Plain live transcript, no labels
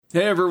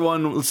Hey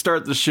everyone, let's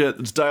start the shit.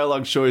 It's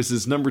Dialogue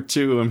Choices number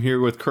 2. I'm here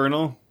with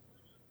Colonel.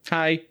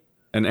 Hi.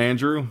 And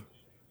Andrew.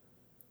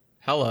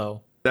 Hello.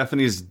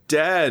 Stephanie's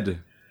dead.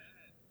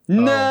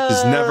 No!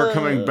 She's never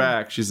coming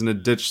back. She's in a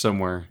ditch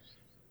somewhere.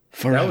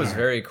 Forever. That was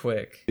very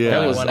quick. Yeah.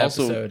 That was That one was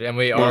also episode, and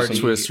we Plot already...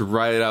 twist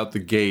right out the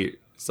gate.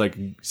 It's like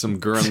some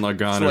Gurren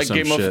Lagann It's or like some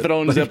Game shit. of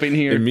Thrones up in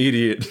here.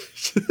 Immediate.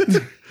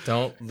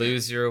 Don't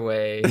lose your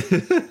way.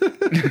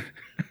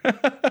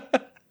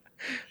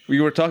 We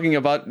were talking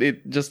about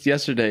it just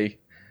yesterday,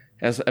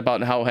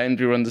 about how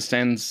Andrew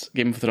understands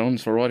Game of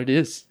Thrones for what it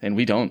is, and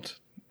we don't.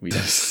 We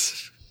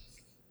don't.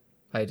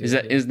 I do.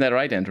 Isn't that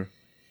right, Andrew?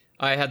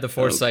 I had the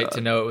foresight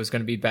to know it was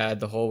going to be bad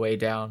the whole way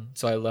down,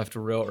 so I left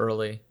real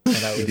early. And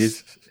I was It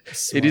is.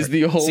 smart. It is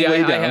the whole See,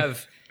 way I down.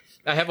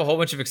 I have a whole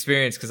bunch of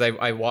experience because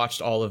I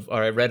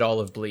read all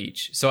of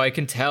Bleach, so I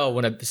can tell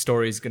when a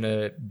story is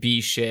gonna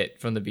be shit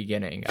from the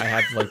beginning. I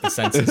have like the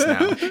senses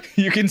now.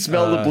 You can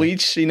smell the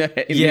bleach in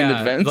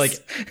advance. like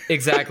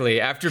exactly.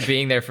 After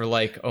being there for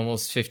like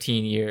almost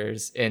 15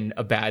 years in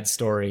a bad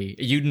story,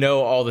 you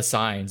know all the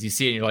signs. You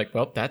see it, and you're like,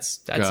 well, that's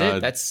God.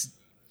 it. That's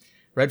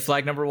red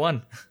flag number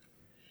 1.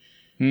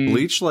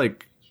 Bleach,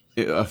 like,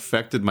 it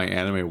affected my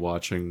anime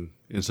watching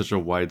in such a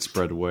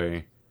widespread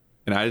way.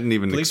 And I didn't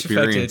even Bleach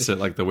experience affected- it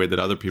like the way that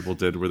other people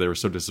did, where they were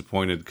so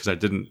disappointed because I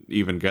didn't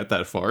even get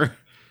that far.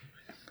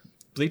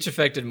 Bleach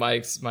affected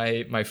my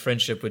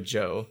friendship with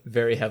Joe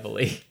very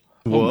heavily.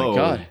 Oh my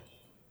god.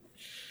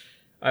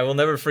 I will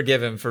never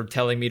forgive him for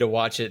telling me to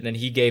watch it, and then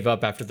he gave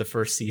up after the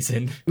first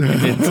season. He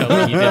didn't tell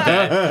me he did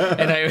that,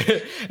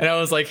 and I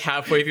was like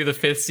halfway through the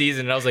 5th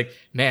season, and I was like,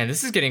 "Man,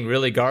 this is getting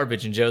really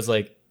garbage." And Joe's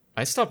like,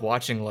 "I stopped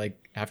watching like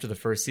after the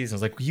first season." I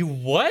was like, "You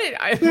what?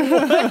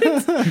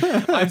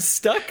 What? I'm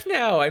stuck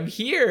now. I'm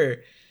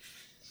here."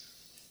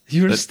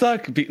 You're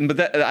stuck.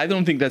 But I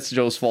don't think that's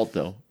Joe's fault,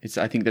 though.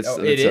 I think that's...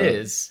 It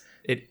is.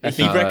 He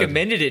God.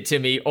 recommended it to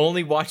me,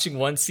 only watching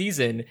one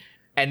season,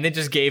 and then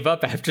just gave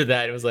up after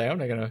that. It was like, I'm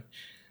not gonna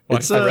watch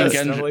It's, the rest.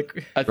 Andrew- And I'm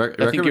like, I think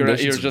you're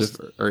Recommendations just...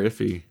 are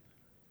iffy.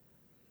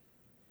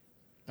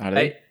 Are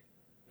they?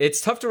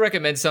 It's tough to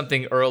recommend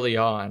something early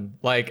on.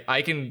 Like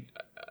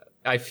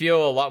I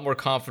feel a lot more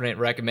confident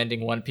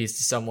recommending One Piece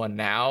to someone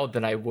now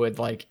than I would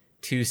like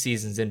 2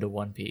 seasons into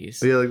One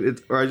Piece. Yeah,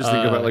 or I just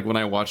think about like when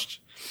I watched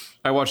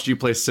you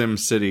play Sim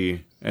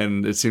City,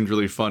 and it seemed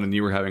really fun, and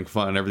you were having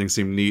fun, and everything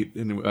seemed neat,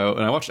 and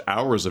I watched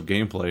hours of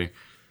gameplay.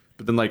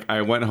 But then, like,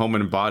 I went home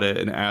and bought it,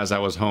 and as I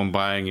was home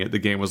buying it, the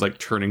game was like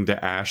turning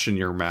to ash in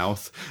your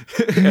mouth.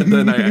 And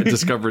then I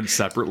discovered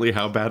separately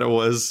how bad it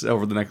was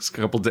over the next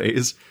couple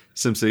days.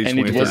 SimCity 2013.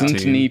 And it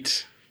wasn't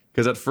neat.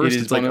 Because at first It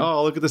is it's like, one of-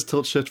 oh, look at this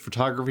tilt shift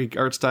photography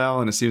art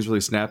style, and it seems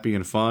really snappy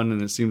and fun,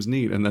 and it seems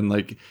neat. And then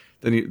like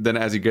then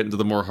as you get into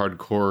the more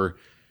hardcore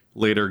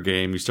later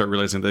game, you start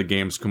realizing the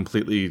game's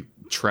completely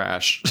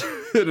trash,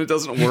 and it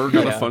doesn't work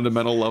on a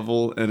fundamental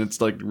level, and it's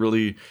like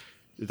really,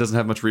 it doesn't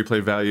have much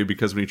replay value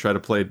because when you try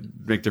to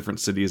make different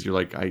cities, you're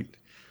like, I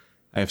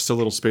have so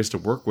little space to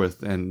work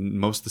with, and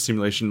most of the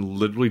simulation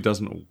literally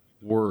doesn't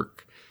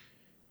work.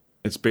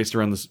 It's based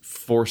around this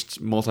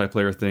forced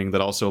multiplayer thing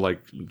that also like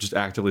just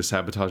actively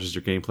sabotages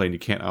your gameplay, and you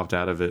can't opt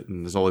out of it,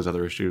 and there's all these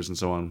other issues and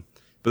so on.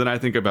 But then I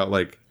think about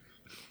like,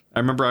 I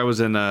remember I was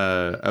doing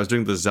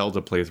the Zelda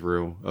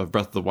playthrough of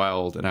Breath of the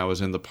Wild, and I was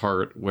in the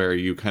part where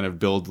you kind of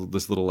build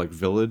this little like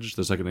village.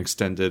 There's like an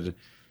extended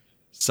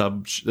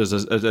there's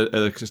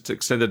a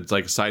extended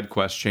like side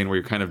quest chain where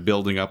you're kind of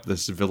building up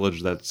this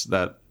village that's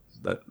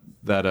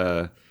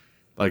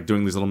like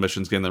doing these little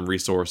missions, getting them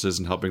resources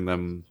and helping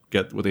them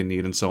get what they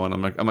need and so on.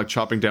 I'm like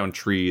chopping down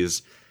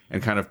trees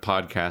and kind of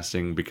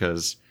podcasting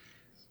because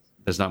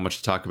there's not much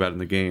to talk about in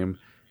the game.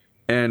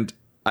 And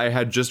I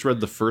had just read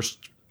the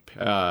first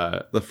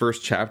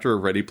chapter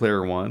of Ready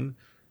Player One,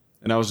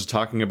 and I was just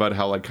talking about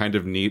how like kind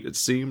of neat it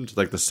seemed,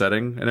 like the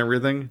setting and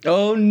everything.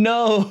 Oh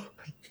no!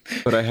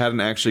 But I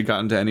hadn't actually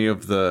gotten to any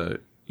of the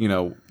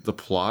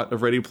plot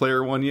of Ready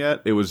Player One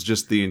yet. It was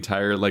just the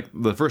entire, like,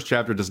 the first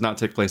chapter does not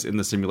take place in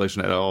the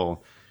simulation at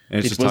all. And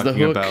it's just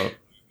talking about,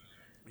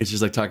 it's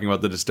just like talking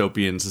about the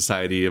dystopian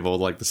society of all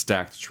like the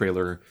stacked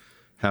trailer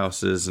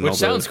houses and Which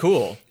sounds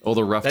cool. all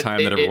the rough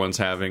time that everyone's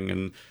having.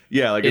 And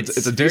yeah, like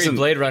it's a very decent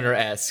Blade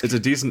Runner-esque. It's a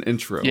decent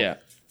intro. Yeah.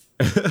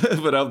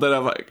 But I'm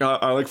like,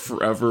 I like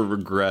forever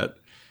regret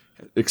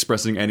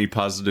expressing any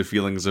positive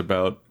feelings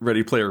about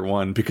Ready Player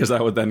One, because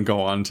I would then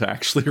go on to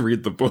actually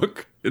read the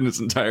book in its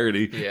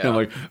entirety. Yeah. And I'm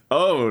like,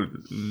 oh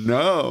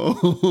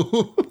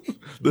no,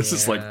 this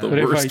is like the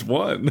worst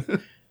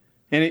one.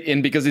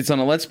 And because it's on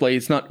a Let's Play,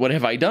 it's not what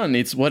have I done,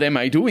 it's what am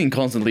I doing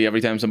constantly every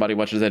time somebody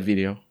watches that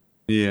video.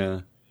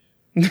 Yeah.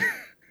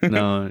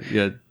 No,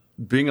 yeah.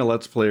 Being a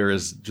Let's Player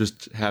is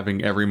just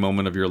having every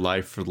moment of your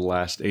life for the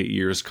last 8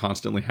 years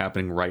constantly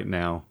happening right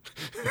now.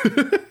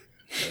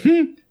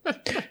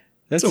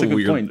 That's a good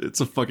weird point. It's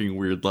a fucking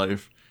weird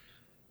life.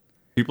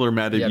 People are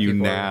mad at you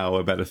now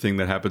about a thing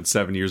that happened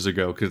 7 years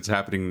ago because it's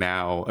happening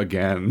now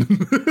again.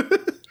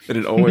 And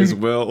it always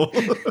will.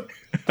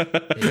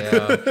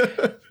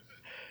 Yeah.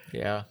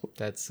 Yeah,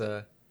 that's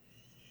The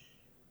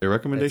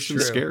recommendation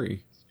is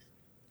scary.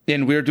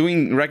 And we're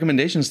doing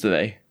recommendations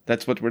today.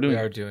 That's what we're doing. We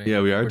are doing.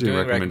 Yeah, we are we're doing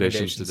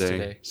recommendations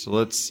today. So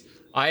let's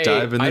I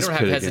dive in I this don't have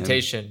pit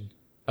hesitation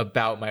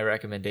about my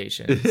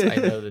recommendations. I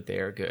know that they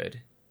are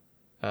good.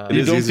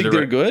 You don't think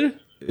they're good?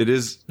 It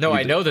is. No,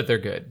 I know that they're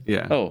good.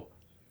 Yeah. Oh,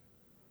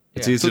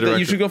 It's Yeah. easy so to then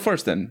you should go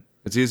first then.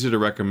 It's easier to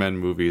recommend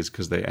movies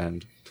because they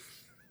end.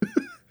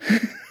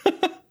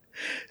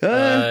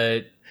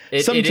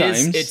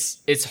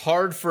 Sometimes. It's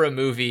hard for a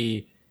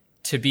movie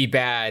to be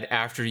bad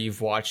after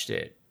you've watched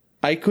it.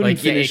 I couldn't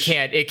finish.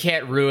 it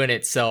can't ruin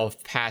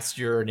itself past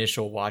your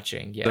initial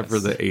watching. Yes. Except for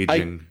the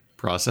aging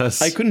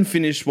process. I couldn't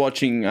finish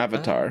watching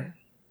Avatar.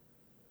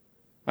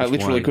 I Which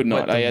literally one? could not.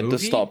 What, the I had movie?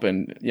 to stop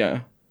and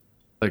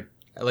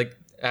like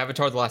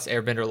Avatar: The Last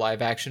Airbender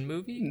live action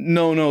movie.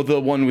 No, the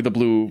one with the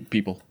blue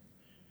people.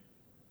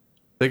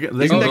 They Isn't can,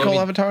 that I called mean-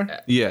 Avatar?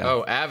 yeah.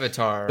 Oh,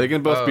 Avatar. They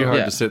can both be hard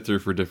Yeah. to sit through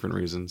for different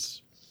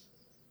reasons.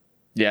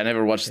 Yeah, I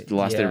never watched The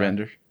Last Yeah.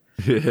 Airbender.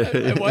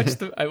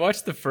 I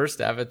watched the first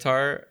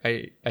Avatar.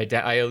 I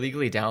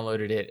illegally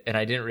downloaded it, and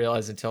I didn't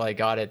realize until I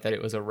got it that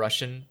it was a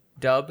Russian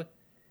dub.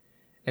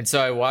 And so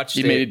I watched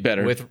You it made it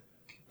better.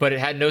 but it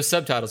had no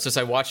subtitles. Just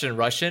I watched it in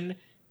Russian,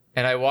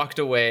 and I walked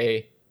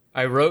away.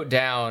 I wrote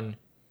down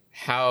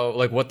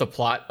what the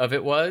plot of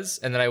it was,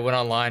 and then I went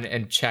online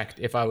and checked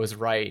if I was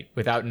right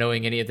without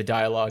knowing any of the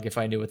dialogue. If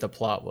I knew what the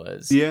plot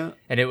was, Yeah.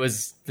 and it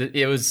was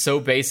so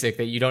basic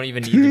that you don't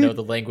even need to know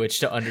the language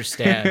to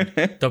understand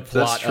the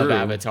plot of true.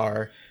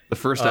 Avatar. The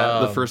first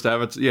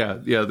Avatar, yeah.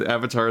 The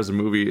Avatar as a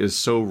movie is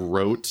so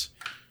rote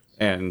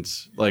and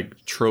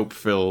like trope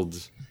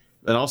filled,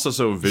 and also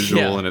so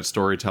visual Yeah. in its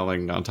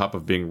storytelling. On top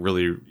of being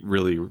really,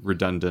 really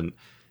redundant,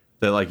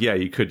 that like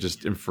you could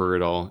just infer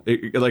it all.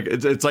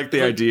 It's like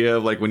the idea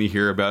of like when you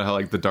hear about how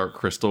like the Dark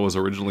Crystal was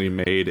originally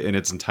made in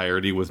its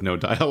entirety with no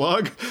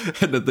dialogue,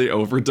 and that they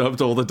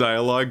overdubbed all the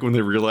dialogue when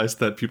they realized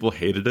that people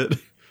hated it.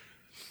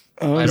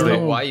 I don't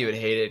know why you would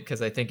hate it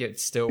because I think it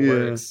still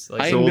works.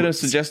 Like, I'm going to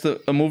suggest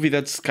a movie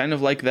that's kind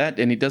of like that,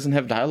 and it doesn't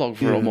have dialogue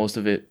for most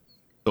of it.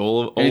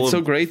 It's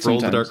so great for all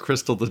the sometimes. Dark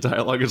Crystal, the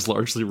dialogue is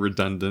largely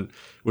redundant,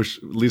 which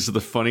leads to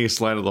the funniest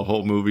line of the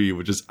whole movie,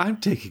 which is "I'm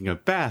taking a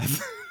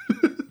bath."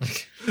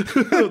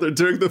 They're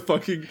doing the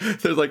fucking.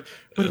 They're like,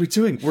 "What are we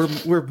doing?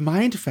 We're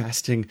mind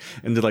fasting,"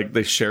 and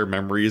they share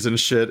memories and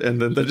shit,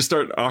 and then they just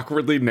start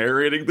awkwardly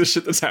narrating the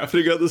shit that's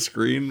happening on the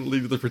screen,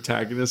 leaving the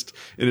protagonist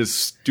in his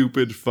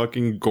stupid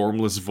fucking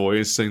gormless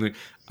voice saying like,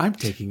 "I'm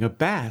taking a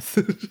bath."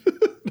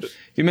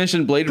 You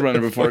mentioned Blade Runner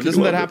before. fucking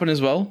Doesn't that love it. happen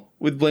as well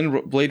with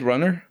Blade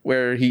Runner,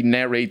 where he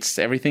narrates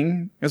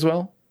everything as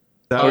well?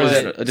 That Or was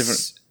is that a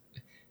different?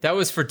 that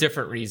was for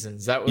different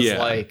reasons. That was Yeah.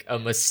 like a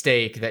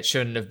mistake that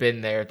shouldn't have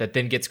been there that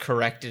then gets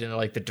corrected in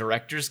like the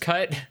director's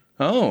cut.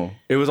 Oh,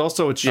 It was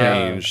also a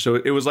change, so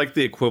it was like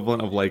the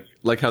equivalent of like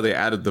how they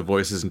added the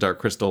voices in Dark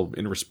Crystal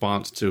in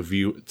response to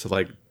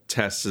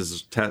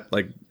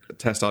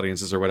test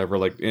audiences or whatever.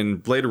 Like in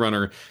Blade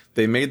Runner,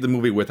 they made the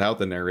movie without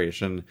the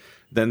narration,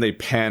 then they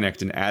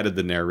panicked and added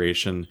the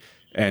narration,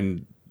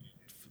 and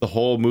the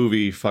whole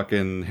movie,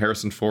 fucking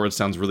Harrison Ford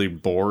sounds really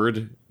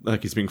bored,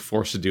 like he's being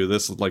forced to do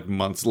this like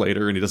months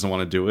later, and he doesn't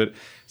want to do it.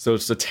 So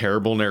it's a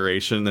terrible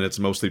narration, and it's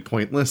mostly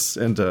pointless.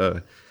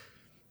 And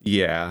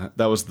yeah,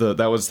 that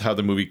was how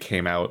the movie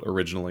came out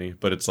originally.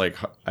 But it's like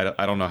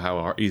I don't know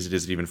how easy it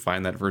is to even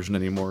find that version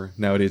anymore.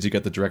 Nowadays, you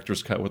get the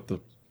director's cut with the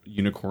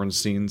unicorn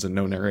scenes and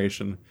no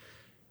narration.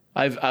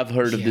 I've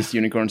heard of this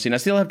unicorn scene. I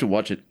still have to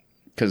watch it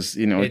because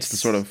it's the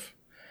sort of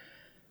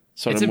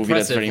It's movie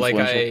that's impressive. very Like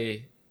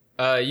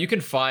influential. you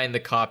can find the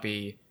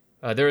copy.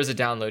 There is a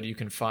download you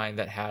can find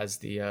that has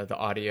the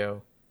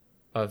audio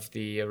of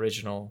the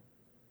original,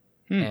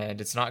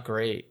 and it's not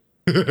great.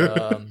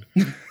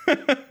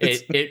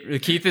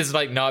 Keith is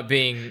like not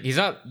being. He's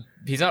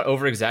not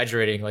over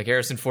exaggerating. Like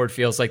Harrison Ford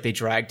feels like they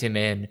dragged him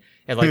in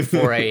at like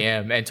 4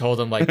 a.m. and told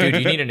him like, dude,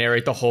 you need to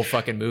narrate the whole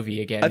fucking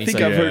movie again. I And he's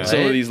think like, I've heard some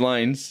 "What?" of these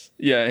lines.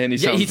 Yeah, and he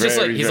sounds he's just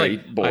like he's very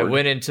like bored. I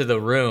went into the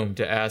room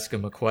to ask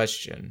him a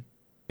question.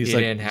 He's He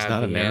like, didn't he's have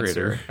not a the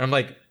narrator. answer. I'm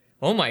like,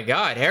 oh my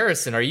god,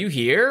 Harrison, are you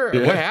here?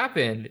 Yeah. What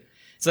happened?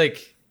 It's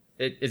like,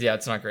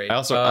 it's not great. I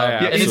also-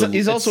 Yeah, and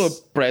he's also a it's-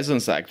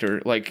 presence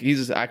actor. Like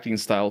his acting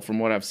style, from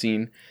what I've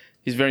seen,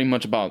 he's very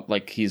much about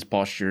like his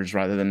postures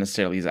rather than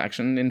necessarily his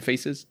action in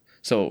faces.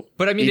 So,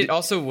 But I mean, it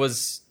also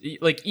was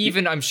like,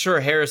 even I'm sure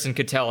Harrison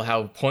could tell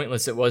how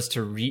pointless it was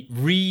to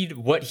read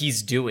what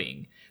he's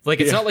doing. Like,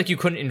 it's not like you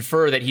couldn't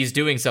infer that he's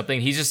doing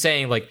something. He's just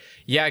saying, like,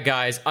 yeah,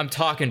 guys, I'm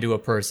talking to a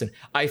person.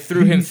 I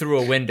threw him through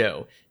a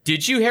window.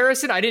 Did you,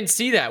 Harrison? I didn't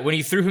see that when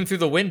he threw him through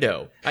the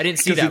window. I didn't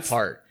see 'Cause that it's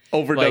part.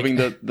 overdubbing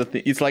Like- the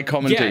thing. It's like Yeah,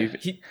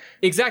 commentating.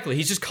 exactly.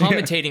 He's just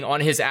commentating on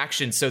his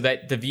actions so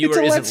that the It's viewer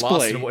a isn't Let's lost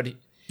Play. in what he...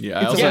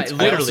 Yeah,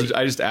 literally.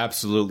 I just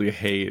absolutely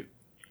hate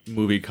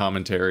movie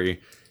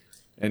commentary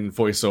and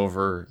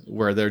voiceover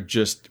where it's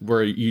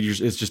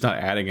just not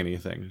adding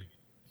anything.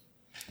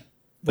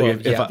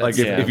 Like Well,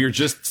 if you're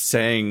just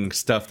saying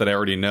stuff that I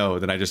already know,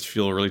 then I just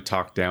feel really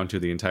talked down to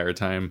the entire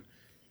time.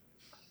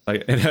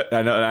 Like, and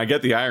I know, and I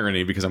get the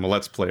irony because I'm a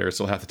Let's Player,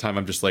 so half the time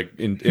I'm just like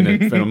in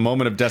a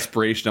moment of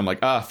desperation, I'm like,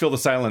 fill the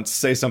silence,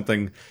 say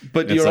something.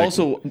 But And you're it's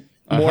also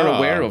more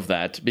aware of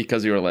that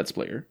because you're a Let's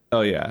Player.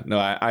 Oh yeah, no,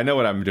 I know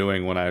what I'm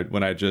doing when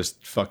I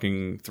just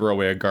fucking throw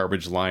away a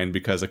garbage line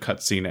because a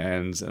cutscene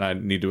ends, and I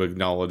need to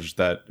acknowledge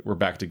that we're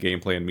back to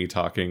gameplay and me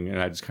talking,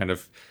 and I just kind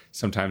of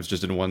sometimes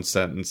just in one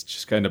sentence,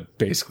 just kind of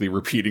basically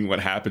repeating what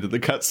happened in the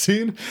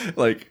cutscene,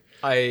 like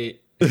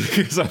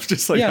because I'm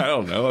just like I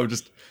don't know, I'm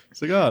just.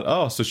 It's like,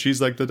 oh, so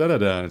she's like the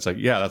da-da-da. And it's like,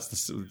 yeah,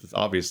 that's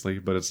obviously,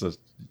 but it's just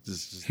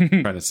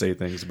trying to say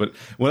things. But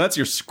when that's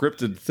your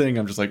scripted thing,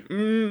 I'm just like,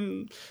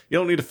 you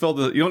don't need to fill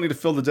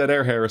the dead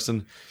air,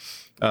 Harrison.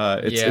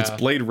 It's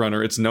Blade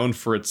Runner. It's known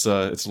for its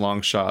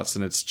long shots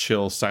and its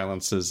chill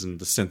silences and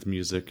the synth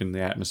music and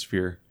the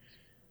atmosphere.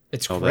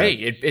 It's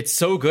great. It's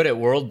so good at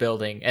world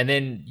building. And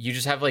then you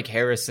just have like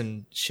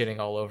Harrison shitting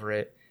all over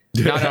it.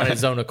 Not on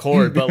his own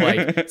accord, but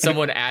like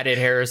someone added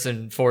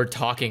Harrison Ford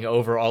talking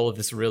over all of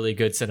this really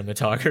good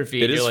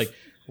cinematography. And you're like,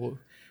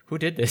 who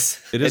did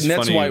this? It is, and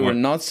that's why we're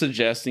not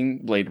suggesting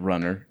Blade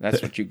Runner.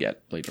 That's what you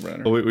get, Blade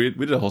Runner. Well, we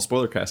did a whole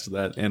spoiler cast of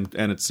that and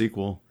its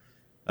sequel.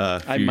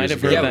 I might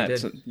have heard that.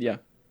 So, yeah.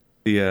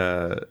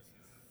 The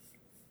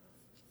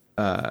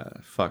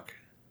fuck.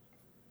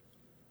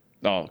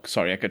 Oh,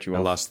 sorry, I cut you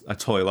off. I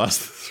totally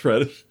lost the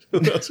thread.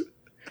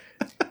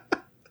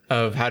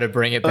 Of how to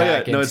bring it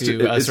back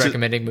into us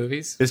recommending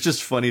movies. It's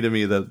just funny to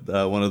me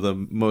that one of the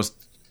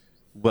most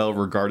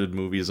well-regarded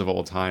movies of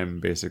all time,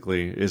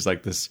 basically, is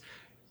like this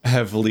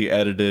heavily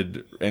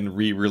edited and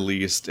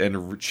re-released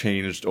and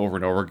changed over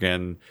and over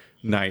again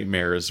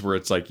nightmares, where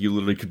it's like you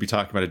literally could be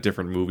talking about a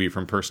different movie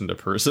from person to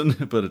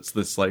person, but it's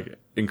this like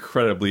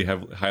incredibly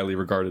highly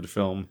regarded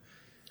film.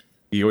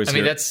 You always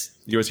hear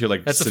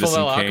like that's Citizen the Full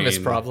Metal Kane.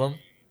 Alchemist problem.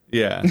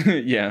 Yeah,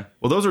 yeah.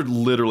 Well, those are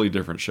literally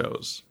different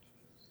shows.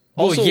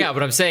 Also, yeah,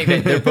 but I'm saying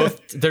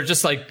that they're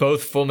just like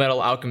both Full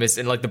Metal Alchemists,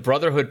 and like the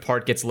Brotherhood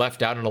part gets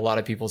left out in a lot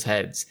of people's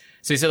heads.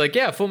 So you said like,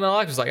 yeah, Full Metal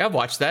Alchemist, like I've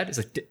watched that. It's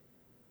like,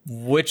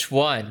 which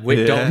one?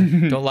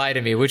 Don't lie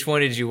to me. Which one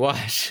did you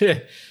watch?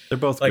 They're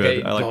both like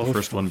good. I like the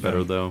first one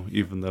better though,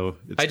 even though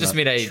it's I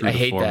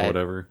hate that.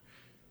 Whatever.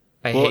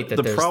 I hate that.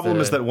 The problem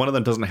is that one of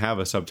them doesn't have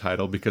a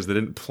subtitle because they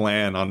didn't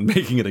plan on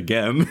making it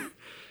again.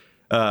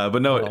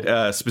 But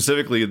no,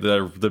 specifically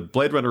the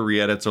Blade Runner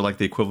re-edits are like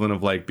the equivalent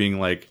of like being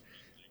like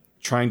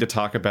trying to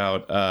talk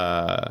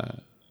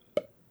about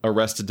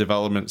Arrested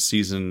Development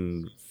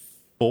season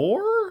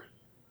 4,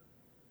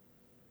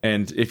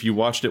 and if you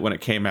watched it when it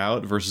came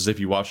out versus if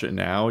you watch it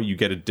now, you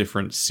get a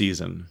different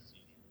season.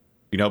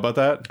 You know about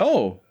that?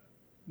 Oh,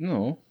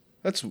 no,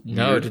 that's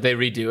weird. Did they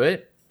redo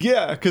it?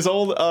 Yeah, because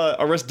all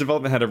Arrested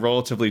Development had a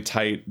relatively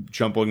tight,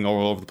 jumping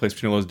all over the place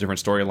between all those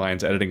different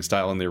storylines, editing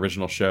style in the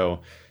original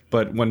show.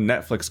 But when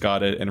Netflix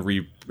got it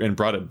and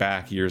brought it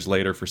back years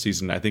later for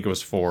season, I think it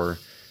was 4.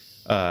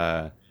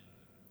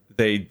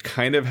 They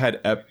kind of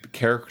had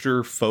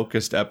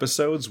character-focused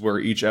episodes where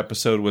each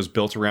episode was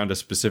built around a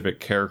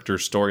specific character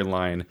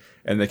storyline,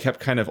 and they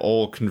kept kind of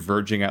all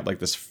converging at like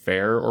this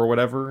fair or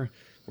whatever,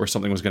 where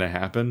something was going to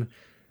happen.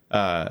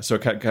 So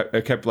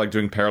it kept like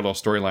doing parallel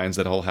storylines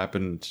that all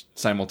happened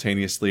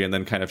simultaneously, and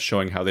then kind of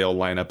showing how they all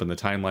line up in the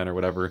timeline or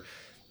whatever.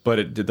 But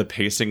it did the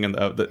pacing and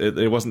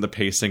it wasn't the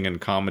pacing and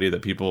comedy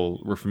that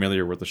people were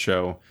familiar with the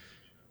show.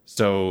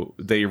 So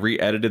they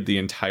re-edited the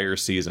entire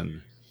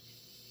season.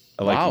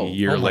 Like a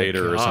year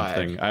later or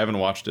something. I haven't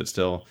watched it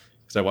still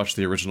because I watched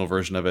the original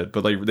version of it.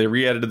 But like they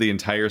re-edited the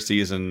entire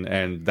season,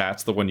 and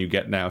that's the one you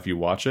get now if you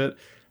watch it.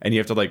 And you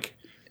have to like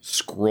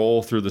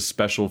scroll through the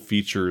special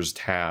features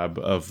tab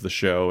of the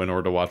show in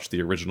order to watch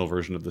the original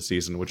version of the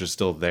season, which is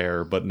still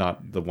there, but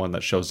not the one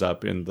that shows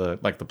up in the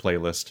the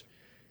playlist.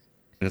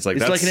 And it's like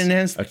like an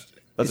enhanced.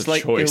 That's a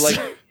choice.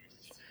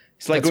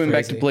 It's like going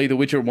back to play The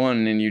Witcher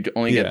 1 and you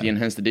only get the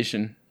enhanced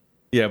edition.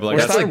 Yeah, but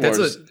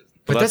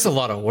like that's a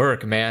lot of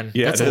work, man.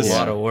 Yeah, that's a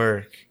lot of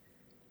work.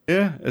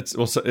 Yeah, it's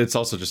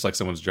also just like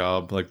someone's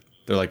job. Like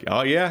they're like,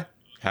 oh yeah,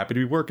 happy to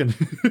be working.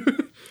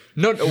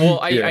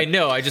 I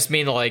know. I just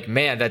mean like,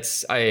 man,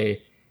 I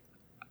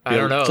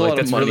don't know.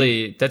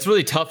 Like that's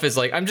really tough. Is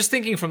like I'm just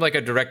thinking from like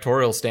a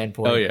directorial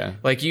standpoint. Oh yeah,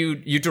 like you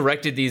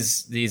directed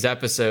these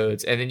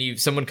episodes, and then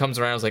someone comes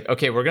around and is like,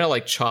 okay, we're gonna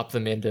like chop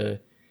them into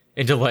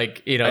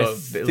like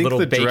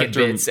little bacon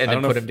bits and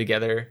then put them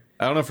together.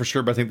 I don't know for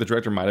sure, but I think the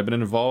director might have been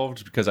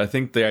involved because I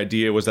think the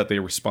idea was that they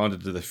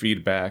responded to the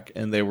feedback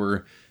and they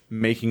were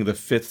making the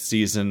 5th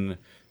season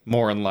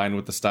more in line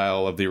with the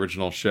style of the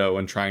original show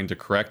and trying to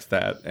correct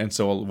that. And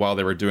so while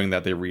they were doing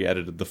that, they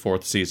re-edited the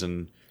 4th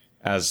season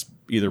as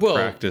either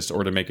practice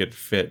or to make it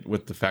fit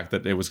with the fact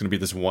that it was going to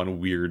be this one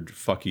weird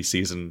fucky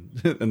season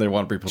and they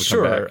want people to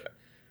come back.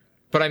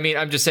 But I mean,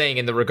 I'm just saying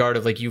in the regard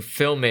of like you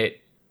film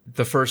it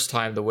the first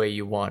time the way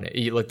you want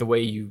it, like the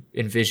way you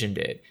envisioned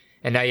it.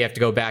 And now you have to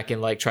go back and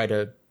like try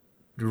to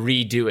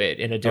redo it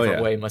in a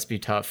different way. It must be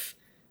tough.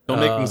 Don't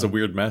make things a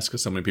weird mess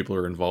because so many people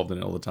are involved in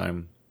it all the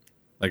time.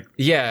 Like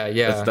yeah.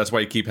 That's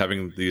why you keep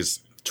having these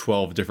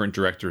 12 different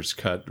directors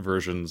cut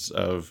versions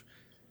of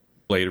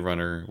Blade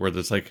Runner, where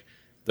there's like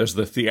there's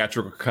the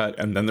theatrical cut,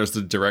 and then there's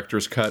the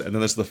director's cut, and then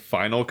there's the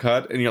final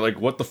cut, and you're like,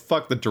 what the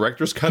fuck? The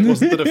director's cut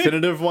wasn't the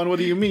definitive one? What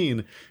do you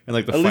mean? And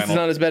like the At final, least it's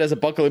not as bad as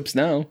Apocalypse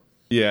Now.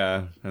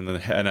 yeah, and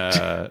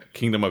then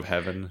Kingdom of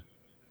Heaven.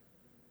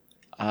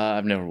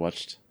 I've never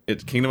watched.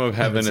 Kingdom of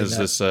Heaven seen is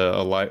that. this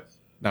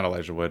not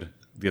Elijah Wood,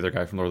 the other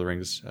guy from Lord of the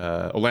Rings,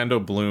 Orlando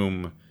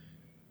Bloom.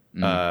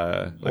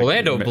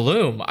 Orlando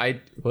Bloom.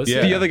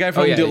 Yeah. The other guy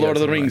from Oh, yeah, the yeah, Lord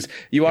of the that's Rings.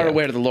 You are Yeah.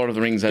 aware that the Lord of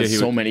the Rings has he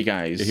so was- many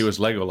guys. He was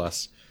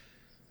Legolas.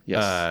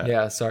 Yes.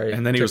 Yeah, sorry.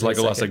 And then he was Took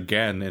me a Legolas second.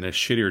 again in a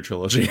shittier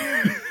trilogy.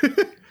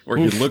 Where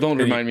Oof, he looked, don't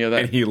and remind me of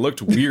that. And he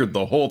looked weird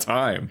the whole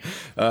time.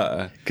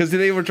 Because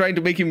they were trying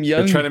to make him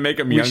young. They're trying to make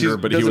him which younger,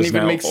 but he doesn't was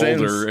even now make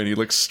sense. older and he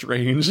looks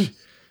strange.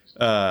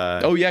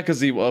 Oh yeah, because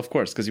he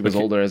was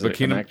older as an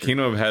actor.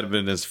 Kingdom of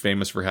Heaven is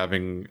famous for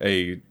having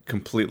a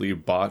completely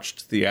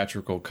botched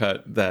theatrical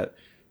cut that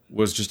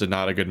was just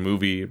not a good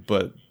movie,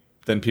 but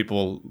then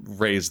people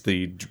raised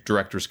the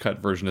director's cut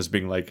version as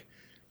being like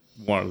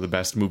one of the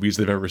best movies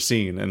they've ever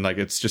seen, and like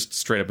it's just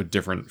straight up a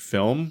different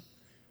film,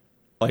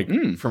 like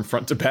from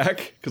front to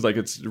back, because like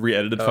it's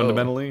re-edited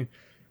fundamentally. And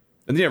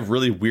then you have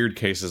really weird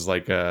cases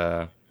like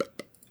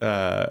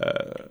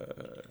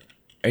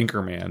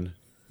Anchorman,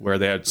 where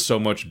they had so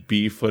much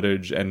B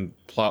footage and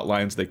plot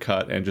lines they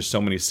cut and just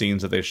so many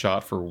scenes that they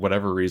shot for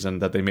whatever reason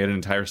that they made an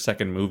entire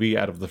second movie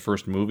out of the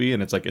first movie,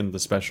 and it's like in the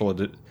special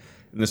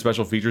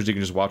features you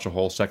can just watch a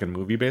whole second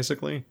movie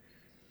basically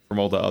from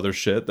all the other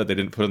shit that they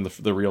didn't put in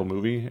the real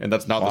movie, and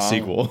that's not the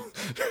sequel.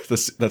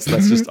 that's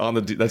just on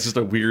the that's just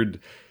a weird.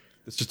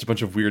 It's just a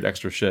bunch of weird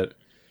extra shit.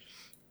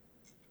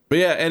 But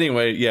yeah,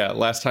 anyway,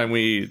 last time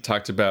we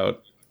talked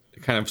about,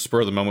 kind of spur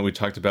of the moment, we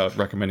talked about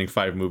recommending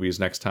 5 movies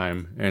next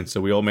time, and so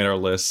we all made our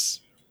lists,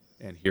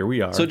 and here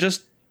we are. So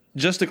just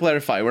to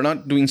clarify, we're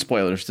not doing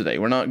spoilers today.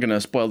 We're not gonna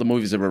spoil the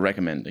movies that we're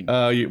recommending.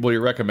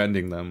 you're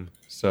recommending them,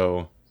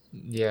 so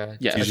Yeah.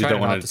 Yeah, I you try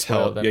don't not want to spoil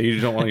tell. them. Yeah, you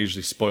don't want to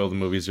usually spoil the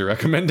movies you're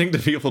recommending to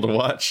people to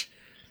watch.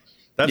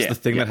 That's Yeah, the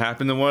thing that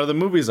happened in one of the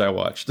movies I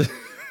watched.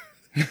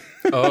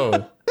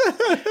 Oh.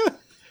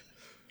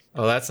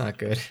 Oh, that's not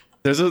good.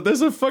 There's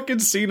a fucking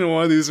scene in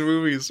one of these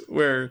movies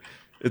where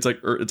it's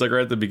like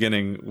right at the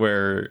beginning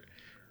where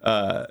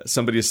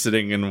somebody is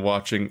sitting and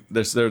watching.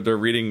 They're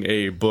reading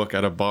a book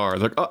at a bar.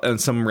 They're like, oh,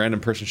 and some random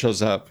person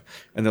shows up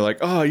and they're like,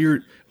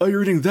 you're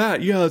reading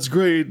that? Yeah, that's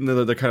great. And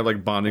they're kind of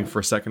like bonding for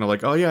a second. They're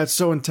like, oh yeah, it's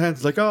so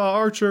intense. Like, oh,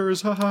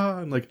 archers, haha,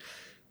 and like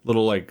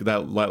little like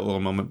that little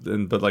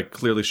moment. But like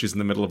clearly she's in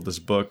the middle of this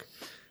book.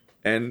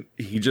 And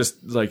he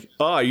just like,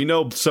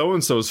 so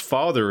and so's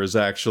father is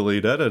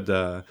actually da da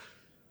da,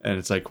 and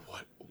it's like,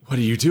 what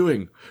are you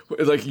doing?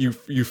 Like you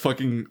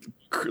fucking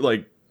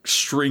like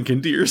shrink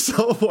into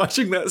yourself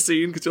watching that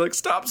scene because you're like,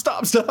 stop,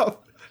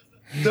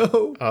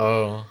 no,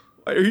 Oh.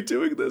 why are you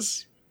doing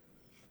this?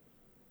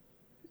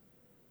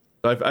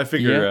 I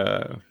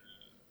figure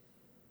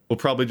we'll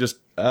probably just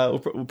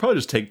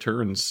take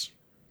turns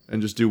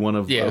and just do one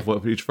of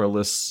what each of our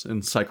lists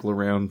and cycle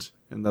around,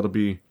 and that'll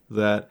be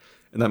that.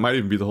 And that might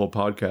even be the whole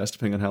podcast,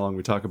 depending on how long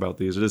we talk about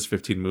these. It is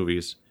 15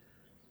 movies.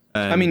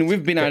 And I mean,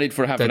 we've been at it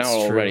for half an that's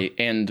hour true. already,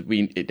 and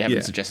we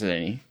haven't suggested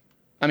any.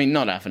 I mean,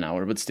 not half an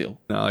hour, but still.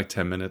 not like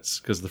 10 minutes,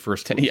 because the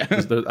first Yeah.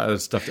 I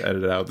had stuff to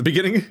edit out at the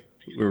beginning.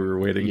 We were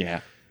waiting. Yeah.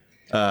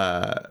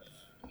 The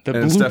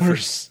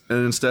bloopers.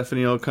 And then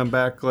Stephanie will come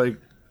back like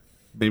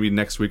maybe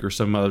next week or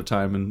some other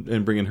time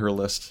and bring in her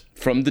list.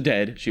 From the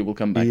dead. She will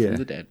come back Yeah. from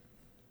the dead.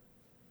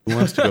 Who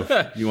wants to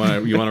go? You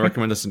want to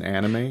recommend us an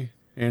anime,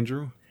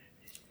 Andrew?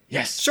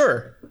 Yes.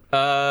 Sure.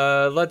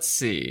 Let's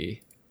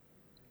see.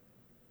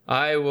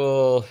 I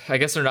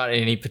guess they're not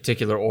in any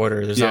particular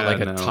order. There's not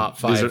like a top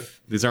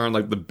 5. These aren't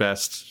like the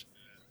best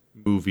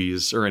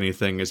movies or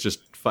anything. It's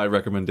just 5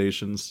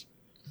 recommendations.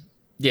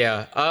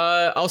 Yeah.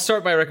 I'll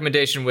start my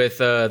recommendation with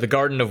The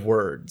Garden of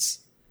Words,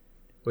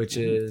 which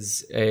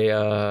is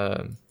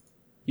a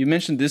You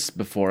mentioned this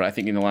before, I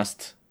think in the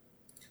last...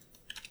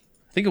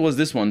 I think it was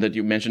this one that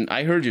you mentioned.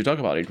 I heard you talk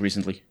about it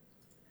recently.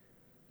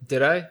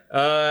 Did I?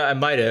 I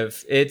might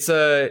have. It's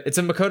a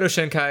Makoto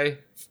Shinkai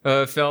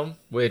film,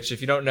 which, if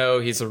you don't know,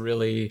 he's a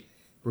really,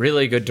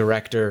 really good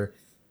director.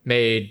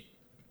 Made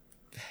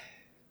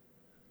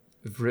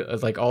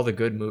like all the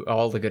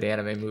good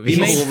anime movies.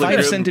 He made All the 5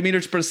 good-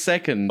 centimeters per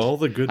second. All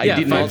the good. I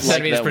did not 5 like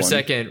centimeters that per one.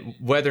 second.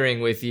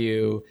 Weathering with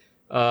You.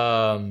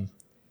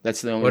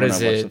 That's the only What one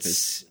is I watched of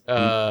his.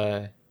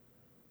 it?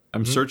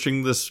 I'm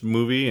searching this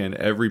movie, and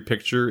every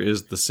picture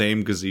is the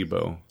same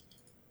gazebo.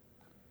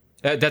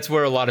 That's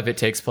where a lot of it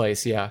takes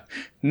place. Yeah.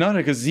 Not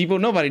a gazebo.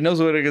 Nobody knows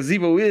what a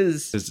gazebo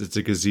is. It's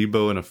a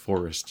gazebo in a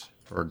forest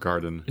or a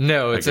garden.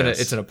 No, I it's in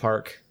guess. a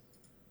park.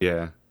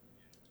 Yeah.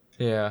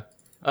 Yeah.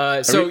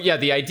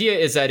 The idea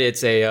is that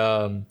it's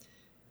a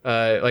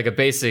like a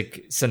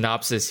basic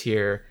synopsis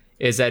here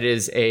is that it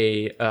is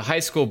a high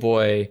school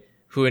boy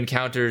who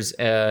encounters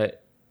a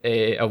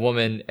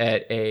woman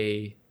at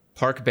a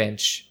park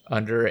bench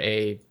under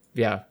a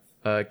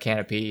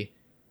canopy.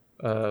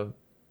 What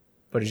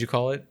did you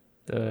call it?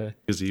 The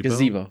Gazebo.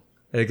 Gazebo.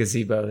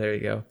 gazebo. There you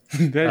go.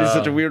 That is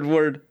such a weird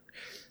word.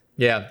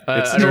 Yeah,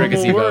 It's a under a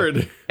normal gazebo.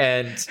 word.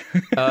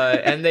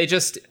 And they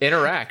just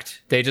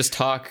interact. They just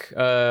talk.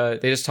 They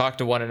just talk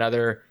to one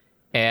another.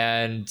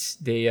 And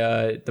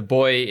the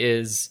boy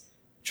is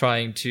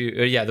trying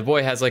to. The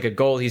boy has like a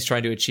goal he's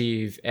trying to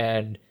achieve,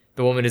 and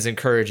the woman is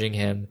encouraging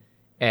him.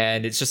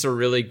 And it's just a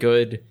really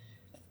good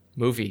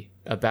movie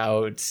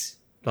about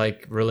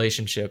like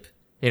relationship.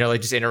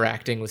 Like just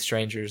interacting with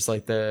strangers.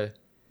 Like I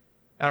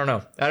don't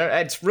know.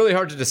 It's really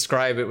hard to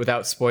describe it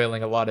without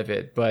spoiling a lot of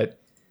it, but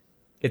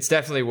it's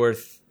definitely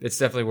worth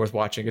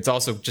watching. It's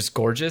also just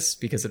gorgeous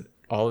because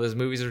all of his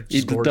movies are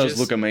just gorgeous. It does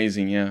look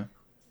amazing, yeah.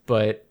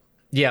 But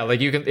yeah,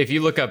 like you can, if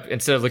you look up,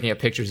 instead of looking at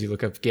pictures, you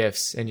look up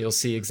GIFs and you'll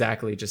see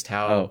exactly just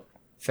how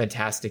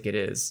fantastic it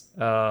is.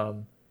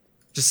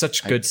 Just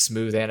such good,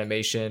 smooth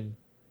animation.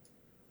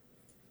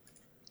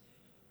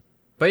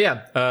 But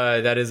yeah,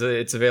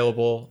 it's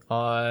available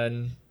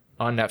on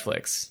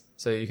Netflix.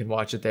 So you can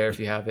watch it there if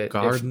you have it.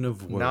 Garden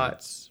of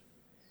Words.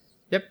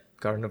 Yep,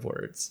 Garden of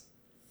Words.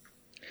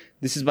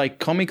 This is by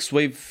Comics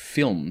Wave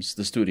Films,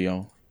 the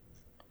studio.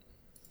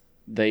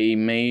 They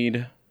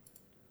made.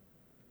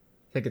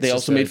 They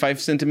also made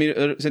 5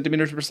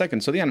 centimeters per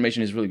second, so the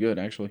animation is really good,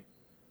 actually.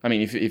 I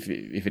mean, if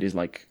it is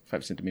like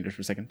 5 centimeters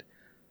per second.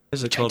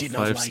 Is it called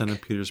 5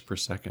 centimeters per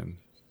second?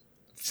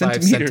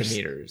 5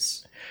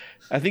 centimeters.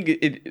 I think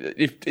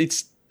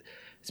it's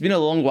been a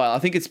long while. I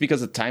think it's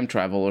because of time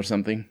travel or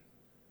something.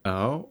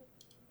 Oh,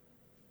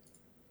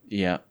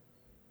 yeah.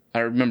 I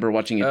remember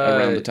watching it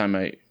around the time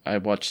I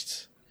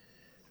watched.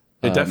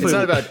 It definitely. It's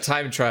not about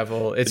time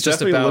travel. It's it just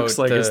definitely about looks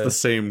like it's the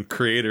same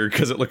creator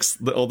because it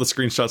looks all the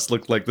screenshots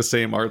look like the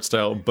same art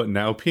style, but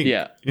now pink.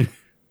 Yeah.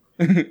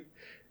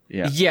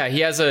 Yeah, he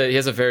has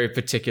a very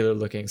particular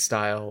looking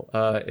style.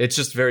 It's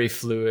just very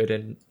fluid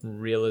and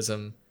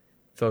realism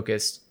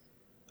focused.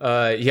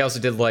 He also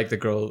did like the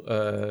girl,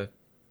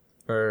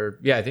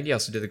 I think he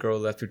also did the Girl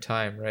Who Left Through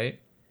Time, right?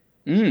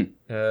 No,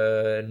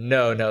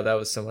 that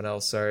was someone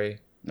else. Sorry.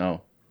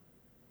 No.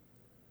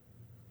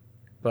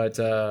 But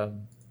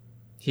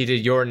he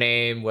did Your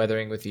Name,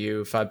 Weathering with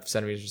You, 5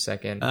 centimeters per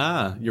second.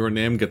 Your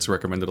Name gets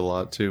recommended a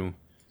lot too.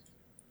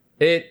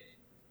 It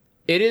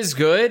is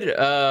good.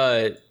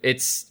 I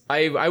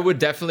would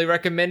definitely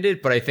recommend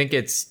it, but I think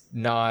it's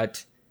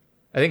not.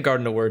 I think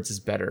Garden of Words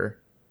is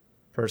better,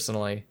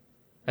 personally.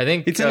 I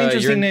think it's an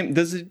interesting name.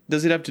 Does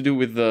it have to do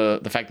with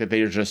the fact that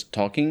they're just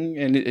talking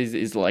and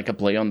is like a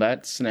play on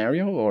that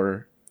scenario,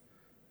 or?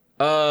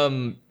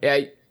 I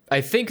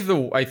think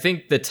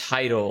the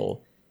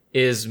title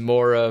is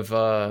more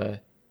of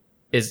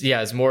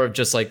is more of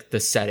just like the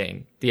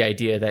setting, the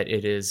idea that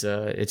it is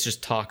it's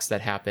just talks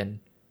that happen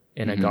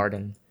in a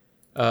garden.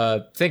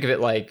 Think of it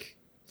like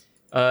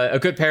a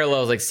good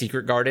parallel is like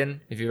Secret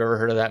Garden, if you've ever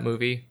heard of that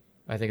movie.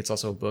 I think it's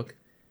also a book.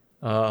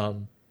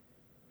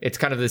 It's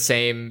kind of the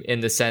same in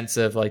the sense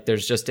of like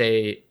there's just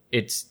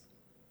it's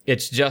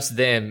just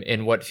them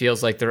in what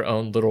feels like their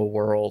own little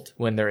world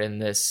when they're in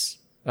this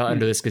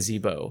under this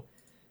gazebo.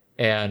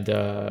 And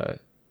and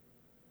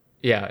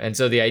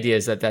so the idea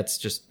is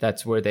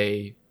that's where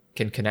they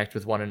can connect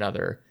with one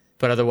another,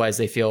 but otherwise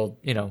they feel,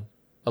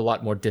 a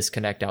lot more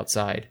disconnect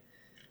outside.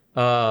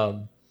 I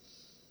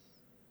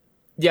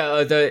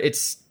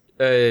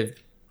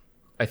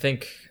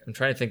think I'm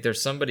trying to think.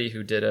 There's somebody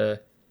who did a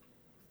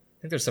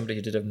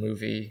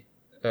movie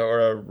or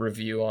a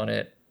review on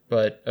it,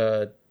 but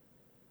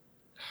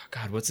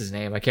God, what's his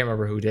name? I can't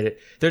remember who did it.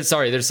 There's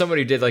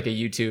somebody who did like a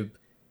YouTube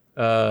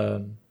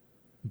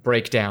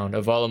breakdown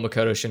of all of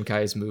Makoto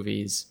Shinkai's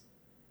movies,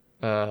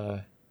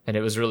 and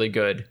it was really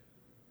good.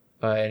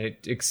 And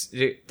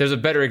there's a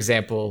better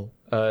example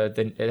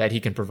that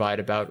he can provide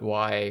about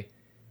why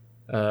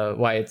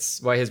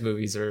his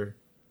movies are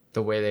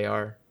the way they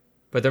are,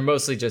 but they're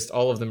mostly just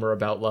all of them are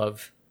about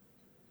love.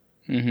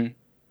 Mm-hmm.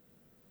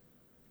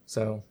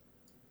 So,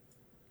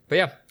 but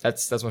yeah,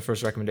 that's my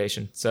first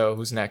recommendation. So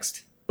who's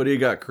next? What do you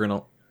got,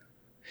 Colonel?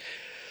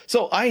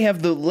 So I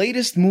have the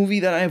latest movie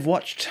that I have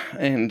watched,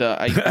 and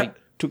I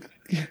took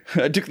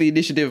the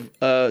initiative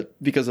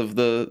because of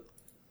the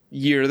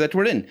year that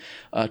we're in,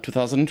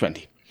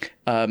 2020.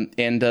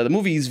 And the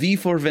movie is V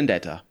for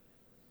Vendetta.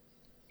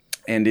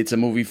 And it's a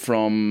movie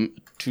from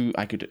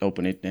I could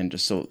open it and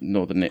just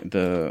know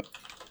the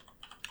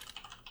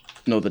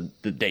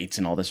dates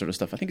and all that sort of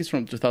stuff. I think it's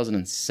from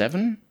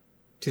 2007?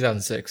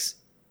 2006.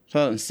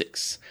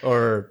 2006.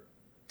 Or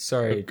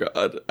sorry. Oh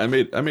God, I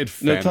made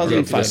fan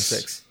 2005.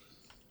 2006.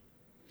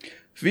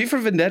 V for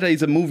Vendetta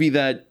is a movie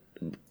that,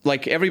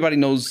 like, everybody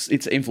knows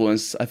its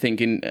influence, I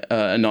think, in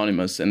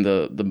Anonymous and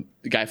the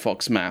Guy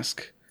Fawkes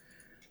mask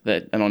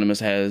that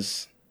Anonymous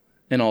has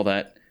and all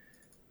that.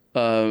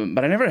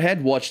 But I never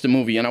had watched the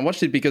movie, and I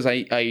watched it because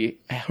I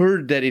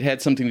heard that it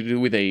had something to do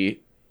with a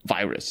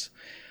virus.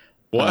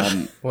 What?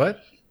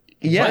 What?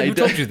 Yeah, who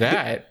told you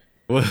that?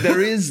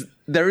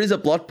 there is a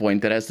plot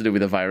point that has to do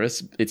with a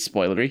virus. It's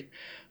spoilery,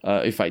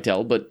 if I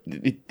tell, but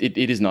it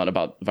is not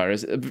about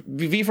virus.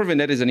 V for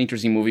Vendetta is an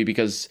interesting movie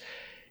because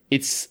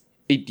it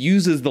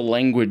uses the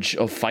language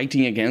of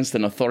fighting against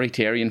an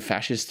authoritarian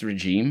fascist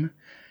regime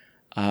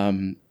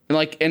And when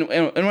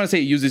I say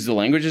it uses the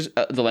language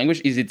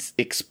is it's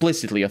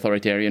explicitly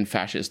authoritarian,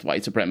 fascist,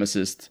 white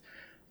supremacist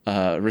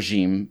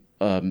regime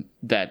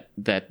that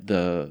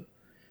the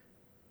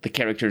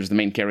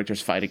main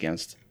characters fight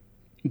against.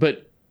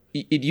 But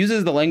it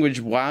uses the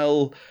language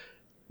while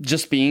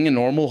just being a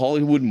normal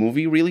Hollywood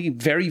movie, really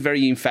very,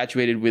 very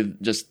infatuated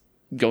with just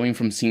going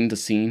from scene to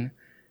scene.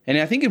 And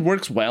I think it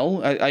works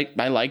well.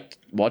 I liked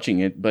watching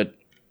it, but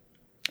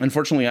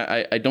unfortunately,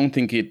 I don't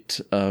think it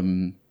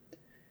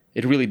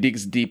really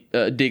digs deep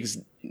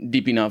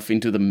enough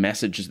into the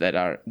messages that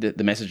are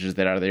the messages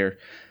that are there,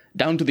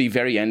 down to the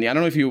very end. I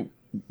don't know if you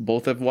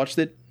both have watched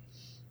it.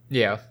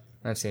 Yeah,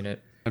 I've seen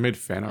it. I made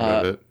fan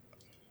art of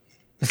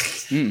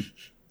it.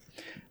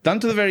 Down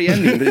to the very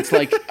ending, it's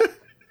like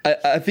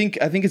I think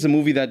it's a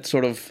movie that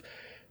sort of,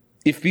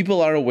 if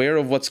people are aware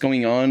of what's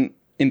going on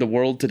in the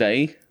world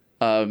today,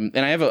 and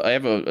I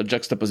have a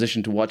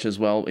juxtaposition to watch as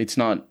well. It's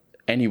not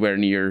anywhere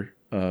near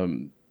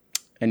Netflix,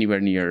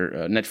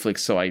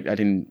 so I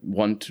didn't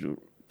want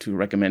to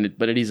recommend it,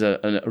 but it is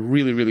a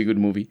really, really good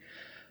movie.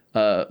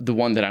 The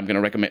one that I'm going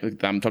to recommend,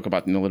 that I'm talking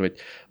about in a little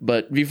bit.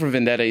 But V for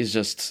Vendetta is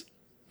just,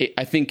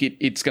 I think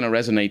it's going to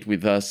resonate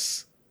with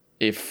us,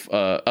 if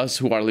us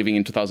who are living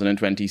in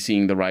 2020,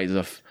 seeing the rise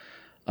of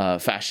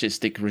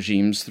fascistic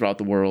regimes throughout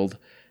the world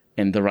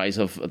and the rise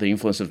of the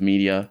influence of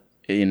media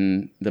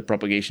in the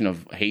propagation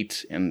of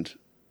hate and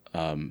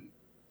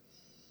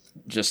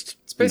just...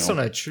 It's based on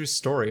a true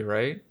story,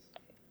 right?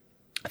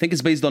 I think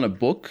it's based on a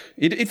book.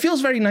 It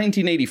feels very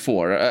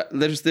 1984.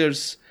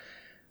 There's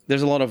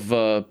a lot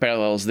of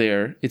parallels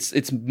there.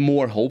 It's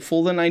more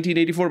hopeful than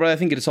 1984, but I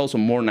think it's also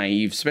more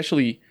naive.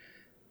 Especially,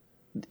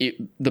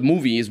 the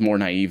movie is more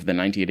naive than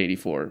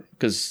 1984,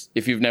 because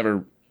if you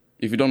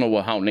don't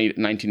know how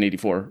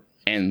 1984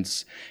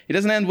 ends, it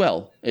doesn't end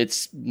well.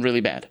 It's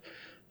really bad.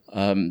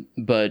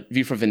 But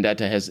V for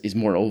Vendetta is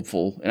more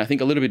hopeful, and I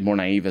think a little bit more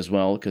naive as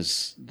well,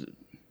 because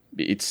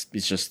it's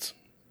just,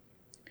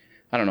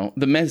 I don't know.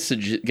 The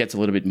message gets a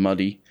little bit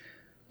muddy.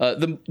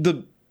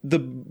 The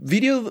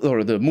video,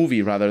 or the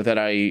movie rather, that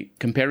I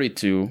compare it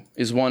to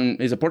is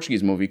a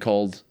Portuguese movie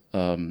called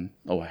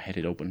I had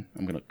it open.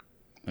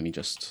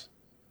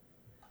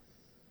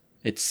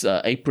 It's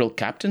April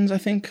Captains, I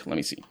think. Let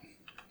me see.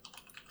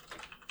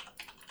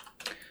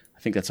 I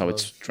think that's how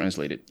it's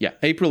translated. Yeah,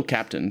 April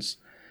Captains.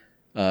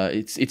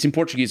 It's in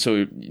Portuguese,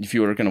 so if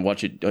you were going to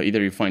watch it,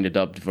 either you find a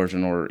dubbed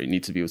version or it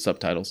needs to be with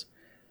subtitles.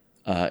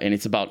 And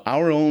it's about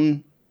our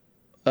own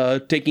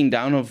taking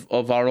down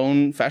of our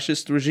own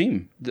fascist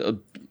regime,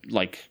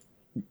 like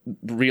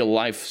real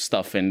life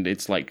stuff, and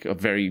it's like a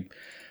very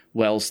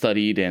well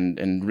studied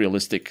and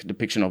realistic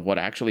depiction of what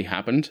actually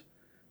happened.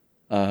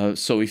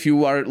 So if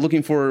you are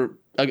looking for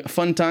a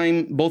fun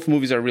time, both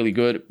movies are really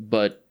good.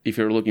 But if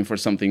you're looking for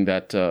something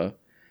that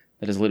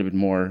is a little bit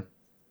more,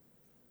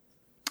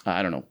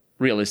 I don't know,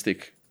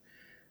 realistic,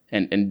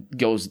 and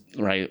goes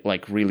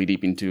really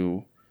deep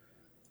into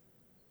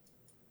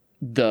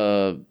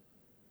the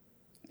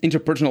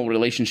interpersonal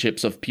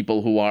relationships of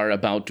people who are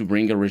about to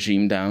bring a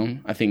regime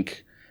down, I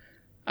think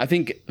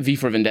V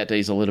for Vendetta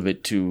is a little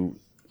bit too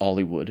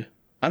Hollywood.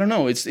 I don't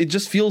know. It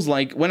just feels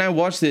like, when I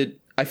watched it,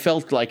 I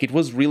felt like it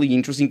was really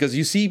interesting, because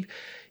you see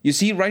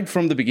right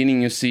from the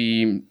beginning, you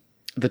see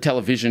the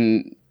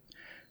television,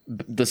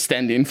 the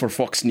stand-in for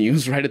Fox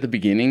News right at the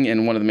beginning,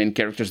 and one of the main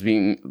characters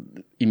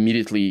being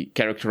immediately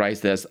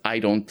characterized as, I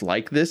don't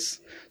like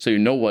this. So you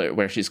know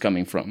where she's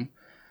coming from.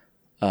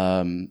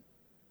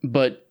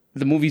 But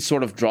the movie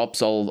sort of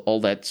drops all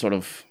that sort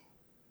of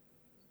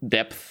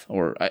depth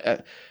or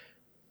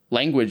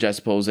language, I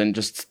suppose, and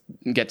just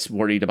gets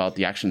worried about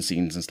the action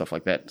scenes and stuff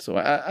like that. So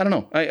I don't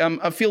know.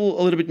 I feel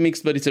a little bit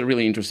mixed, but it's a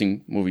really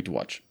interesting movie to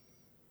watch.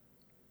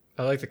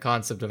 I like the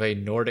concept of a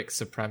Nordic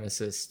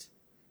supremacist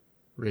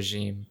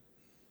regime.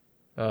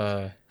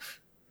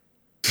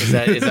 Is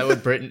that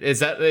what Britain is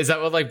that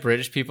what like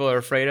British people are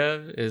afraid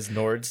of? Is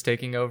Nords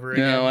taking over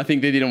again? No, I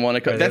think they didn't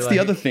want to. That's the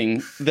other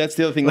thing.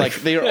 Like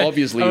they are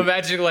obviously. I'm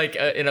imagining like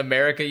in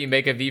America, you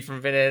make a V for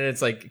Vendetta, and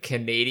it's like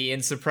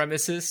Canadian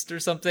supremacist or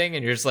something,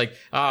 and you're just like,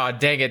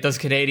 dang it, those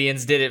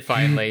Canadians did it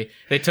finally.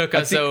 They took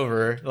us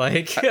over.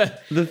 Like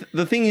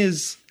the thing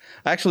is,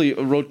 I actually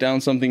wrote down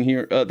something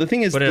here. The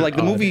thing is, like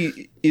the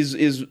movie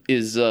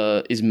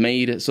is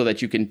made so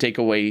that you can take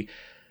away.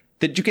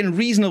 That you can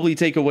reasonably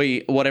take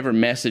away whatever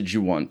message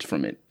you want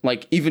from it.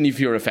 Like, even if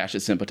you're a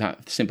fascist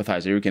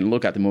sympathizer, you can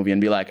look at the movie and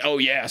be like, oh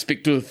yeah,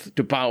 speak to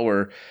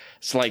power.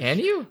 It's like... Can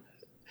you?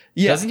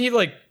 Yeah. Doesn't he,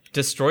 like,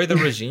 destroy the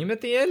regime at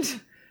the end?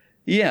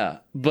 Yeah,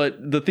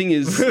 but the thing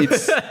is,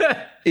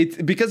 it's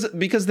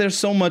because there's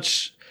so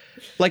much...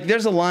 Like,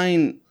 there's a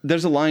line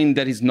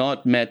that is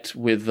not met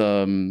with...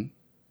 that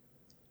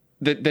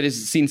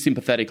is seen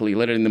sympathetically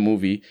later in the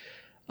movie.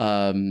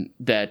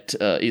 That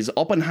is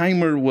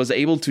Oppenheimer was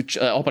able to...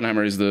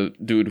 Oppenheimer is the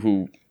dude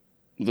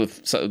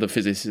the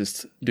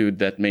physicist dude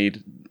that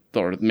made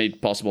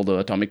possible the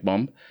atomic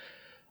bomb.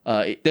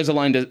 There's a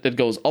line that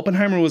goes,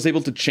 Oppenheimer was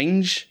able to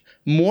change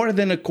more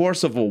than a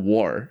course of a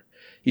war.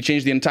 He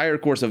changed the entire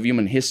course of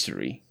human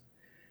history.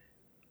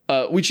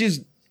 Which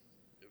is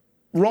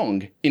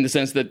wrong in the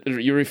sense that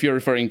if you're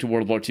referring to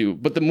World War II,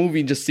 but the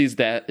movie just sees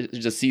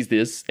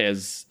this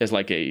as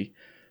like a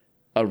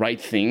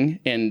right thing,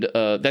 and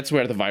that's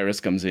where the virus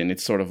comes in.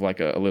 It's sort of like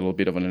a little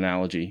bit of an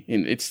analogy,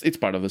 and it's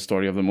part of the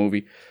story of the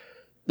movie.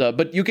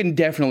 But you can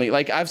definitely,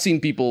 like, I've seen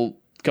people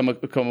come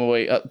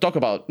away talk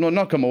about, no,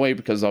 not come away,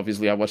 because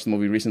obviously I watched the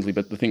movie recently,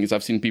 but the thing is,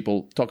 I've seen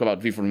people talk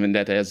about V for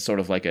Vendetta as sort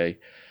of like a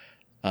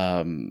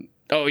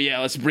oh yeah,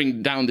 let's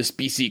bring down this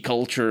PC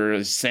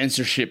culture,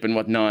 censorship and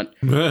whatnot.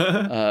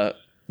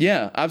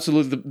 Yeah,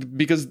 absolutely.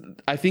 Because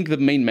I think the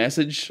main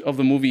message of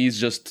the movie is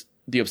just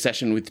the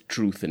obsession with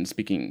truth and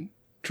speaking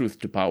truth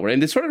to power.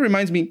 And this sort of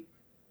reminds me,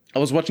 I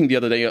was watching the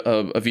other day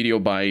a video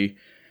by,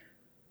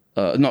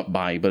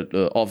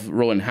 of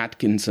Rowan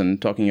Atkinson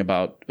talking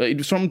about, it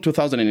was from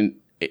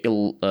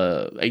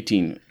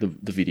 2018, the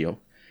video.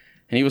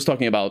 And he was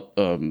talking about,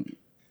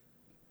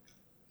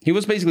 he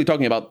was basically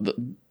talking about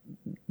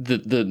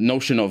the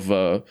notion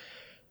of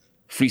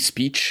free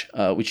speech,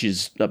 which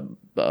is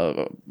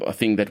a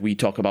thing that we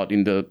talk about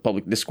in the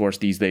public discourse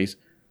these days.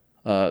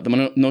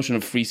 The notion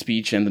of free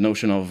speech and the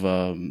notion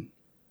of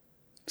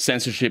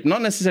censorship,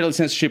 not necessarily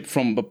censorship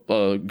from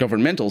a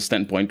governmental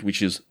standpoint,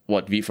 which is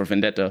what V for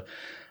Vendetta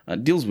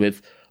deals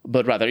with,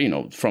 but rather,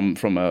 from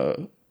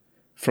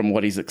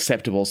what is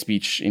acceptable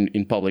speech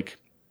in public.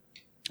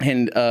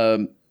 And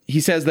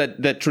he says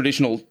that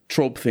traditional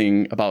trope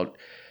thing about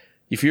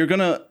if you're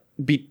gonna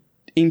be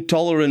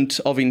intolerant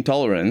of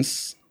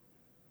intolerance,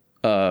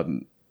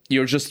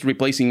 you're just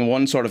replacing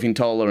one sort of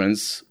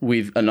intolerance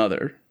with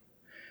another,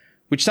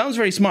 which sounds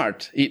very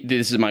smart.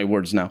 This is my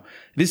words now.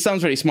 This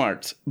sounds very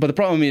smart, but the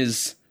problem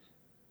is,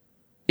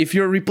 if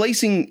you're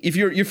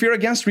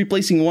against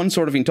replacing one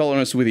sort of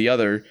intolerance with the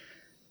other,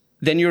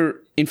 then you're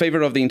in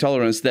favor of the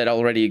intolerance that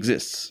already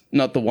exists,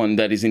 not the one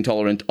that is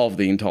intolerant of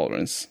the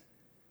intolerance.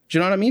 Do you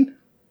know what I mean?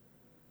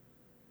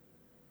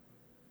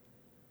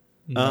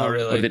 Not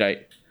really. Or did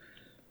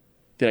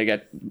I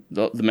get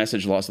the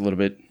message lost a little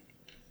bit?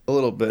 A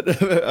little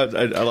bit.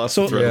 I lost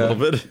the thread a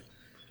little bit.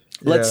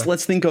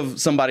 Let's think of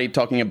somebody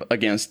talking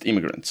against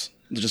immigrants,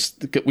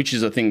 which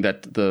is a thing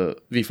that the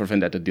V for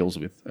Vendetta deals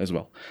with as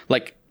well,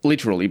 like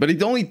literally. But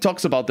it only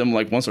talks about them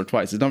like once or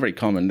twice. It's not very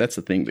common. That's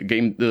the thing.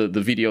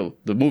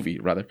 The movie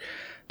rather,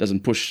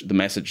 doesn't push the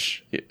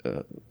message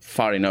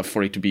far enough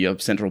for it to be a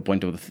central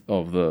point of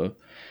the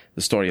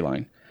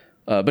storyline.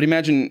 But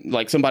imagine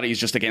like somebody is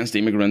just against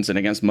immigrants and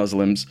against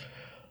Muslims,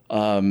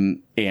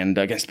 and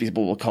against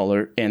people of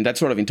color, and that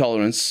sort of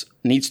intolerance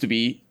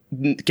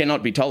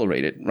cannot be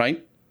tolerated,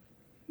 right?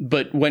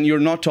 But when you're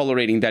not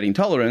tolerating that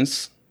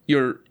intolerance,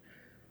 you're,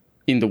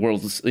 in the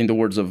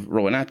words of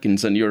Rowan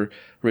Atkinson, you're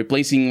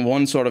replacing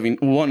one sort of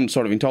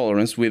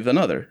intolerance with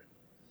another.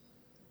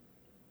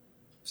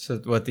 So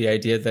what, the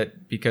idea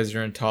that because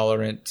you're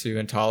intolerant to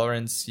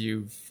intolerance,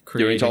 you've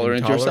created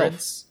intolerant intolerance?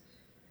 Yourself.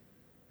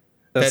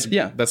 That's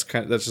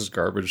just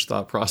garbage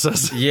thought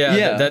process.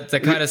 Yeah. That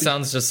kind of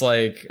sounds just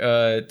like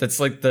that's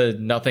like the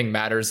nothing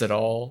matters at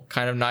all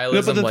kind of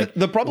nihilism. No, but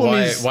the problem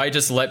is, why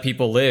just let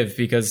people live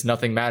because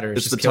nothing matters?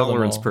 It's just the kill them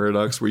tolerance all.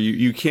 paradox where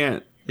you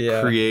can't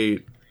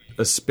create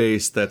a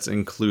space that's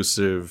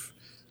inclusive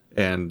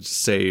and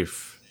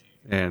safe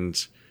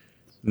and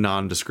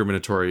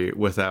non-discriminatory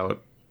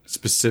without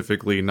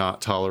specifically not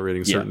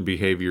tolerating certain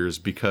behaviors,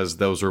 because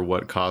those are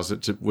what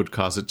would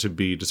cause it to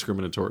be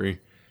discriminatory.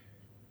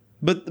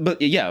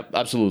 But yeah,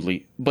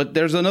 absolutely. But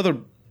there's another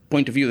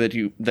point of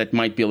view that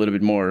might be a little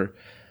bit more.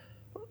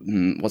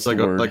 What's the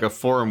word? Like a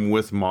forum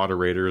with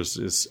moderators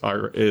is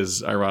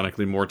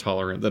ironically more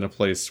tolerant than a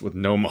place with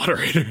no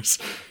moderators.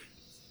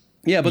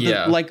 Yeah, but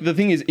the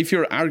thing is, if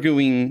you're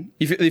arguing,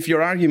 if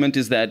your argument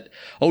is that,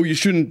 oh, you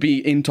shouldn't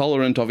be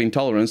intolerant of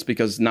intolerance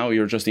because now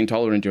you're just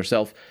intolerant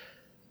yourself,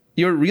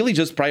 you're really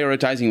just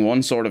prioritizing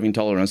one sort of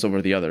intolerance over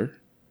the other.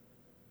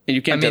 And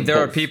you can't. I mean, there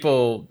are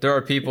people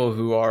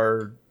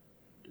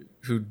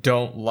who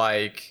don't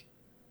like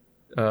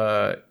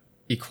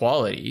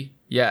equality.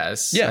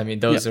 Yes. Yeah. I mean,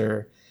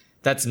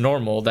 that's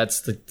normal.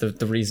 That's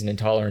the reason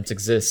intolerance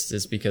exists,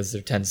 is because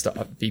there tends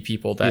to be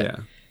people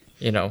that,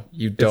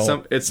 you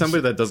don't. It's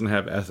somebody that doesn't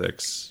have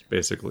ethics,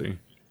 basically.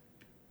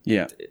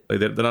 Yeah. Like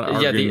they're not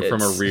arguing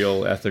from a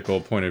real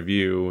ethical point of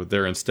view.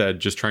 They're instead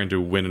just trying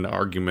to win an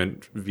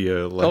argument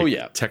via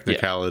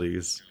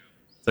technicalities.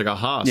 It's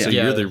like, so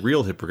you're the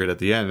real hypocrite at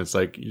the end. It's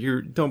like,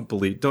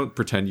 don't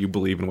pretend you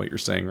believe in what you're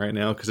saying right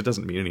now, because it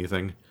doesn't mean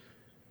anything.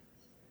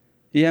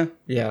 Yeah.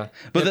 Yeah.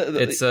 But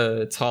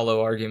it's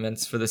hollow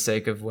arguments for the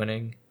sake of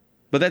winning.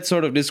 But that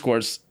sort of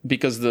discourse,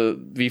 because the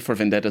V for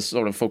Vendetta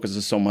sort of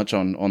focuses so much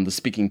on the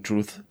speaking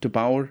truth to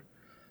power,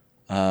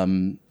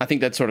 I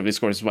think that sort of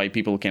discourse is why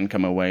people can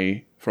come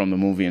away from the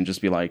movie and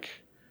just be like,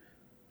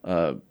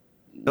 so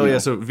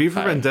V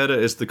for Vendetta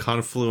is the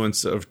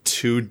confluence of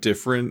two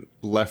different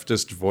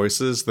leftist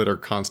voices that are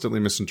constantly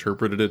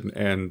misinterpreted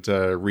and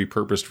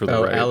repurposed for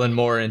the right. Alan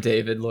Moore and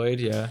David Lloyd,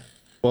 yeah.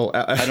 Well,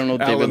 I don't know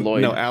David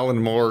Lloyd. No,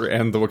 Alan Moore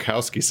and the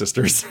Wachowski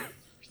sisters.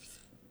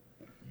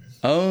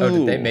 Oh,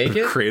 did they make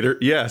it?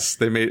 Yes,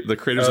 they made the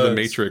creators of The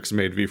Matrix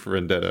made V for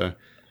Vendetta.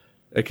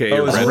 aka Oh,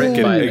 it was red,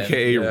 written by them,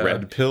 aka yeah.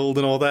 red pilled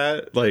and all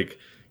that. Like,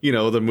 you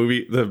know, the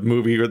movie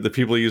where the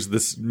people use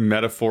this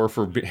metaphor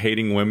for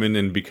hating women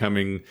and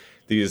becoming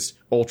these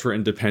ultra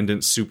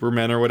independent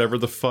supermen or whatever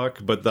the fuck,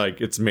 but like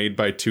it's made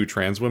by two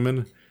trans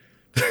women.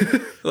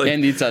 Like,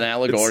 and it's an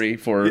allegory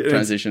for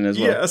transition as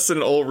well. Yes, and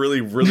it all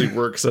really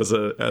works as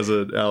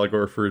an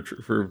allegory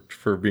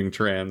for being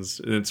trans.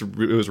 And it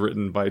was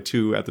written by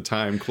two at the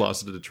time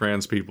closeted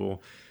trans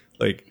people.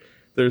 Like,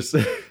 there's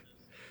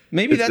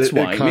Maybe that's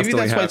why. Maybe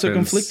constantly that's why it's so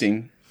happens.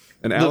 conflicting.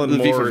 And Alan the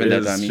V for Moore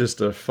Vendetta, is I mean.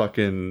 just a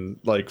fucking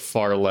like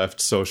far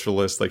left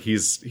socialist. Like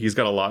he's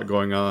got a lot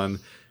going on.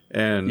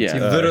 And Yeah. He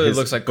literally his-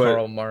 looks like but-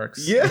 Karl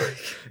Marx. Yeah,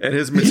 and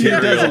his It does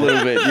a material,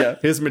 little bit, yeah.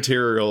 his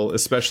material,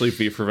 especially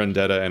V for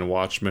Vendetta and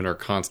Watchmen, are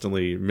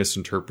constantly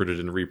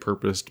misinterpreted and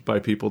repurposed by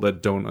people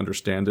that don't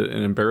understand it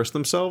and embarrass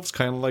themselves,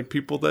 kind of like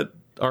people that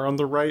are on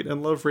the right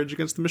and love Rage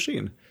Against the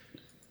Machine.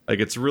 Like,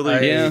 it's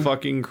really Yeah.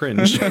 fucking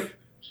cringe.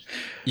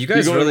 You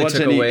guys You go really and watch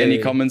took away. any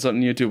comments on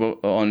YouTube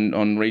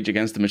on Rage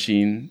Against the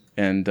Machine,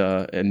 and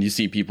you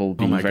see people Oh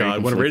being my very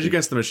god, when Rage conflicted.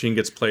 Against the Machine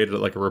gets played at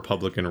like a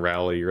Republican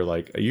rally, you're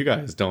like, you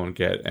guys don't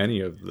get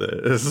any of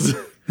this.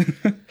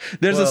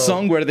 There's a Well-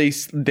 song where they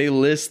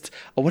list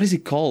what is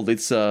it called?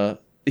 It's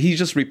he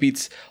just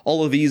repeats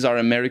all of these are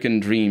American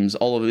dreams.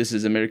 All of this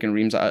is American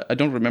dreams. I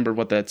don't remember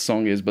what that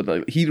song is, but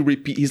like,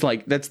 he's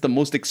like that's the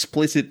most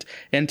explicit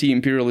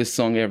anti-imperialist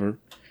song ever.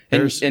 And,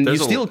 There's you a-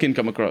 still can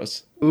come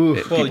across. Well,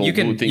 people you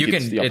can who think you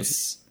can the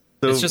opposite.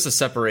 it's just a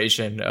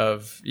separation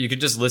of you could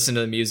just listen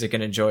to the music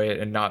and enjoy it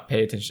and not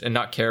pay attention and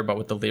not care about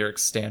what the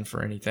lyrics stand for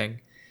or anything.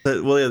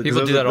 Well, yeah, 'cause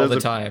People do that all the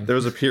there's time. There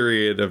was a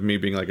period of me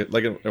being well,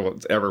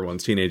 it's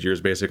everyone's teenage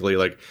years, basically.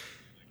 Like,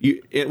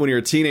 when you're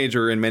a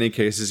teenager, in many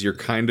cases, you're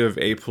kind of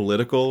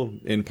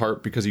apolitical, in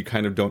part because you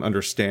kind of don't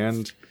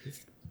understand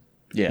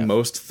Yeah.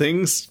 most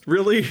things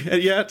really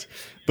yet.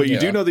 But you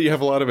do Yeah. know that you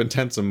have a lot of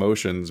intense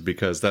emotions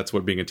because that's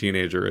what being a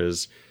teenager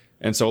is.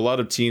 And so a lot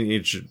of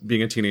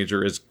being a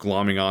teenager is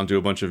glomming onto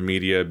a bunch of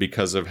media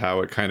because of how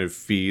it kind of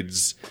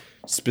feeds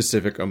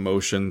specific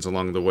emotions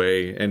along the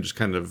way and just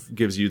kind of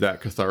gives you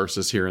that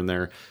catharsis here and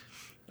there.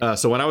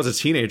 So when I was a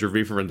teenager,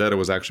 V for Vendetta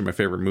was actually my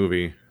favorite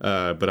movie.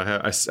 But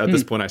at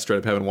this point, I straight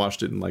up haven't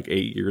watched it in like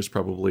 8 years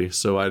probably.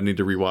 So I need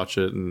to rewatch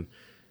it and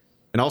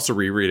also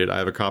reread it. I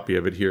have a copy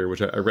of it here,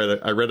 which I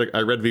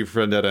read V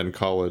for Vendetta in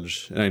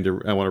college, and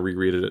I want to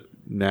reread it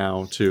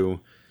now too.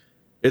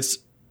 It's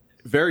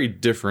very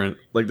different.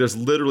 Like, there's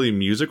literally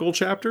musical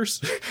chapters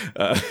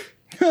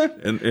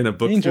in a book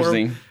form.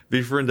 Interesting.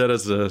 V for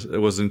Vendetta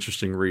was an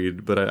interesting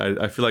read, but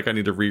I feel like I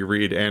need to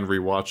reread and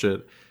rewatch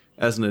it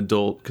as an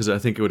adult because I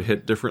think it would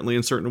hit differently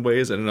in certain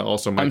ways, and it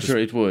also might. I'm sure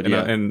it would, and,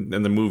 yeah.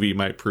 and the movie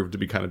might prove to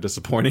be kind of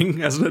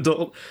disappointing as an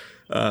adult.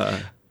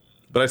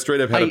 But I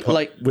straight up had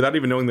without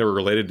even knowing they were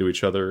related to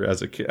each other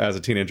as a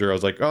teenager. I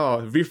was like,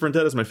 "Oh, V for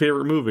Vendetta is my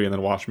favorite movie," and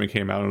then Watchmen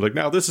came out, and I was like,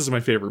 "Now this is my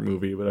favorite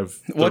movie." But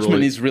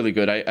Watchmen is really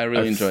good. I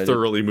really enjoyed it.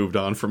 Thoroughly moved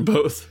on from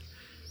both.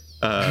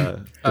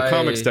 The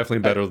comic's definitely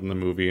better than the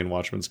movie in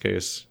Watchmen's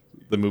case.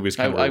 The movie's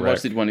kind of a I wreck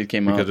watched it when it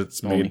came out because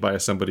it's only. made by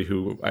somebody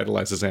who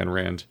idolizes Ayn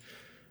Rand.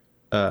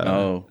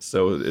 So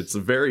it's a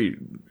very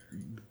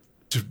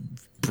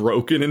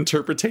broken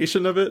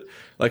interpretation of it.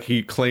 Like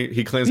he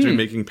claims to be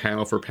making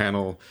panel for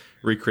panel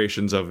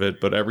recreations of it,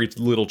 but every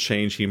little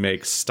change he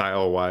makes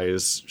style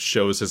wise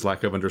shows his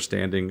lack of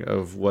understanding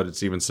of what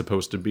it's even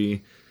supposed to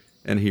be.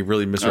 And he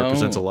really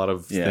misrepresents a lot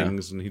of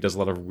things, and he does a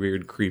lot of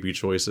weird, creepy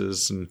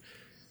choices and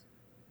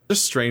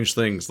just strange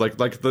things.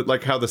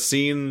 Like how the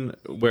scene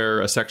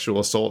where a sexual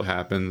assault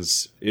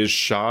happens is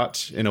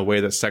shot in a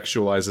way that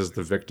sexualizes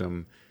the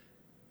victim.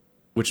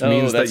 Which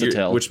means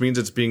which means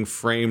it's being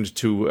framed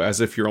to as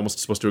if you're almost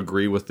supposed to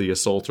agree with the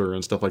assaulter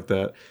and stuff like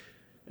that.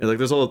 And like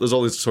there's all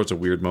these sorts of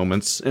weird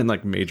moments and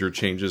like major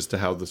changes to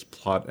how this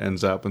plot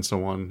ends up and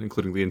so on,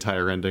 including the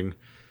entire ending.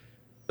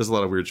 There's a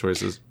lot of weird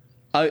choices.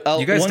 You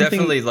guys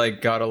definitely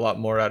like got a lot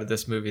more out of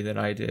this movie than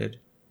I did.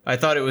 I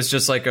thought it was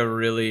just like I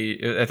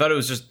thought it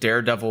was just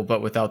Daredevil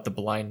but without the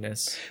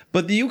blindness.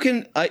 But you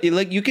can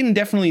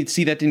definitely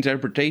see that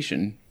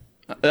interpretation.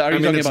 Are you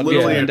talking about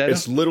Vendetta?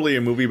 It's literally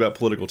a movie about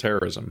political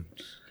terrorism.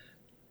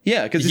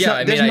 Yeah, because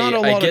there's not a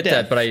lot I of get death.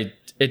 that, but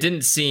it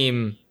didn't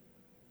seem.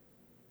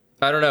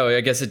 I don't know.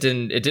 I guess it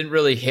didn't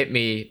really hit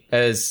me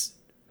as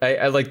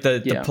I like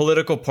the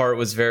political part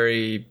was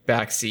very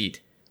backseat.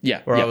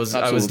 Yeah, I was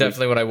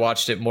definitely when I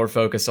watched it more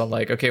focused on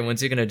like, okay, when's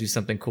he gonna do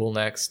something cool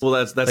next? Well,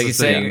 that's like the he's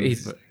thing.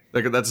 saying.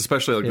 Like that's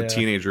especially like the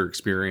teenager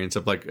experience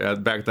of like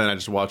back then I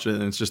just watched it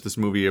and it's just this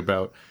movie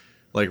about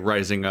like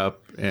rising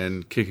up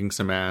and kicking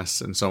some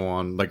ass and so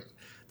on. Like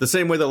the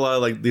same way that a lot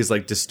of like these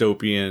like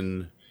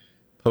dystopian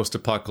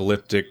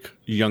post-apocalyptic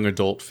young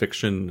adult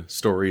fiction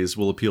stories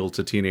will appeal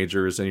to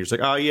teenagers, and you're just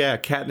like, oh yeah,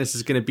 Katniss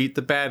is gonna beat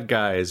the bad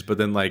guys, but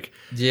then like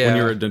when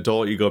you're an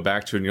adult you go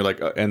back to it and you're like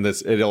and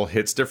it all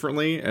hits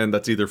differently, and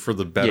that's either for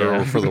the better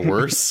or for the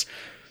worse.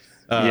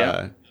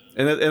 And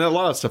a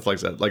lot of stuff like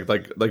that,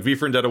 like V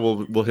for Vendetta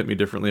will hit me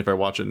differently if I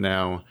watch it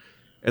now.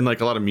 And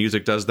like a lot of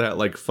music does that,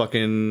 like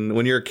fucking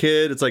when you're a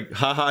kid, it's like,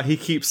 haha, he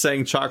keeps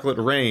saying Chocolate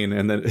Rain,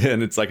 and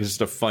it's like it's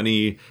just a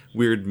funny,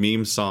 weird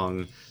meme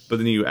song. But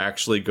then you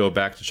actually go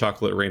back to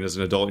Chocolate Rain as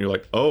an adult, and you're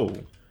like, oh,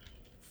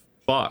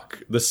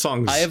 fuck, this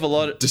song's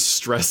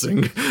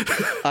distressing.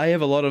 I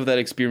have a lot of that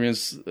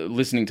experience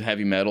listening to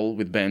heavy metal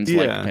with bands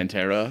like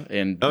Pantera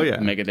and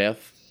Megadeth.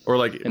 Or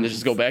like, and they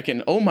just go back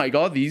and, oh my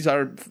god,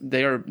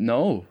 they are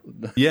no.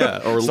 Yeah,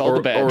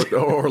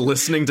 or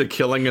listening to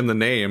Killing in the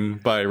Name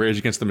by Rage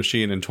Against the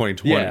Machine in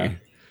 2020. Yeah.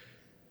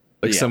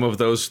 Like some of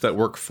those that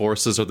work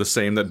forces are the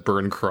same that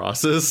burn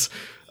crosses.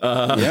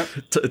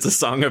 It's a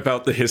song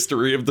about the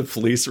history of the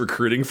police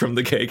recruiting from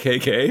the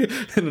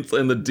KKK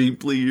and the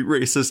deeply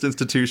racist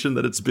institution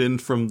that it's been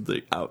from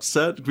the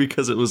outset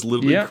because it was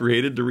literally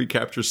created to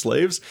recapture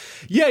slaves.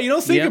 Yeah, you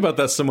don't think about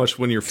that so much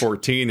when you're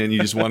 14 and you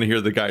just want to hear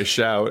the guy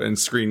shout and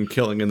scream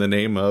Killing in the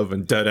Name of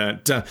and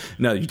da-da-da.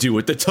 Now you do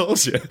what they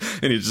told you.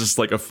 And it's just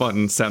like a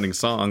fun sounding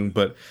song.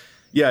 But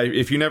yeah,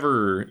 if you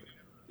never...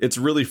 It's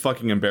really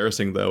fucking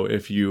embarrassing, though,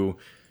 if you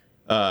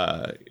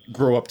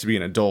grow up to be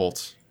an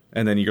adult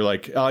and then you're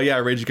like, oh yeah,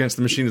 Rage Against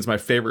the Machine is my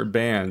favorite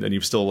band, and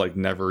you've still like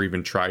never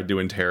even tried to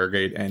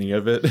interrogate any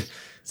of it.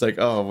 It's like,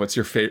 oh, what's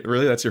your favorite?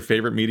 Really, that's your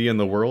favorite media in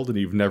the world, and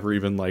you've never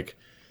even like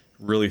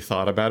really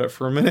thought about it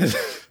for a minute,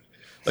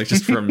 like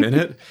just for a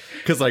minute,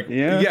 because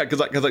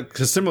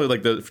similarly,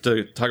 like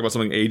to talk about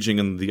something aging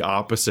in the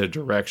opposite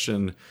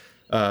direction.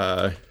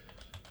 Get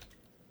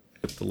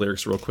the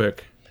lyrics real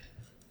quick.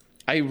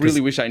 I really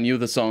wish I knew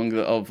the song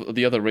of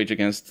the other Rage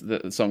Against,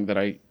 the song that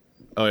I.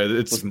 Oh yeah,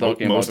 it's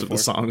most of the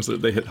songs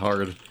that they hit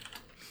hard.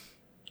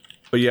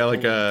 But yeah,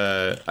 like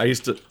I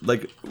used to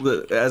like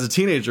as a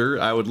teenager,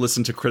 I would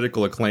listen to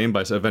Critical Acclaim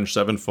by Avenged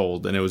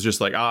Sevenfold, and it was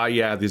just like,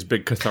 these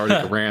big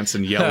cathartic rants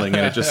and yelling,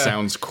 and it just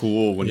sounds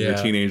cool when you're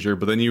a teenager.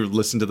 But then you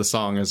listen to the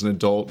song as an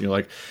adult, and you're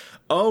like,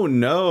 oh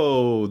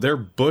no, they're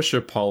Bush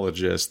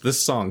apologists.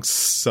 This song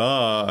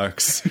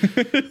sucks.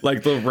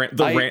 Like the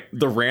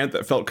rant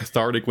that felt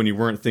cathartic when you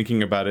weren't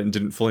thinking about it and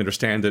didn't fully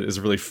understand it is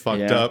really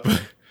fucked up.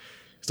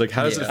 It's like,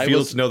 how does it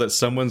feel to know that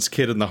someone's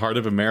kid in the heart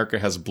of America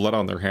has blood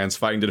on their hands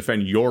fighting to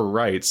defend your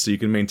rights so you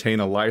can maintain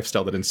a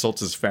lifestyle that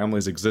insults his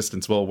family's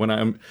existence? Well,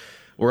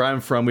 where I'm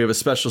from, we have a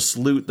special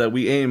salute that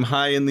we aim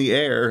high in the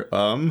air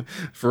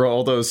for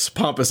all those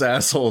pompous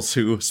assholes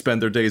who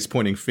spend their days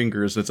pointing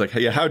fingers. And it's like,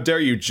 hey, how dare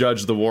you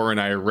judge the war in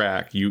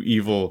Iraq, you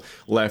evil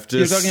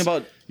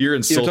leftists? You're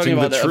insulting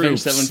the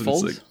troops.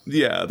 Like,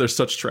 yeah, they're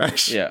such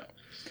trash. Yeah.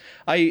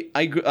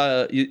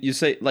 You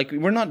say, like,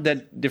 we're not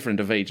that different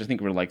of age. I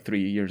think we're like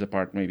 3 years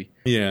apart, maybe.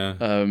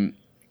 Yeah.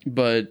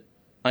 But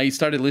I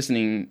started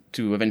listening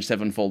to Avenged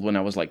Sevenfold when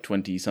I was like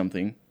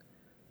 20-something.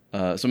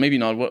 So maybe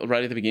not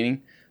right at the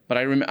beginning. But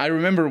I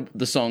remember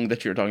the song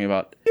that you're talking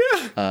about.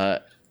 Yeah.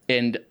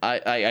 And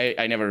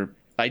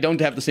I don't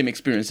have the same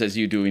experience as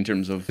you do in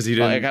terms of...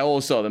 I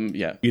always saw them,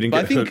 yeah. You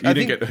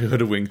didn't get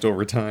hoodwinked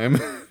over time.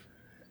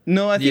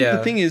 No, I think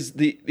the thing is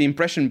the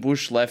impression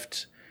Bush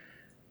left...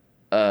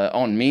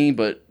 on me,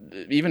 but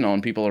even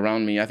on people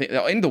around me, I think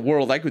in the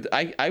world,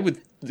 I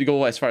would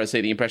go as far as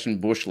say the impression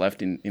Bush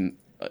left in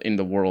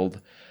the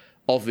world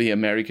of the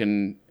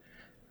American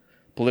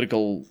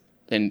political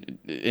and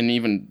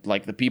even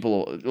like the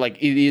people, like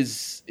it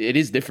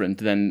is different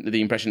than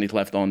the impression it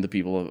left on the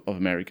people of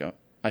America.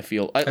 I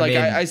feel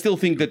I still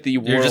think that the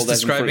world you're just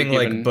describing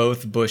like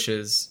both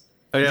Bushes.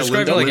 Oh, yeah,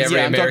 describing like every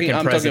American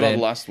I'm president. talking about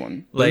the last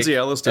one. Lindsay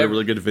Ellis did a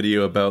really good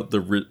video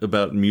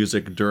about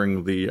music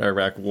during the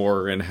Iraq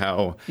War and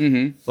how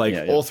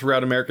all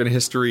throughout American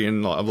history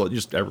and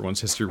just everyone's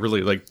history,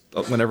 really, like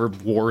whenever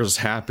wars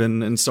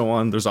happen and so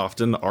on, there's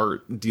often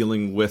art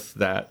dealing with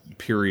that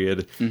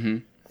period. Mm-hmm.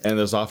 And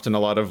there's often a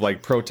lot of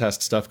like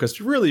protest stuff because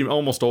really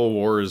almost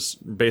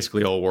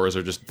basically all wars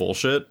are just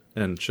bullshit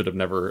and should have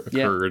never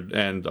occurred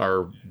and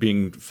are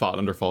being fought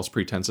under false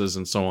pretenses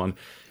and so on.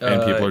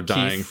 And people are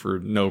dying for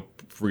no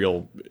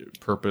real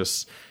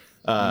purpose.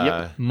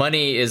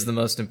 Money is the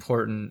most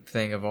important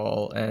thing of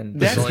all, and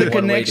that's there's only the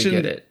one connection. way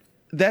to get it.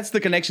 That's the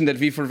connection that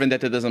V for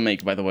Vendetta doesn't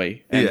make, by the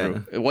way,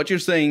 Andrew. Yeah. What you're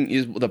saying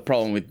is the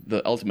problem with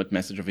the ultimate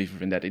message of V for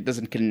Vendetta. It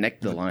doesn't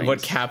connect the lines.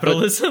 What,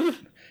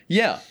 capitalism?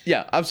 Yeah,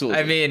 absolutely.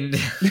 I mean,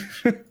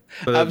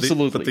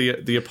 absolutely.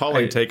 But the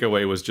appalling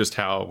takeaway was just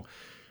how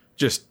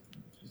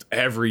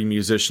every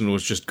musician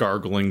was just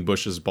gargling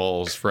Bush's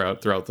balls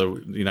throughout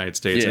the United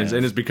States,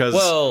 and it's because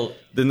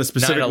in the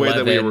specific way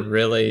that we were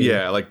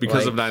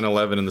because of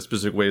 9/11 and the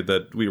specific way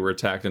that we were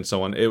attacked and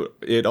so on,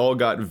 it all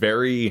got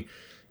very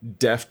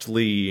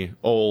deftly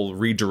all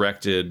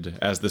redirected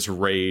as this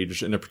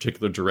rage in a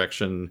particular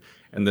direction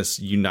and this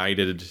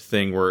united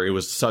thing where it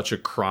was such a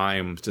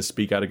crime to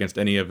speak out against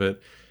any of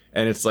it.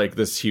 And it's like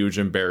this huge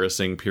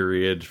embarrassing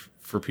period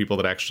for people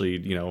that actually,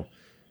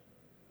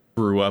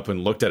 grew up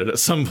and looked at it at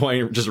some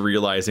point, just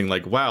realizing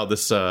like, wow,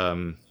 this,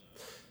 we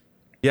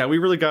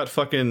really got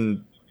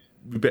fucking,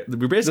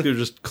 we basically were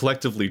just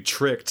collectively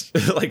tricked.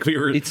 Like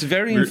it's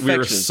very infectious. We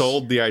were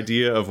sold the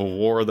idea of a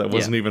war that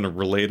wasn't even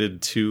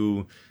related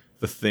to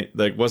the thing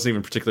like wasn't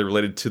even particularly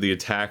related to the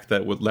attack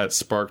that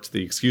sparked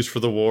the excuse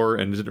for the war,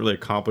 and didn't really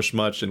accomplish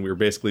much. And we were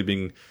basically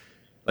being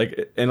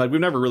like, and like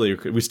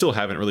we still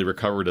haven't really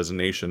recovered as a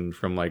nation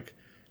from like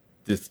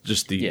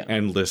just the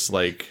endless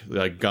like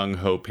gung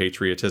ho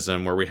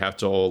patriotism where we have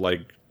to all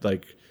like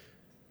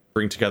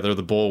bring together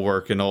the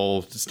bulwark and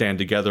all stand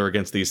together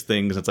against these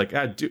things. It's like,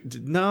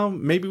 no,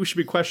 maybe we should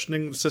be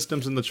questioning the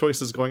systems and the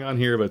choices going on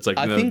here. But it's like,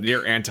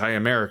 you're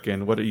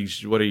anti-American. What are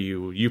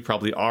you? You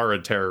probably are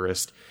a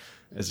terrorist.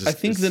 I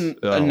think the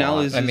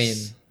analysis. I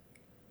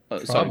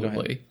mean,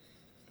 probably.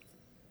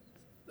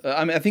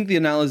 I think the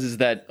analysis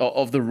that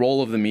of the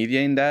role of the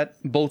media in that,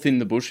 both in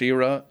the Bush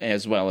era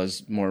as well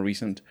as more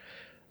recent,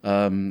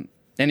 and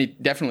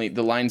it definitely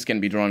the lines can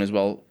be drawn as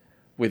well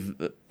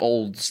with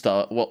old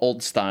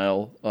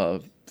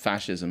style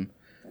fascism,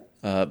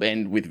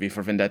 and with V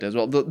for Vendetta as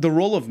well. The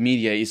role of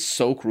media is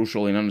so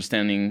crucial in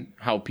understanding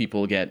how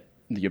people get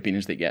the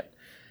opinions they get,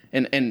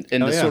 and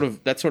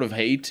that sort of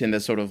hate and that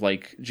sort of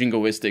like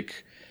jingoistic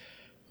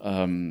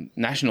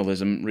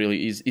nationalism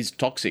really is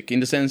toxic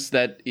in the sense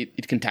that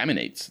it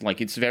contaminates.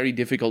 Like it's very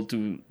difficult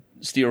to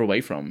steer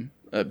away from.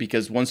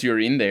 Because once you're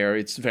in there,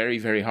 it's very,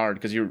 very hard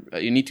because you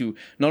need to,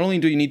 not only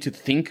do you need to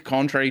think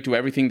contrary to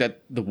everything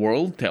that the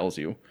world tells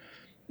you,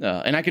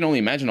 and I can only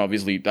imagine,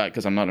 obviously,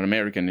 because I'm not an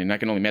American, and I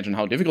can only imagine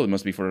how difficult it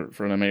must be for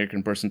an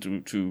American person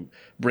to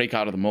break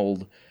out of the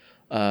mold.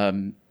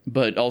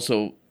 But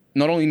also,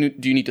 not only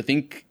do you need to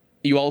think,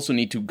 you also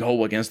need to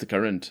go against the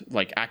current,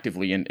 like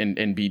actively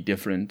and be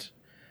different.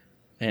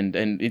 And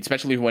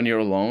especially when you're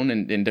alone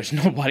and there's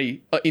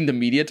nobody in the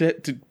media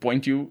to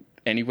point you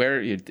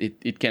anywhere,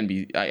 it can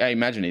be. I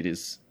imagine it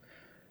is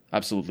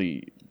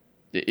absolutely.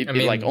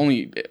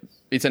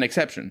 It's an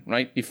exception,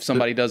 right? If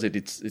somebody does it,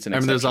 it's an exception. I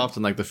mean, there's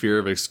often like the fear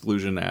of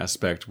exclusion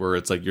aspect where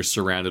it's like you're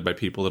surrounded by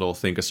people that all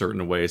think a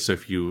certain way. So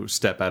if you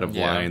step out of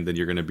line, then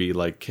you're going to be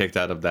like kicked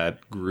out of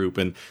that group.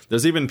 And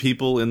there's even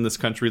people in this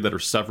country that are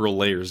several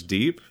layers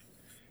deep.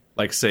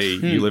 Like, say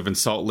you live in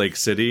Salt Lake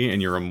City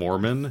and you're a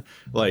Mormon,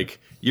 like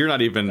you're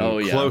not even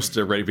close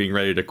to being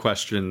ready to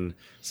question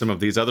some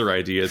of these other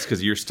ideas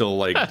because you're still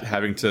like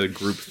having to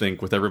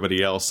groupthink with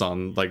everybody else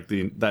on like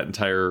that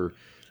entire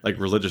like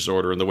religious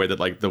order, and the way that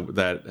like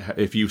that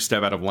if you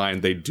step out of line,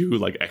 they do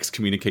like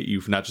excommunicate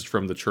you not just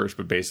from the church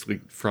but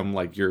basically from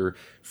like your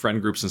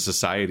friend groups in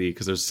society,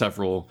 because there's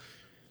several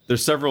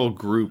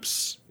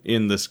groups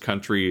in this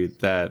country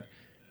that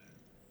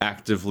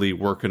actively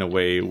work in a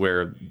way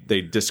where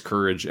they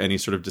discourage any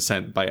sort of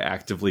dissent by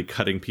actively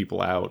cutting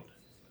people out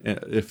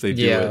if they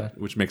do it,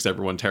 which makes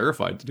everyone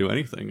terrified to do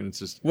anything. And it's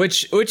just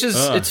which is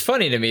it's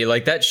funny to me,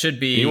 like that should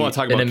be. You want to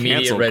talk about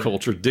cancel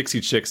culture? Dixie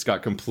Chicks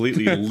got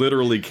completely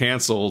literally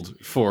canceled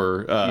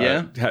for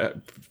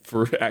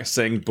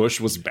saying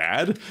Bush was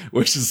bad,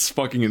 which is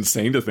fucking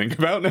insane to think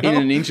about now. In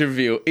an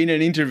interview,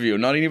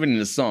 not even in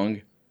a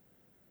song.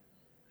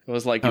 It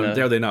was like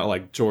dare they not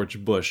like George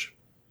Bush,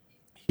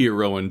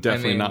 hero and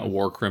definitely not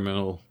war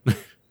criminal.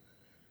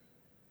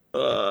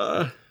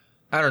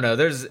 I don't know.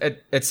 There's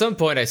at some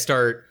point I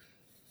start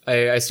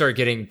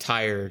getting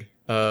tired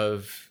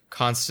of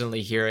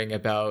constantly hearing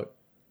about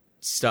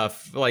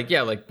stuff like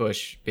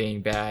Bush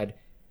being bad,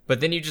 but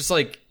then you just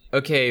like,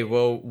 okay,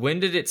 well, when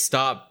did it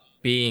stop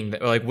being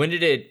like when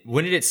did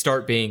it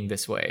start being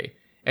this way?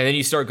 And then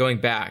you start going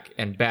back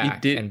and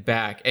back and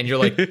back, and you're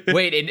like,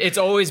 wait, it's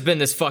always been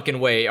this fucking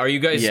way. Are you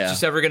guys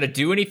just ever gonna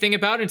do anything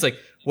about it? It's like,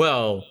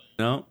 well,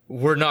 no,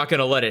 we're not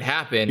gonna let it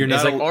happen.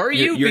 Are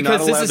you?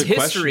 Because this is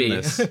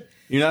history.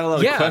 You're not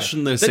allowed to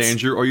question this,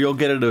 Andrew, or you'll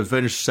get an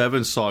Avenged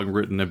Sevenfold song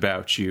written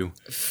about you.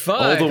 Fuck.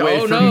 All the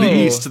way from the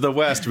east to the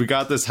west, we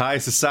got this high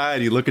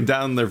society looking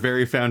down on their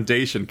very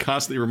foundation,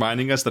 constantly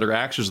reminding us that our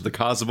actions are the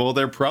cause of all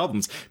their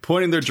problems,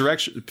 pointing their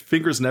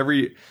fingers in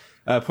every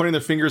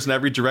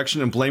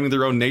direction and blaming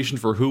their own nation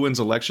for who wins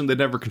election. They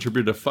never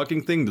contributed a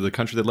fucking thing to the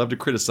country they love to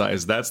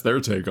criticize. That's their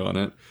take on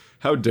it.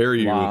 How dare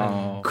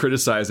you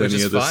criticize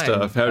any of this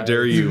stuff? How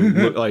dare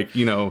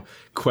you,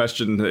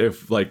 question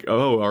if, like,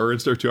 our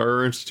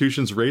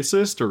institution's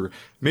racist, or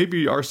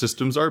maybe our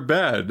systems are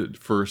bad.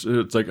 First,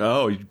 it's like,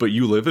 but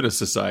you live in a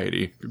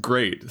society.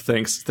 Great,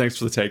 thanks for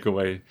the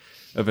takeaway,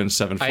 Avenged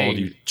Sevenfold,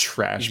 you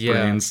trash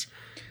brains.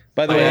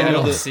 By the way, I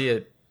don't see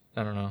it.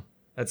 I don't know.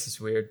 That's just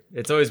weird.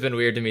 It's always been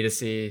weird to me to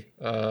see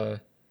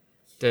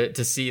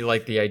to see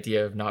like the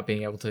idea of not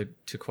being able to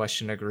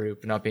question a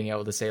group, not being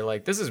able to say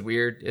like, this is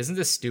weird, isn't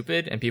this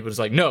stupid? And people just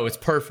like, no, it's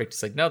perfect.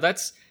 It's like, no,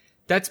 that's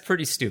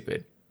pretty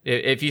stupid.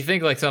 If you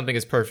think like something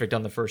is perfect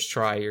on the first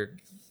try, you're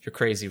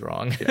crazy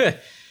wrong. Yeah.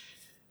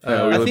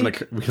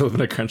 We live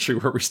in a country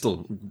where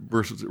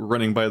we're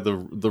running by the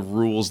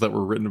rules that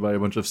were written by a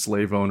bunch of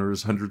slave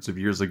owners hundreds of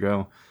years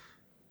ago.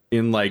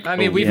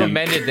 We've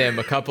amended them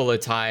a couple of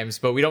times,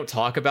 but we don't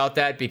talk about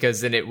that because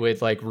then it would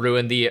like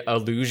ruin the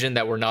illusion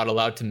that we're not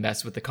allowed to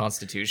mess with the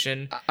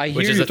Constitution. I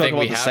hear you talk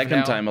about the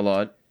second time a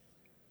lot.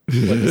 But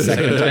the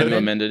second time you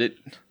amended it.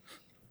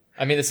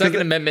 I mean, the Second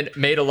Amendment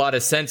made a lot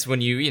of sense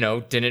when you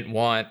didn't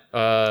want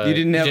You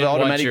didn't have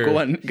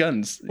automatic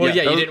guns. Well,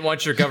 you didn't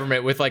want your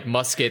government with like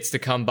muskets to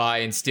come by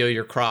and steal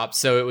your crops,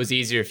 so it was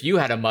easier if you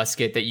had a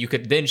musket that you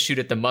could then shoot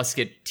at the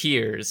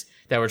musketeers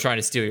that were trying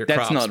to steal your crops.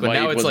 That's not but why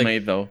now it it's was like,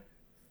 made, though.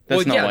 well,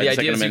 That's not yeah, why the the Second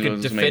idea is you Amendment can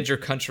was defend made. your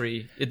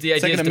country. The idea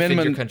Second is defend your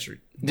Amendment. country.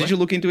 Did you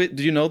look into it?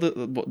 Did you know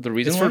the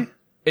reason why?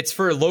 It's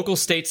for local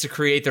states to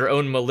create their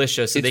own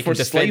militia so It's they can for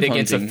defend slave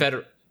against a hunting.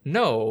 federal.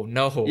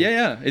 No.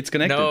 Yeah, it's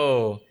connected.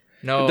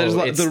 No.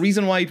 There's the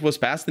reason why it was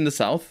passed in the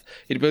South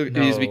is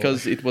No.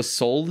 because it was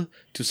sold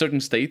to certain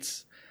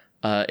states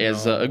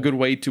as a good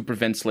way to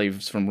prevent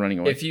slaves from running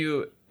away. If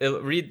you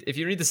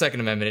read the Second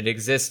Amendment, it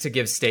exists to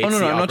give states. Oh no,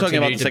 the I'm not talking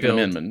about the opportunity to Second build-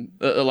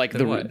 Amendment, like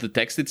what? the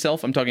text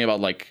itself. I'm talking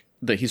about like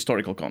the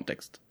historical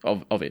context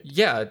of it.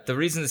 Yeah, the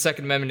reason the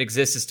Second Amendment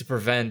exists is to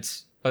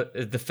prevent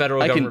the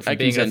federal I can- government I from can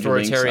being an send you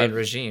links. authoritarian I've-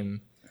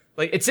 regime.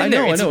 Like it's in I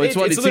there. know. It's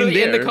what it's in literally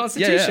there. in the Yeah,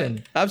 Constitution.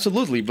 yeah,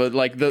 absolutely. But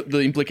like the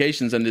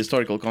implications and the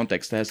historical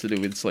context has to do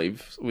with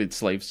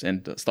slaves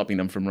and stopping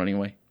them from running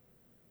away.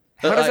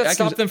 How does that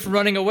stop them from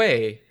running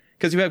away?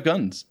 Because you have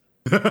guns.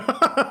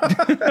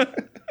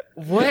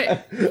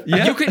 What?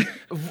 Yeah. You could.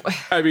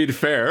 I mean,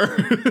 fair.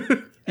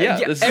 Yeah,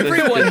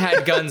 everyone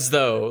had guns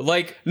though.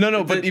 Like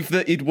No, but if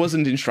it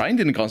wasn't enshrined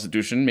in the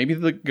Constitution, maybe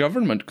the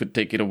government could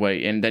take it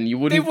away, and then you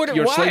wouldn't. they wouldn't.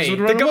 Your Why? slaves would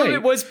The run government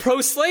away. was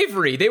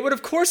pro-slavery. They would,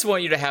 of course,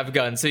 want you to have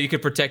guns so you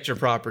could protect your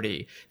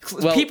property.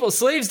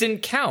 Slaves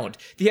didn't count.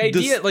 The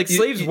idea,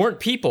 slaves weren't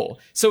people,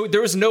 so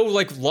there was no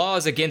like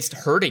laws against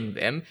hurting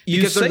them You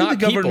because say they're not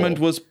the government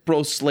people. was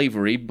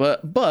pro-slavery,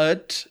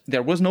 but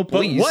there was no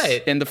police.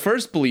 what? And the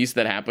first police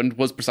that happened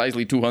was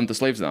precisely to hunt the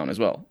slaves down as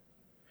well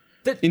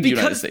in the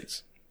United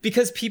States.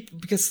 Because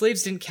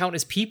slaves didn't count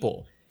as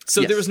people.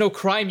 So Yes. there was no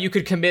crime you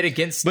could commit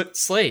against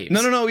slaves.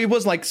 No. It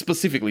was like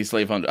specifically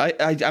slave hunter.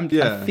 I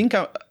think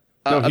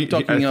I'm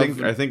talking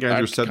I think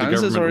Andrew said the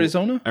Kansas government. or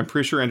Arizona. I'm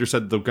pretty sure Andrew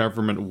said the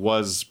government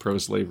was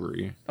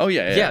pro-slavery. Oh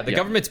yeah. Yeah, the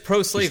government's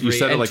pro-slavery, You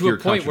said it and like to you're a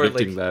point where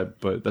contradicting like that,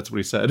 but that's what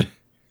he said.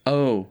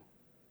 Oh.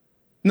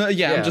 No,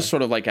 yeah, Yeah. I'm just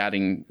sort of like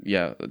adding.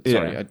 Yeah,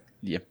 sorry.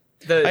 Yeah.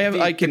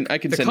 I can the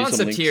send you some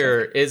concept links.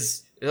 here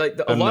is like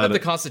a lot of the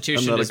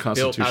Constitution I'm not is a built out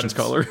Constitution of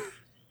scholar.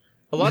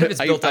 a lot of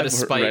it's built out of I've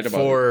spite read about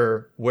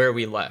for where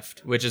we left,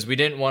 which is we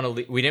didn't want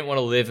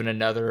to live in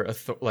another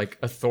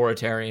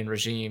authoritarian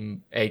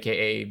regime,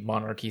 aka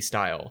monarchy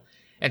style,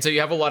 and so you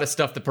have a lot of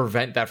stuff to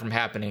prevent that from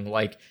happening.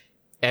 Like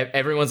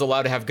everyone's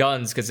allowed to have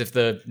guns because if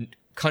the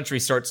country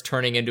starts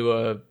turning into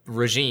a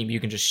regime, you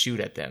can just shoot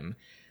at them,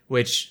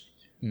 which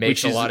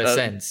makes Which a lot is, of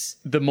sense.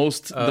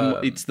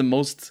 It's the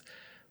most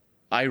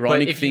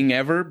ironic thing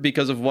ever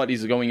because of what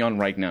is going on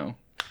right now.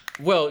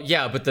 Well,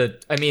 yeah, but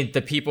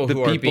the people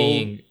who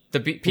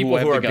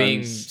are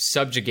being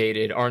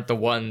subjugated aren't the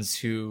ones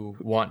who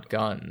want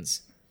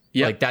guns.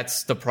 Yeah. Like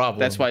that's the problem.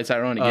 That's why it's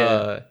ironic.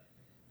 Yeah.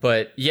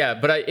 But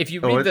if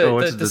you read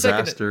it's a the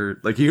second, disaster.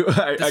 Like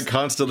I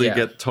constantly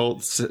get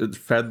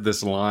fed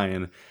this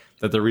line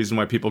that the reason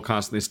why people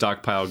constantly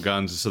stockpile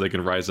guns is so they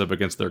can rise up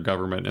against their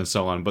government and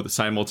so on. But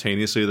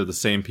simultaneously, they're the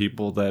same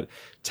people that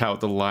tout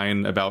the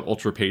line about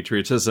ultra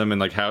patriotism and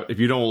like how if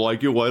you don't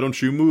like it, why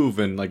don't you move?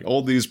 And like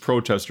all these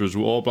protesters,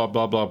 all blah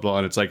blah blah blah.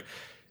 And it's like,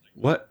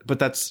 what? But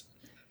that's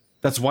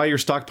why you're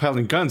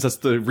stockpiling guns. That's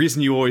the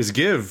reason you always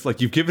give. Like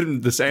you've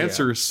given this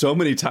answer so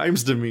many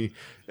times to me,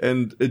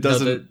 and it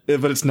doesn't.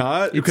 But it's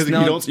not because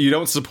you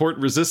don't support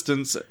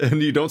resistance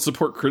and you don't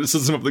support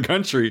criticism of the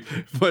country,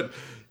 but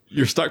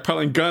you're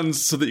stockpiling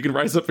guns so that you can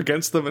rise up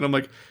against them. And I'm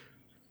like,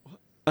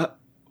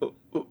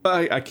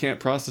 I can't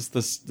process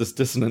this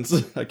dissonance.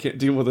 I can't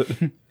deal with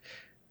it.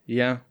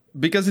 Yeah.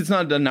 Because it's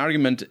not an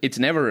argument. It's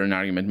never an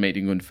argument made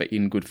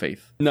in good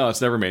faith. No,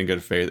 it's never made in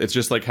good faith. It's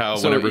just like how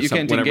So whenever you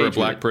can't a engage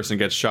black with it. person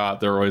gets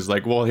shot, they're always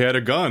like, well, he had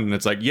a gun. And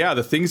it's like, yeah,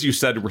 the things you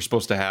said we're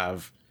supposed to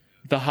have.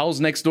 The house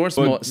next door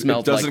But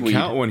smelled it like doesn't weed.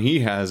 count when he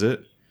has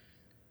it.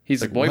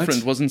 His Like, boyfriend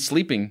what? wasn't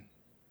sleeping.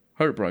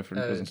 Her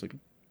boyfriend wasn't sleeping.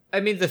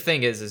 I mean, the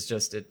thing is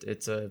just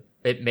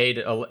it made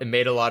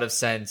a lot of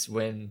sense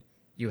when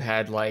you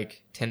had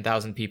like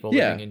 10,000 people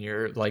Yeah. living in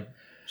your like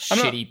I'm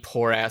not- shitty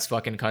poor ass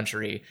fucking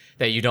country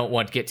that you don't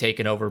want to get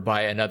taken over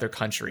by another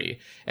country.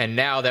 And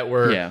now that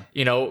we're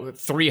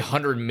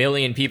 300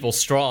 million people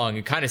strong,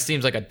 it kind of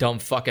seems like a dumb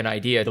fucking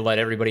idea to let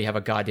everybody have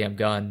a goddamn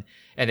gun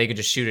and they can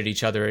just shoot at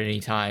each other at any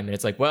time. And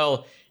it's like,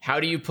 well, how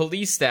do you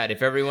police that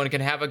if everyone can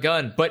have a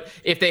gun? But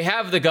if they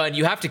have the gun,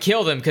 you have to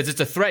kill them because it's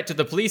a threat to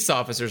the police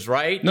officers,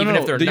 right? Even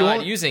if they're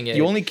not using it.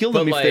 You only kill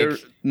them But, if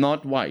they're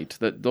not white.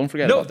 Don't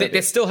forget no, about that.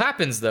 that still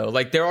happens though.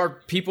 Like there are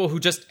people who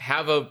just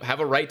have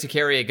a right to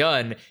carry a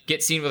gun,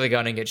 get seen with a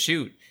gun, and get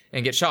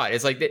shot.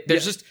 It's like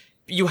there's just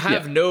you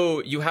have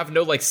no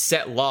like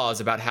set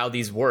laws about how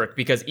these work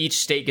because each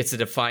state gets to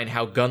define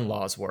how gun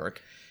laws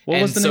work.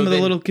 What was the name of the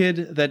little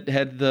kid that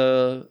had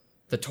the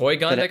toy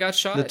gun that got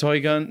shot? The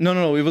toy gun?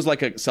 No. It was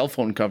like a cell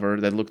phone cover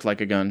that looked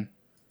like a gun.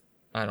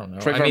 I don't know.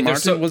 Trayvon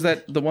Martin, was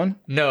that the one?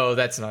 No,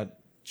 that's not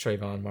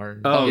Trayvon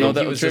Martin. Oh, no,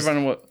 that was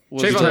Trayvon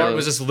Trayvon Martin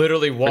was just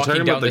literally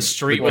walking down the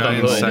street with a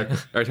hood. Are you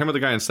talking about the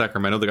guy in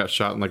Sacramento that got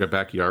shot in like a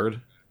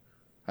backyard?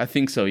 I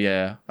think so.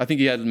 Yeah, I think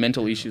he had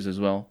mental issues as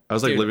well. I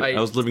was like, Dude, I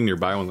was living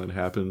nearby when that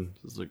happened.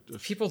 It was like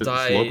People it's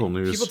die. Local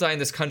news. People die in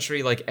this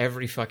country like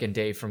every fucking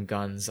day from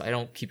guns. I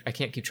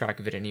can't keep track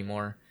of it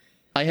anymore.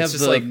 I have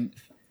just like-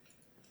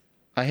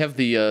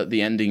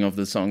 the ending of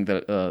the song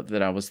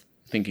that I was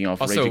thinking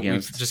of. Also, Rage we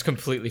Against. just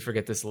completely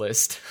forget this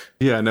list.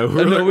 Yeah, no,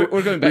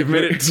 we're going back. We've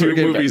made it We're 2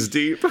 getting movies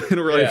deep, and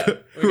we're like, Yeah,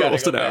 we we're gotta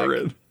almost go an hour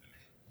back.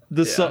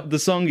 in. The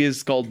song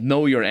is called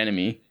 "Know Your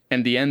Enemy,"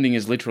 and the ending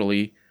is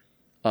literally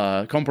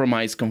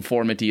compromise,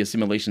 conformity,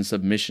 assimilation,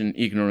 submission,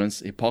 ignorance,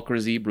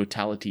 hypocrisy,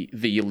 brutality,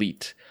 the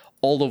elite,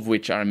 all of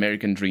which are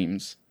American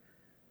dreams.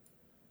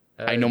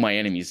 I know my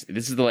enemies.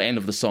 This is the end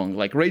of the song.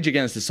 Like Rage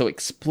Against is so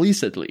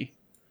explicitly.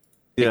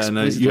 Yeah, and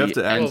you have to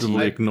explicitly actively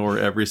anti- ignore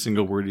every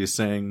single word he's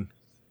saying.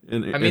 I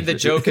mean, the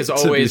joke is to be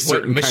always what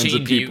certain kinds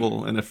machine of do you-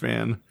 people and a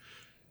fan.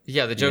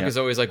 Yeah, the joke Yeah. is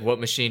always like, what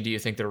machine do you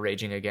think they're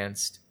raging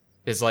against?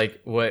 Is like,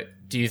 what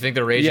do you think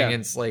they're raging Yeah.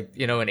 against? Like,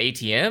 an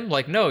ATM?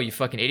 Like, no, you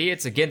fucking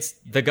idiots, against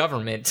the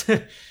government.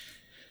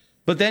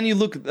 But then you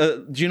look.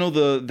 Do you know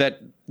that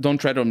 "Don't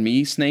Tread on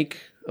Me" snake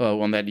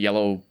on that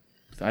yellow?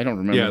 I don't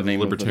remember Yeah, the the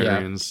name of the.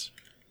 libertarians.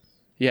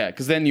 Yeah,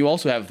 because then you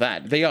also have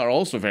that. They are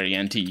also very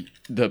anti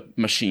the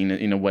machine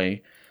in a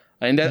way,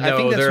 and I No,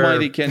 think that's why they're-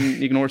 they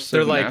can ignore they're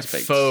certain like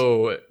aspects. they're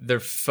faux They're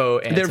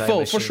faux, for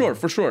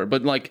anti-machine. sure.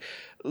 But like,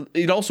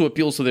 it also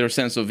appeals to their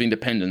sense of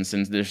independence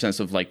and their sense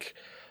of like,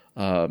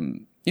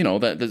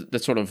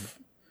 that sort of.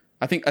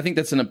 I think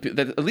that's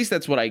that at least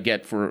that's what I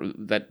get for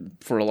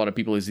a lot of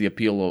people is the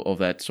appeal of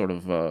that sort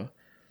of.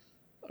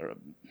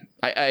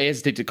 I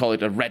hesitate to call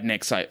it a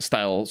redneck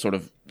style sort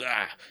of,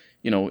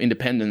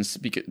 independence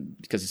because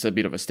it's a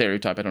bit of a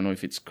stereotype. I don't know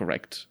if it's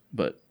correct,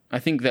 but I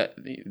think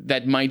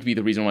that might be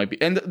the reason why.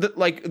 And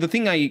the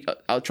thing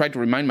I'll try to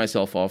remind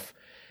myself of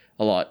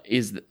a lot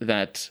is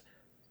that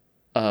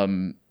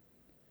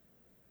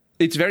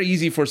it's very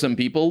easy for some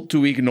people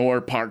to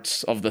ignore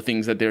parts of the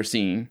things that they're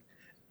seeing.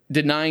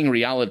 Denying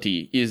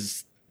reality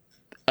is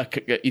a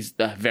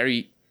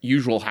very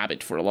usual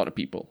habit for a lot of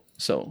people.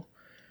 So,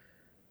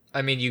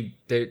 I mean,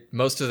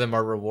 most of them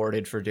are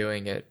rewarded for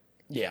doing it.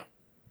 yeah.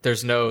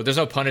 There's no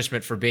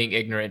punishment for being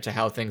ignorant to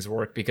how things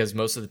work because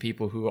most of the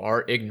people who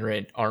are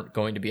ignorant aren't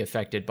going to be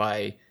affected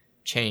by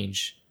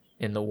change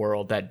in the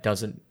world that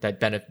doesn't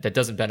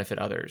benefit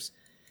others.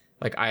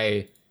 Like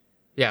I'm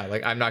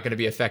not going to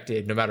be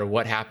affected no matter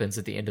what happens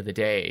at the end of the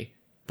day,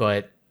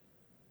 but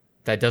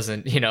that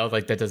doesn't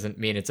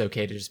mean it's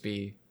okay to just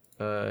be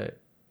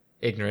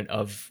ignorant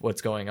of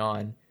what's going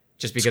on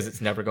just because it's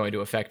never going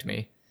to affect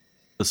me.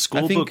 The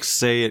school books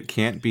say it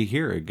can't be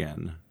here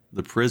again.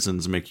 The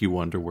prisons make you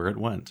wonder where it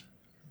went.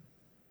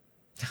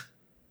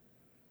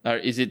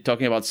 Is it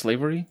talking about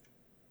slavery?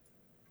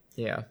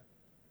 Yeah.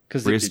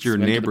 Because Raised your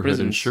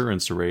neighborhood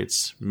insurance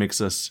rates. Makes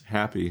us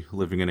happy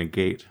living in a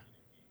gate.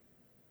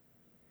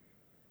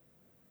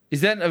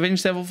 Is that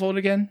Avenged Sevenfold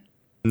again?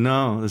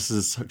 No, this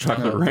is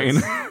Chocolate No, Rain.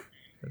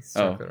 That's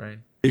chocolate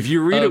rain. If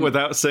you read it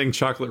without saying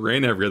Chocolate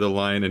Rain every other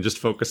line and just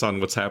focus on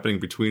what's happening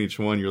between each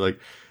one, you're like,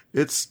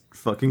 it's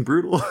fucking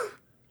brutal.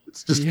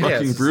 It's just Yeah,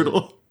 fucking it's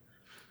brutal.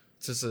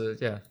 It's just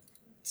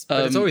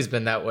but it's always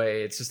been that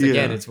way. It's just,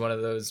 again, Yeah. it's one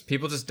of those,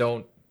 people just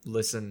don't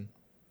listen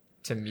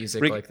to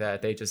music like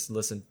that. They just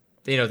listen,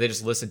 they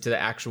just listen to the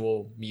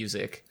actual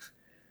music.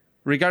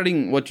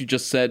 Regarding what you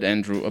just said,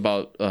 Andrew,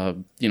 about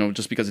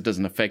just because it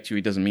doesn't affect you,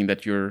 it doesn't mean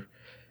that you're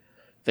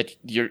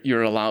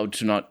allowed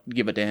to not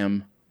give a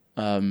damn.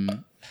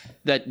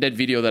 That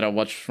video that I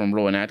watched from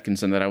Rowan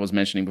Atkinson that I was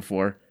mentioning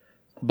before,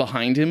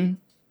 behind him,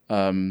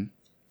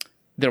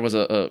 there was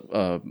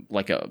a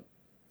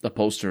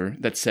poster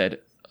that said,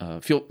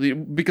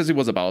 because it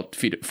was about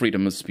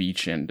freedom of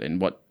speech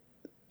and what,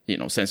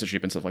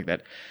 censorship and stuff like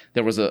that.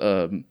 There was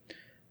a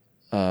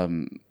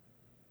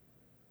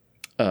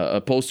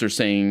poster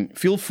saying,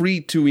 "Feel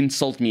free to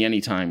insult me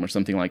anytime," or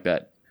something like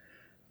that.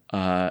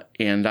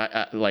 And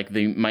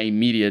my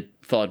immediate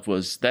thought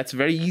was, that's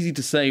very easy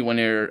to say when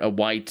you're a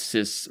white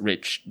cis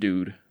rich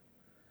dude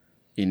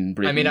in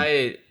Britain. I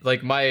mean,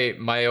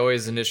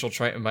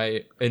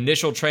 my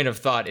initial train of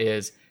thought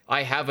is,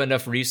 I have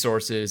enough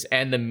resources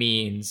and the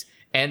means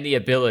and the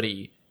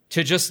ability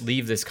to just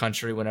leave this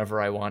country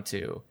whenever I want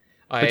to.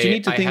 But you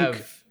need to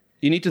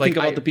think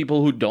about the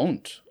people who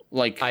don't.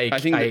 Like, I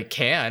think I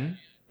can,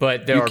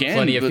 but there are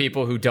plenty of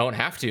people who don't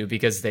have to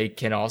because they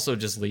can also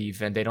just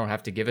leave and they don't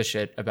have to give a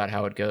shit about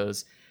how it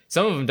goes.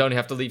 Some of them don't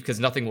have to leave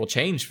because nothing will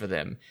change for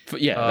them.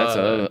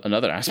 That's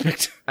another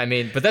aspect. I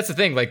mean, but that's the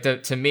thing. Like,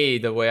 to me,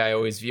 the way I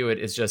always view it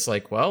is just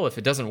like, well, if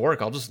it doesn't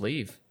work, I'll just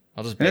leave.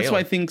 I'll just bail. And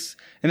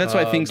that's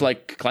why things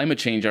like climate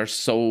change are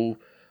so,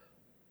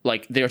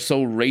 like, they're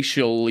so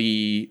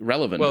racially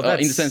relevant. Well,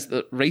 in the sense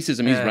that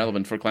racism is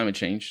relevant for climate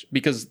change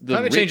because the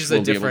climate change is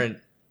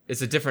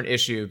it's a different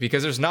issue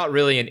because there's not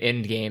really an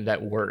end game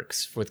that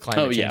works with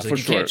climate change. Yeah, like, for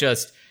you sure.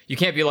 You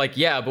can't be like,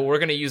 yeah, but we're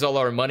going to use all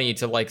our money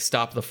to like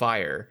stop the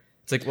fire.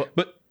 It's like,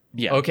 well,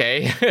 Yeah.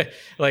 Okay.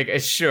 Like,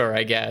 sure,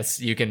 I guess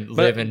you can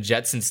live in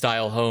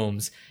Jetson-style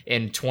homes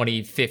in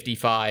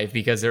 2055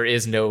 because there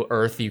is no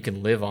Earth you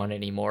can live on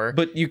anymore.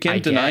 But you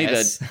can't deny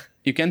that.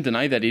 You can't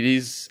deny that it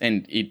is,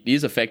 and it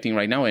is affecting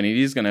right now, and it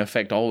is going to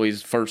affect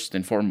always first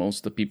and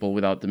foremost the people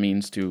without the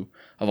means to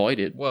avoid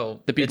it.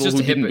 Well, the people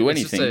who didn't do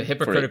anything. It's just a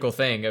hypocritical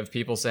thing of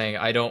people saying,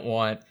 I don't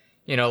want,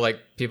 like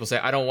people say,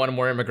 I don't want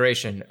more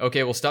immigration.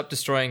 Okay, well, stop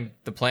destroying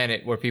the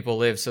planet where people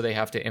live so they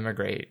have to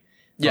immigrate.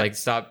 Yeah. Like,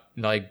 stop,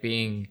 like,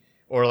 being,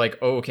 or like,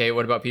 oh, okay,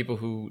 what about people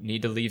who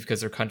need to leave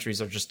because their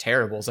countries are just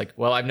terrible? It's like,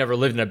 well, I've never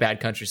lived in a bad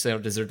country, so they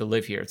don't deserve to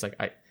live here. It's like,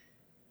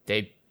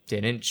 they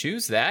didn't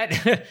choose that.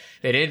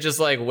 They didn't just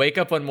like wake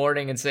up one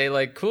morning and say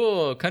like,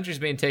 cool, country's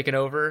being taken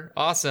over,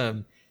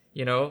 awesome,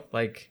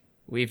 like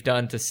we've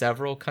done to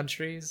several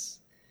countries.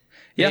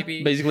 Maybe.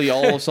 Yeah, basically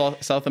all of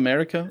South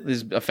America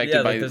is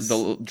affected by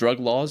the drug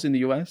laws in the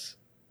US.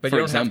 But you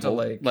don't have to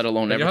like, let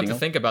alone everything. You don't have to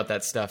think about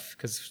that stuff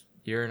because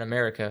you're in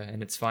America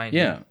and it's fine.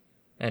 Yeah, here.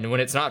 And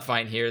when it's not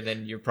fine here,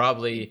 then you're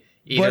probably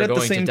either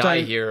going to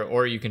die here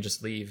or you can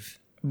just leave.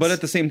 But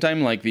at the same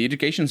time, like the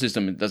education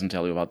system, it doesn't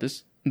tell you about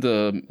this.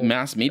 The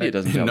mass media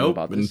doesn't tell you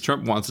about this. And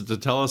Trump wants it to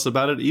tell us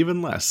about it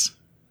even less.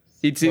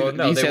 He says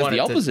the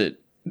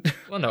opposite.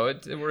 Well, no,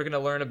 we're going to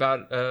learn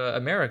about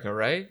America,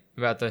 right?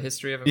 About the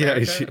history of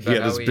America. Yeah,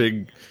 this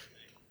big.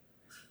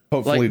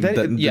 Hopefully,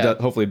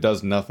 hopefully it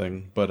does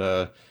nothing.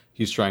 But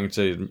he's trying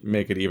to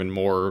make it even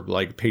more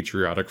like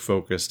patriotic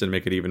focused and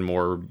make it even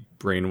more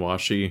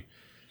brainwashy.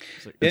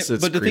 It's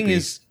but the thing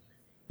is,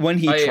 when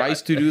he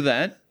tries to do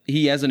that,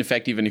 he has an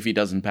effect even if he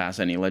doesn't pass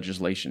any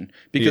legislation.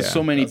 Because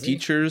so many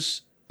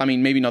teachers, I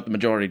mean, maybe not the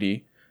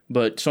majority,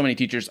 but so many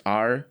teachers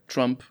are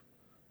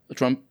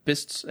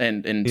Trumpists,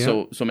 and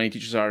so many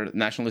teachers are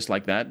nationalists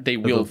like that. They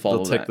will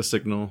follow they'll take the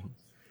signal.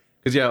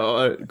 Because,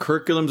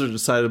 curriculums are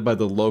decided by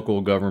the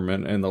local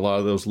government, and a lot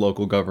of those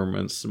local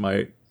governments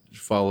might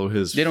follow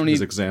his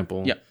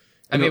example. Yeah.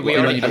 I mean, we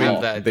already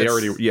have that. They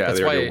already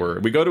were.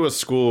 We go to a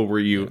school where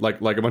you,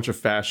 like a bunch of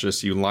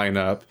fascists, you line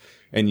up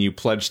and you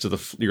pledge to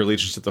your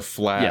allegiance to the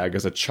flag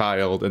as a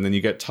child, and then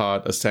you get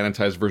taught a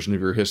sanitized version of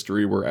your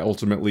history where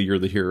ultimately you're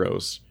the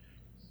heroes.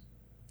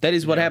 That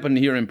is what happened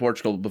here in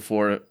Portugal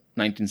before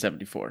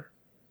 1974.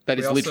 That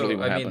is literally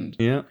what happened.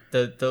 Yeah.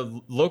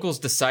 The locals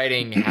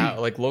deciding how,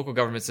 like local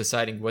governments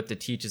deciding what to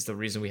teach is the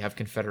reason we have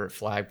Confederate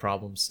flag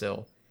problems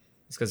still.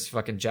 It's because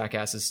fucking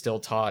jackasses still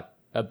taught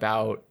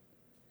about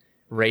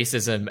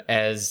racism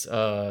as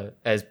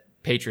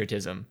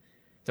patriotism.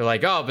 They're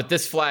like, oh, but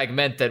this flag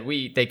meant that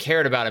they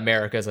cared about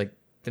America. It's like,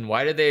 then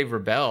why did they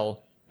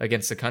rebel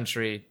against the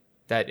country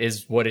that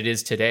is what it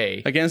is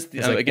today? Against the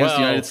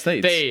United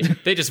States.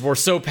 They just were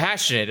so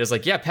passionate. It's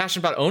like, yeah,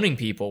 passionate about owning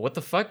people. What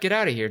the fuck? Get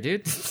out of here,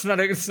 dude. It's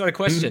not a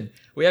question.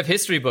 We have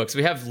history books.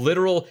 We have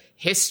literal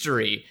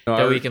history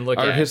that we can look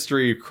at. Our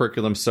history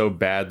curriculum's so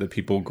bad that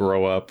people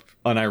grow up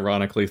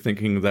unironically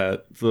thinking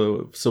that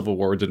the Civil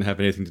War didn't have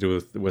anything to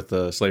do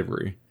with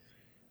slavery.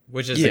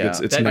 Which is it's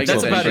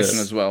that's about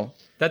as well.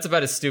 That's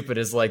about as stupid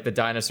as like the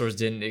dinosaurs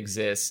didn't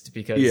exist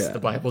because the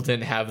Bible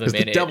didn't have them in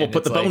it. The devil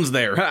put the bones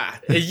there. Ha!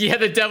 Yeah,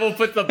 the devil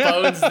put the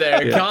bones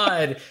there.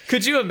 God,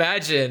 could you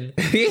imagine?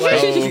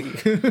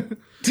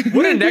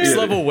 What a next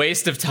level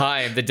waste of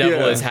time the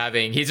devil is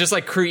having. He's just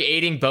like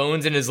creating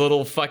bones in his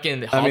little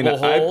fucking hovel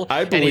hole.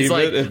 I believe and he's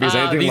like, it. If he's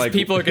anything these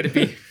people are going to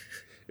be.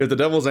 If the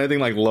devil's anything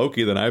like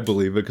Loki, then I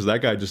believe it because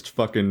that guy just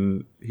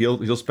fucking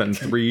he'll spend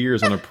 3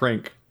 years on a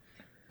prank.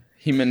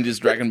 Him and his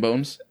dragon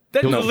bones.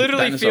 That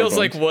literally feels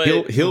like what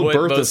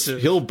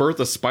he'll birth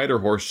a spider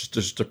horse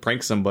just to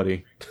prank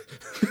somebody.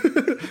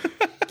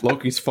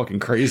 Loki's fucking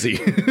crazy.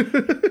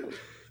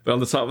 But on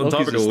the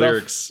topic of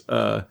lyrics,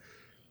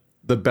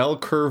 the bell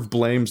curve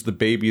blames the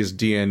baby's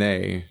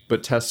DNA,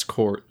 but test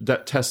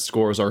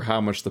scores are how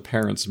much the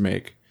parents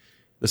make.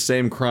 The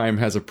same crime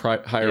has a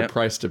higher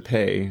price to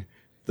pay.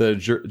 The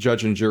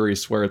judge and jury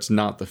swear it's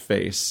not the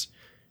face.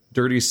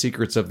 Dirty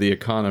secrets of the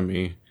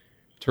economy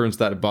turns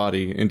that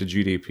body into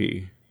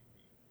GDP.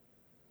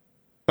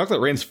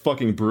 Chocolate Rain's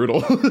fucking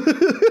brutal.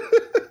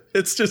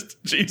 It's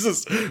just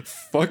Jesus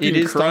fucking it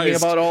is Christ. Talking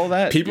about all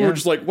that. People were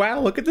just like,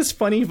 "Wow, look at this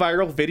funny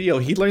viral video."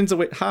 He leans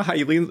away.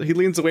 He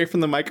leans away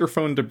from the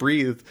microphone to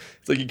breathe.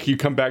 It's like you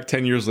come back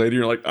 10 years later.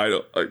 You're like,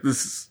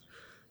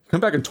 come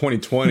back in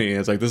 2020. And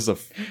it's like this is a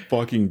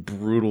fucking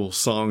brutal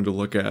song to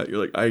look at.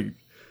 You're like,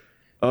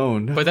 oh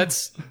no. But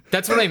that's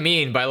what I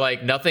mean by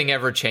like nothing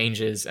ever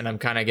changes, and I'm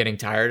kind of getting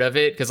tired of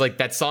it because like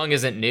that song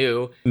isn't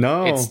new.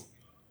 No.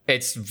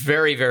 It's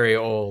very, very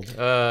old.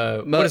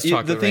 What is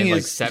Chocolate the thing Rain,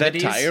 is like 70s? That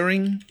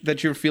tiring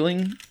that you're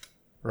feeling,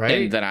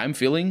 right? And that I'm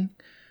feeling,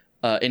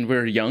 and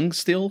we're young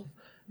still.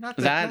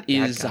 That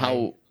is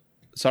how.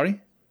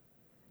 Sorry.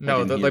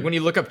 No, like when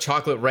you look up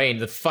Chocolate Rain,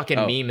 the fucking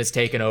meme is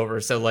taken over.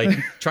 So like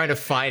trying to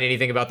find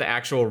anything about the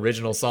actual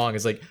original song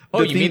is like,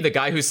 oh, you mean the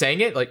guy who sang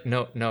it? Like,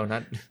 no,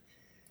 not.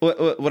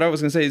 What I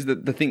was gonna say is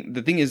that the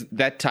thing is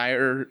that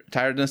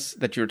tiredness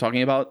that you're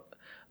talking about.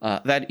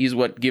 That is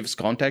what gives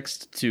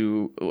context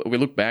to. We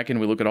look back and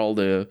we look at all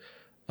the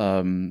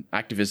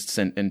activists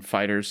and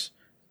fighters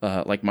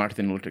like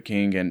Martin Luther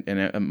King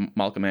and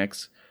Malcolm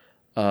X,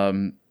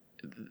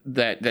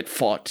 that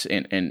fought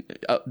and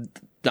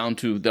down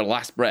to their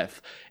last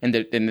breath, and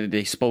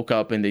they spoke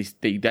up and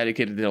they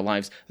dedicated their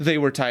lives. They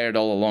were tired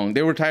all along.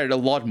 They were tired a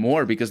lot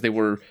more because they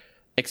were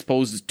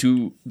exposed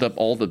to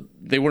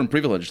they weren't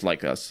privileged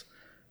like us,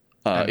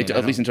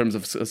 at least in terms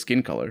of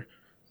skin color.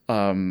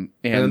 And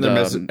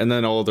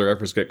then all of their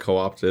efforts get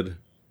co-opted.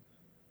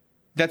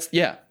 That's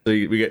yeah. So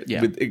we get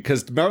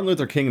because Martin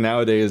Luther King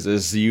nowadays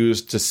is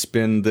used to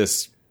spin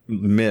this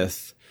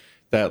myth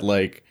that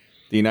like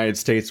the United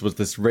States was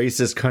this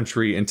racist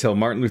country until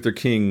Martin Luther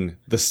King,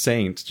 the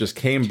saint, just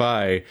came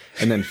by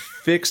and then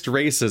fixed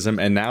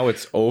racism, and now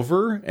it's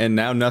over, and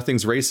now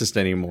nothing's racist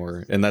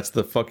anymore. And that's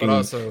the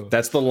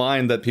that's the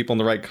line that people on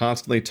the right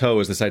constantly toe,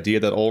 is this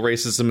idea that all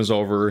racism is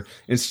over,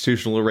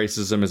 institutional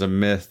racism is a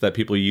myth that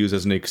people use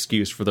as an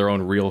excuse for their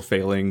own real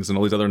failings and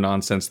all these other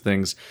nonsense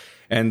things.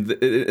 And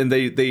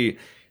they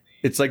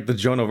it's like the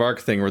Joan of Arc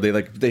thing where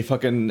they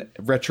fucking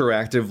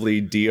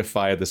retroactively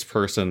deify this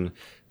person,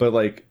 but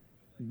like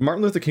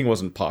Martin Luther King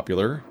wasn't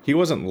popular. He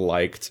wasn't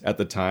liked at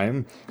the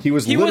time. He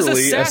was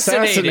literally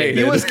assassinated.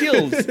 He was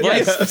killed.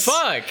 Yes.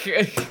 Fuck.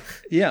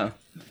 Yeah.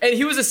 And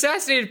he was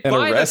assassinated and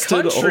by the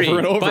country, over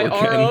and over by again.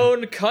 our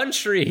own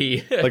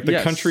country. Like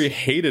the country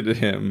hated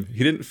him.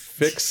 He didn't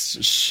fix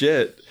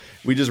shit.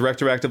 We just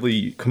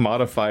retroactively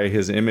commodify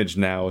his image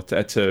now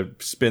to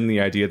spin the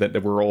idea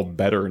that we're all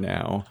better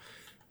now.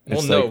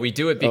 Well, no, we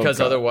do it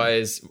because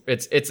otherwise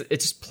it's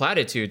just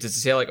platitudes. It's to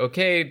say like,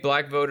 okay,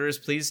 black voters,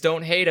 please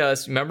don't hate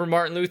us. Remember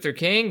Martin Luther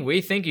King?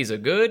 We think he's a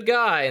good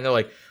guy. And they're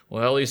like,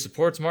 well, he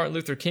supports Martin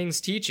Luther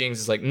King's teachings.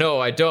 It's like, no,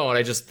 I don't.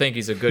 I just think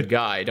he's a good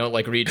guy. Don't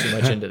like read too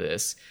much into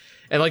this.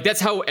 And like, that's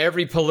how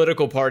every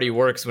political party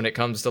works when it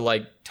comes to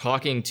like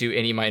talking to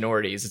any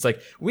minorities. It's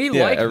like, we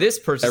like this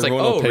person. It's like,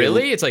 oh,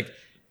 really? It's like,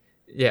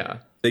 yeah.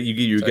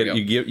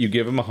 You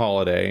give him a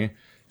holiday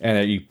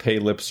and you pay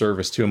lip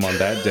service to him on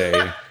that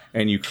day.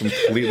 And you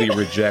completely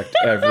reject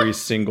every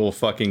single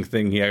fucking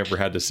thing he ever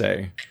had to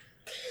say.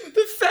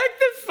 The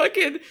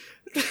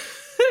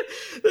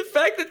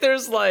fact that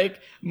there's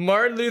like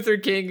Martin Luther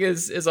King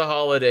is a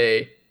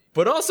holiday,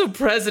 but also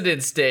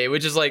President's Day,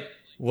 which is like,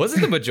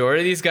 wasn't the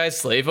majority of these guys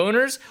slave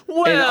owners?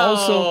 Well, and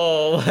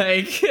also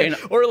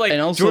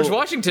George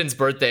Washington's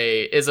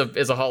birthday is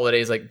a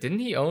holiday. It's like, didn't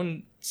he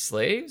own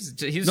slaves?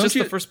 He was just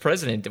the first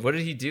president. What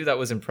did he do that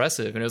was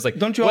impressive? And it was like,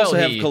 don't you also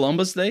have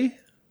Columbus Day?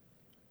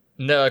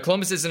 No,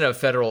 Columbus isn't a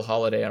federal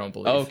holiday, I don't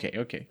believe. Oh, okay.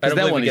 Because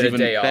that one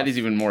that is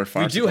even more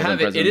farcical. We do have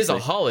it. It is a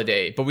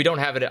holiday, but we don't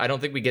have it. I don't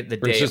think we get the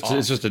day off.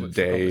 It's just a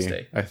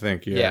day, I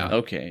think. Yeah.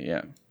 Okay,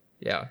 yeah.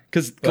 Yeah.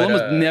 Because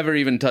Columbus never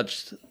even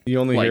touched... You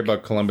only hear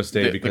about Columbus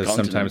Day because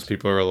sometimes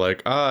people are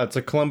like, it's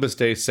a Columbus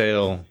Day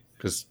sale,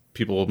 because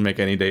people will make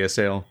any day a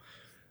sale.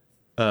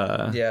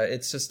 Yeah,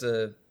 it's just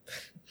a...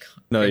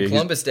 No,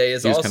 Columbus Day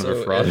is also... kind of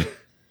a fraud.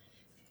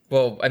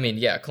 Well, I mean,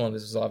 yeah,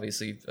 Columbus was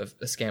obviously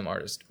a scam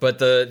artist, but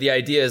the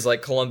idea is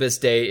like Columbus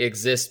Day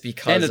exists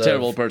because of a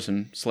terrible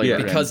person,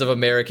 slavery, because of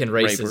American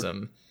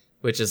racism,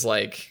 which is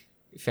like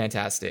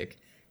fantastic.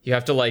 You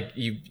have to like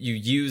you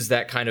use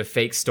that kind of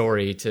fake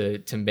story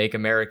to make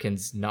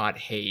Americans not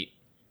hate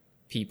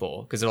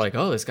people because they're like,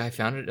 oh, this guy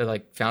found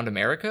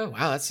America.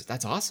 Wow,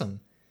 that's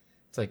awesome.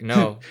 It's like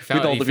no,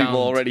 with all the people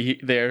already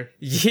there,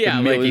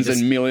 yeah, millions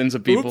and millions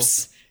of people.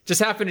 Oops. Just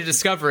happened to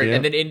discover it,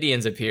 and then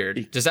Indians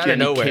appeared just out of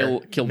nowhere.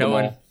 Killed them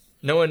all.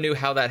 No one knew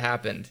how that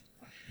happened.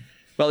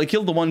 Well, he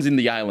killed the ones in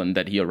the island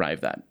that he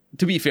arrived at.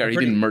 To be fair, he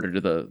didn't murder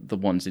the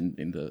ones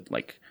in the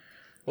like.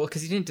 Well,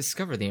 because he didn't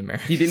discover the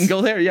Americans. He didn't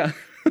go there. Yeah,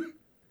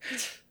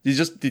 he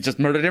just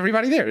murdered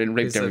everybody there and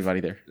raped everybody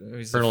there.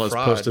 Colonel has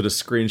posted a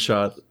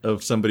screenshot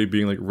of somebody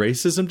being like,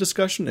 racism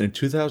discussion in a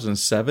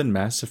 2007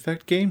 Mass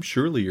Effect game.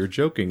 Surely you're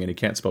joking, and he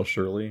can't spell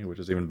Shirley, which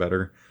is even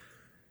better.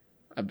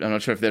 I'm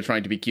not sure if they're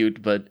trying to be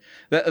cute, but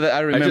I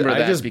remember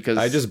because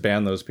I just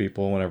ban those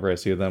people whenever I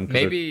see them.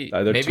 Maybe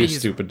they're too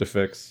stupid to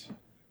fix.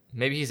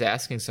 Maybe he's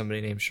asking somebody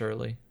named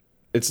Shirley.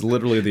 It's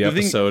literally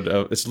it's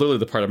literally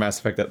the part of Mass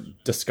Effect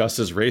that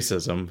discusses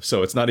racism.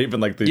 So it's not even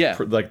like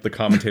the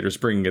commentators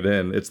bringing it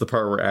in. It's the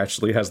part where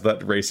Ashley has that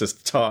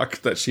racist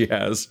talk that she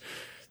has.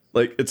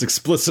 Like it's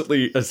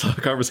explicitly a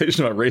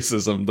conversation about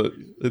racism. But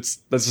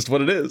that's just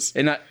what it is.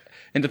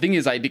 And the thing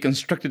is, I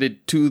deconstructed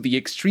it to the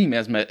extreme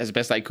as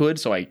best I could,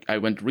 so I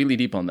went really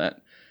deep on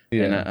that.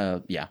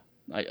 Yeah. And,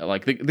 I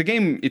like the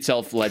game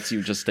itself lets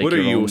you just take What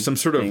your are you, own some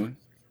sort thing. of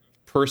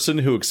person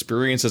who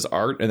experiences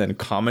art and then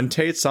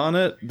commentates on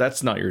it?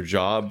 That's not your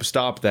job.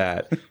 Stop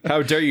that.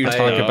 How dare you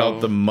talk about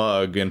the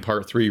mug in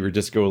part 3 of your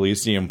Disco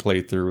Elysium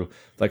playthrough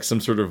like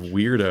some sort of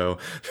weirdo?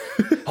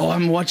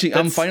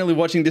 I'm finally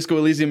watching Disco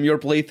Elysium, your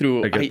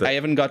playthrough. I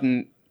haven't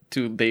gotten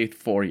to day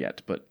 4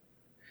 yet, but...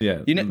 Yeah.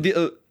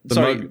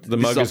 The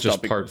mug is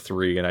just part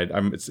 3,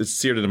 and it's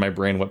seared into my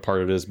brain what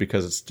part it is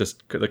because it's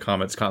just the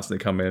comments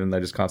constantly come in, and I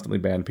just constantly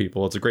ban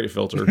people. It's a great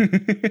filter.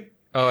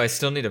 Oh, I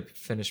still need to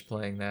finish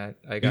playing that.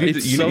 You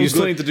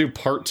still need to do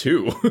part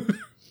 2.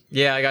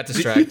 Yeah, I got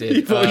distracted.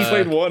 You only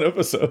played one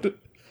episode.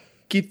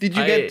 Keith, did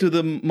you get to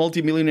the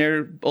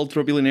multi-millionaire,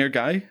 ultra-billionaire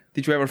guy?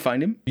 Did you ever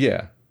find him?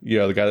 Yeah.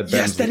 Yeah, the guy that bends.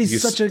 Yes, that is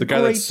he's such a the guy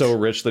great... that's so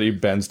rich that he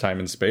bends time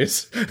and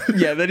space.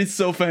 Yeah, that is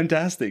so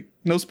fantastic.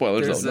 No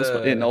spoilers, There's,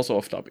 though. And also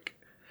off topic.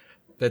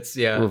 That's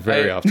yeah. We're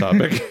very off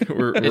topic.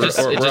 We're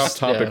off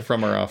topic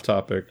from our off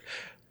topic.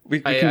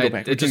 We can go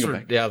back. We can go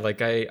back. Yeah,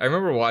 like I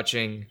remember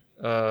watching.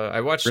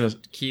 I watched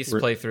Keith's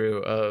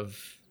playthrough of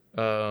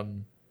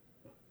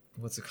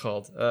what's it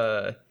called?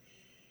 I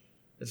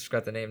just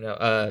forgot the name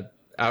now.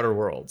 Outer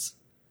Worlds.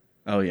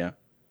 Oh yeah.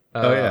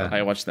 Yeah.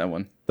 I watched that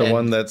one. The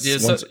one that's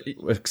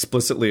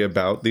explicitly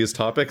about these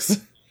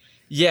topics.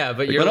 Yeah,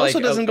 but but also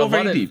doesn't go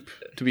very deep.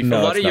 To be fair,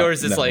 a lot of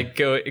yours is like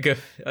a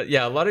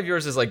lot of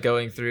yours is like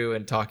going through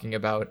and talking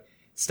about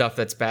stuff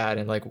that's bad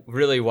and like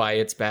really why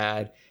it's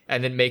bad,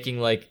 and then making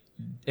like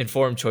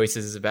informed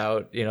choices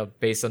about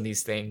based on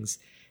these things.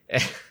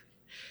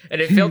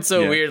 And it felt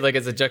so weird, like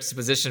as a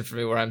juxtaposition for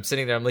me, where I'm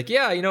sitting there, I'm like,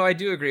 yeah, I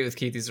do agree with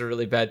Keith. These are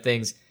really bad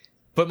things.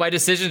 But my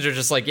decisions are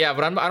just like, yeah,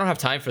 but I don't have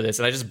time for this.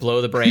 And I just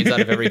blow the brains out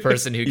of every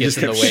person who gets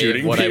in the way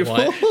of what people.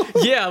 I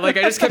want. Yeah, like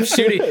I just kept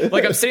shooting.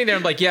 Like I'm sitting there,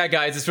 I'm like, yeah,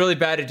 guys, it's really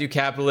bad to do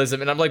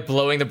capitalism. And I'm like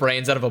blowing the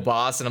brains out of a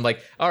boss. And I'm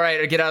like, all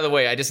right, get out of the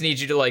way. I just need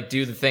you to like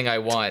do the thing I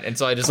want. And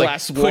so I just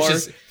Class like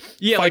pushes.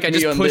 Yeah, like I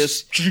just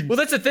push. Well,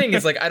 that's the thing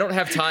is like I don't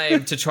have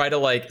time to try to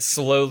like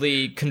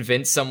slowly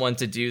convince someone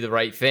to do the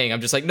right thing. I'm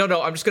just like, no,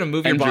 I'm just going to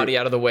move your body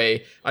out of the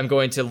way. I'm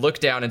going to look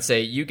down and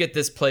say, you get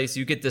this place,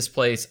 you get this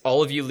place.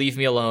 All of you leave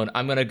me alone.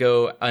 I'm going to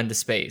go into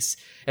space.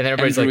 And then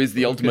everybody's Andrew like, is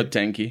the ultimate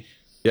tanky.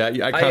 Yeah,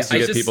 I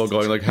constantly get people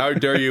going like, how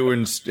dare you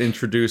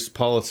introduce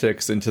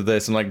politics into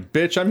this? And like,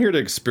 bitch, I'm here to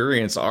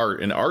experience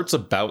art, and art's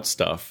about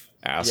stuff.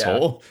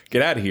 Asshole,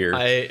 get out of here.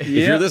 If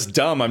you're this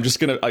dumb, I'm just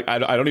gonna I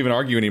don't even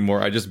argue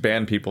anymore. I just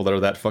ban people that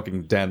are that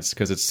fucking dense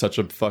because it's such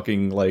a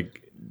fucking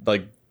like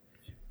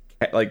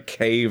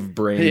cave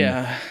brain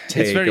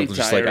take. It's very of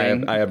just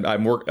tiring. like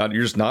I'm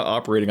you're just not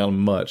operating on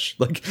much.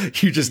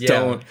 Like you just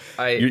don't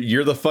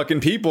you're the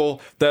fucking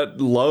people that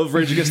love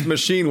Rage Against the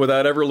Machine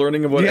without ever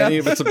learning what any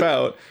of it's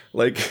about.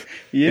 Like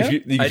if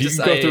you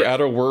can go through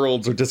Outer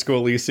Worlds or Disco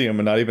Elysium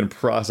and not even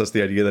process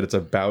the idea that it's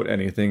about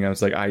anything, I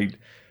was like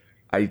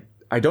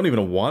I don't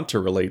even want to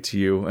relate to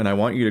you, and I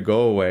want you to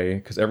go away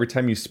because every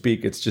time you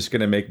speak, it's just going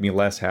to make me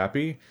less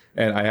happy,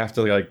 and I have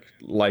to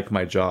like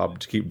my job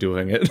to keep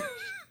doing it.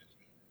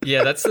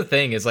 Yeah, that's the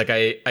thing is like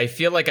I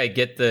feel like I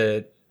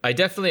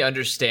definitely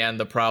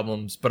understand the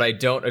problems, but I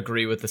don't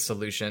agree with the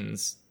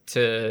solutions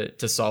to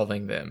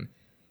solving them.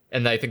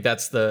 And I think that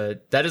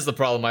is the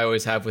problem I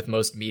always have with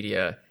most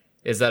media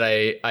is that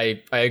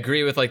I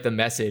agree with like the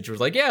message. It was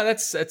like, yeah,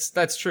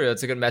 that's true.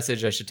 That's a good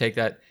message. I should take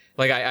that.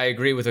 Like, I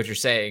agree with what you're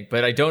saying,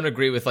 but I don't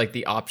agree with, like,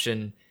 the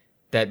option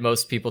that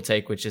most people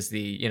take, which is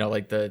the,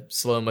 like, the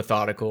slow,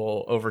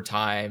 methodical, over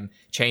time,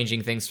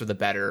 changing things for the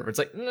better. It's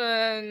like,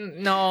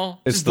 no,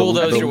 it's just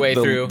bulldoze your way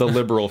through. The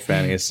liberal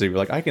fantasy.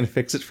 Like, I can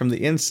fix it from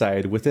the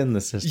inside within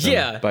the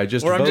system by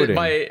just voting.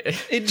 My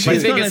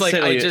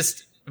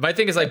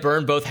thing is I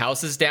burn both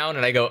houses down,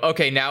 and I go,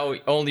 okay, now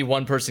only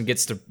one person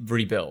gets to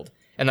rebuild.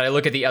 And then I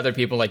look at the other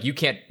people like, you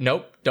can't,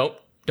 nope,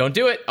 don't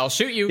do it. I'll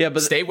shoot you. Yeah,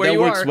 but stay where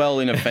you are. That works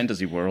well in a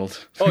fantasy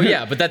world. Oh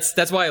yeah, but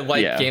that's why I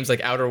like games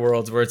like Outer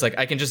Worlds, where it's like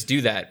I can just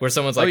do that. Where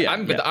someone's like,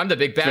 I'm the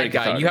big bad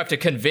guy, and you have to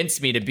convince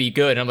me to be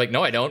good. And I'm like,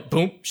 no, I don't.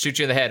 Boom, shoot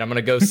you in the head. I'm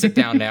gonna go sit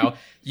down now.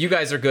 You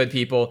guys are good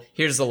people.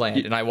 Here's the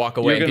land, and I walk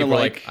away. And people are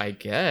like, I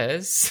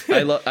guess.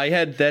 I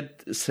had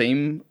that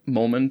same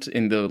moment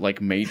in the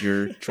like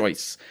major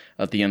choice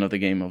at the end of the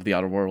game of the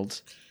Outer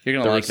Worlds. You're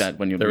gonna like that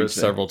when you. There were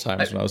several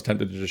times when I was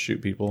tempted to just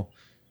shoot people.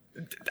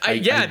 I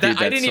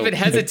didn't even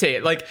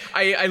hesitate. Like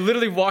I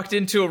literally walked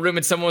into a room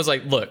and someone was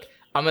like, look,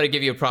 I'm going to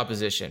give you a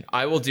proposition.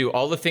 I will do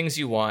all the things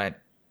you want,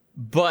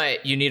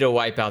 but you need to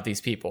wipe out these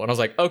people. And I was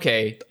like,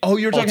 okay. Oh,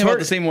 you're talking about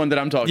the same one that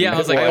I'm talking about. Yeah, I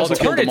was like,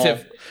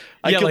 alternative.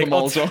 I killed them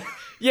all.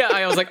 Yeah,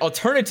 I was like,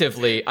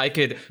 alternatively, I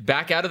could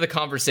back out of the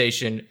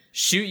conversation,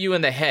 shoot you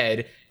in the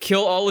head,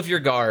 kill all of your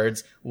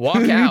guards,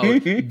 walk out,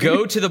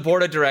 go to the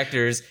board of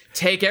directors,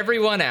 take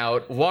everyone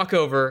out, walk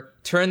over,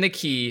 turn the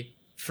key,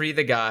 free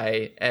the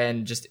guy,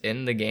 and just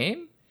end the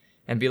game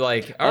and be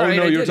like, all right.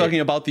 Oh no, you're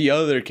talking about the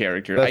other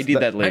character. I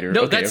did that later.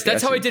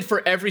 That's how I did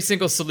for every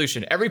single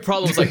solution. Every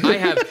problem was like, I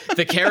have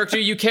the character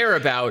you care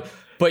about,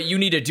 but you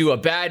need to do a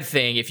bad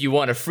thing if you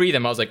want to free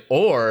them. I was like,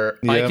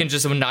 I can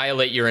just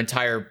annihilate your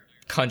entire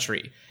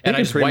country. And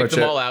I just wiped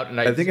them all out.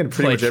 And I think in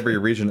pretty much every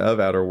region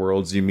of Outer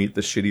Worlds, you meet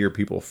the shittier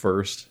people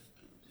first.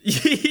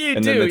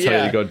 Then they tell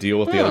you to go deal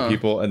with the other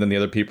people, and then the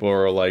other people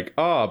are like,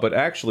 but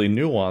actually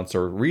nuance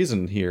or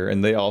reason here,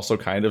 and they also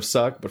kind of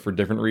suck, but for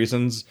different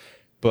reasons.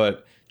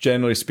 But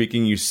generally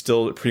speaking, you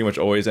still pretty much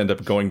always end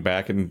up going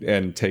back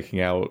and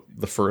taking out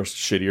the first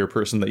shittier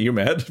person that you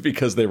met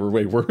because they were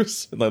way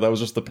worse. And like, that was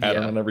just the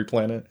pattern on every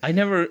planet.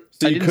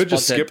 So you could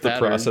just skip the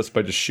process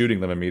by just shooting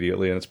them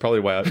immediately, and it's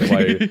probably why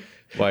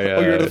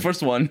you're the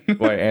first one.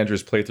 Why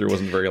Andrew's playthrough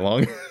wasn't very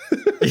long.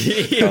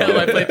 Yeah,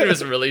 my playthrough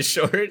was really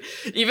short.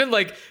 Even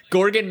like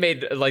Gorgon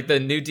made like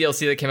the new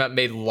DLC that came out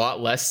made a lot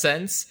less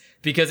sense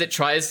because it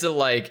tries to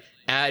like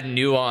add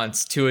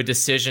nuance to a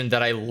decision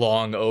that I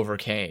long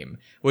overcame,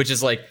 which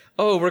is like,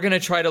 oh, we're gonna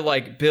try to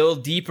like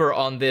build deeper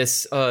on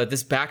this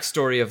this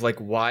backstory of like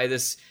why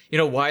this, you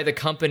know, why the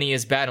company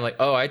is bad. I'm like,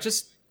 oh, I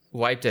just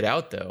wiped it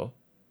out though.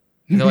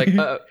 And they're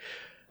like,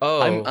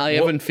 I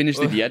haven't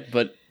finished it yet,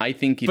 but I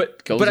think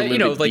it goes a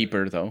little bit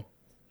deeper though.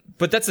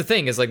 But that's the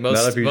thing is like Not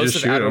if you most just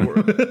of shoot Outer 'em.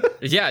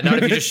 Worlds, yeah, not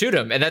if you just shoot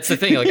them. And that's the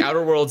thing, like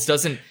Outer Worlds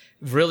doesn't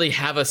really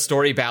have a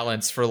story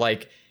balance for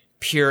like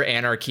pure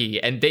anarchy.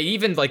 And they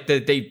even like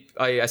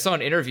I saw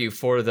an interview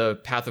for the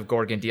Path of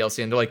Gorgon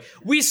DLC, and they're like,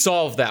 we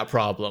solved that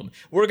problem.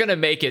 We're gonna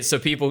make it so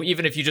people,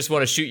 even if you just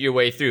want to shoot your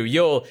way through,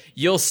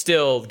 you'll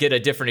still get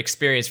a different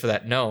experience for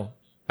that. No,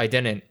 I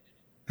didn't.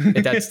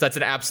 That's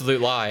an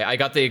absolute lie. I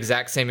got the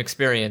exact same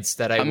experience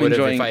that I would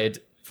have if I had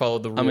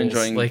followed the rules. I'm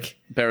enjoying like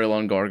Burial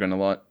on Gorgon a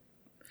lot.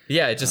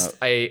 Yeah, it just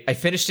I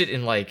finished it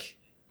in like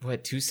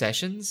 2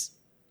 sessions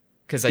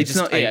because It's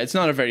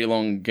not a very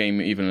long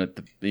game, even if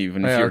you're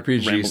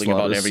RPG rambling slot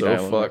about is every so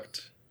dialogue.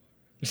 fucked.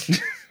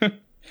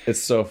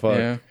 It's so fucked.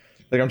 Yeah.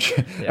 Like I'm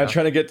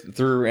trying to get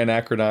through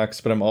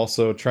Anachronox, but I'm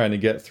also trying to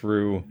get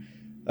through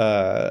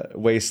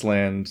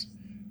Wasteland,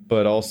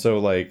 but also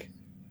like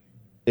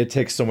it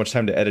takes so much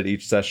time to edit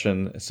each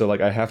session. So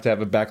like I have to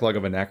have a backlog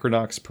of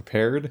Anachronox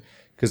prepared.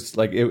 Because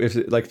like if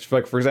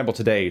for example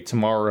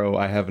tomorrow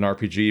I have an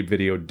RPG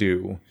video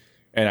due,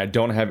 and I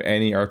don't have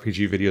any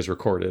RPG videos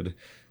recorded.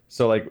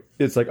 So like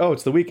it's like, oh,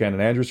 it's the weekend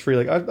and Andrew's free.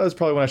 Like that's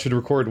probably when I should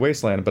record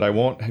Wasteland, but I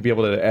won't be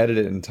able to edit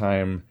it in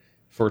time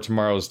for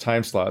tomorrow's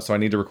time slot. So I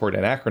need to record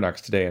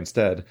Anachronox today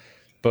instead.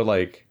 But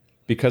like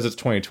because it's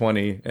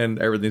 2020 and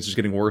everything's just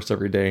getting worse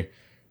every day,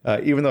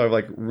 even though I've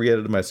like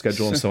re-edited my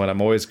schedule and so on,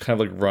 I'm always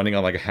kind of like running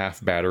on like a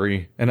half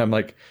battery, and I'm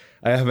like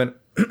I haven't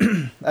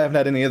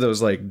had any of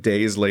those like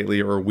days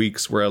lately or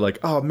weeks where I like,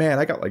 oh man,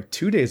 I got like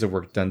 2 days of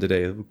work done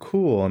today.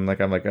 Cool. And like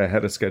I'm like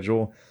ahead of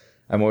schedule.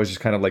 I'm always just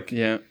kind of like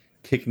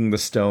kicking the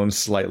stone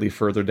slightly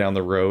further down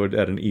the road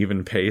at an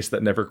even pace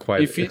that never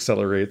quite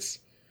accelerates.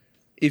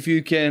 If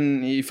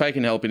I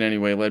can help in any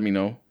way, let me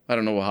know. I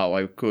don't know how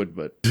I could,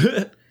 but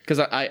because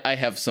I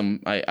have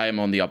some, I am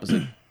on the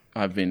opposite.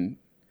 I'm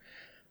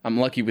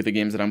lucky with the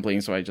games that I'm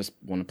playing, so I just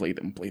want to play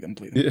them.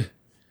 Yeah.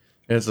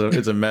 It's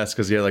a mess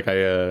because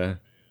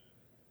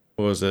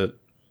what was it?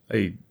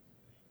 It's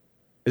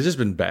just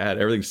been bad.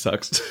 Everything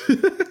sucks.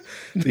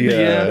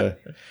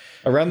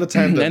 Around the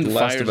time that The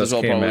Last of Us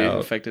came out,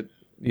 affected.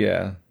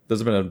 Yeah,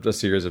 there's been a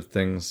series of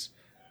things.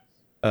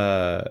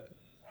 Around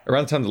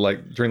the time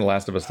during The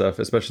Last of Us stuff,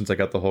 especially since I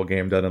got the whole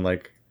game done in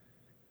like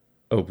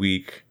a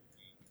week,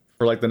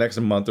 for like the next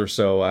month or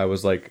so, I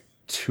was like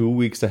 2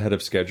 weeks ahead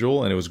of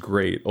schedule, and it was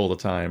great all the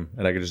time,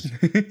 and I could just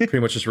pretty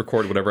much just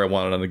record whatever I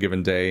wanted on a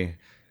given day.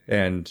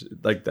 And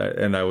like that,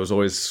 and I was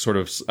always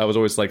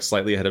like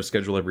slightly ahead of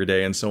schedule every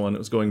day and so on. It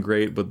was going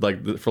great, but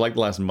like for like the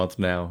last month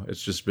now,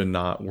 it's just been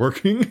not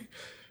working,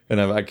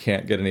 and I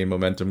can't get any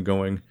momentum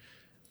going.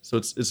 So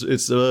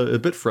it's a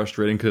bit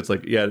frustrating because it's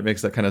like, yeah, it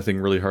makes that kind of thing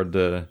really hard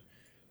to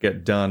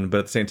get done. But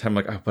at the same time,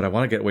 like, but I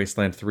want to get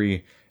Wasteland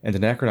 3 and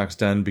Anachronox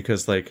done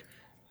because like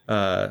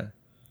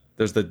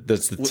there's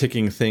the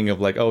ticking thing of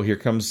like, oh, here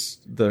comes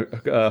the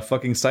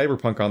fucking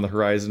Cyberpunk on the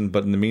horizon.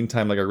 But in the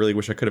meantime, like I really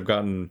wish I could have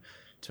gotten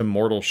to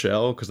Mortal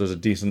Shell because there's a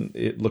decent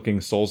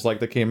looking Souls-like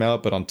that came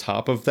out, but on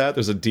top of that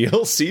there's a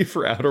DLC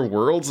for Outer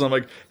Worlds, and I'm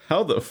like,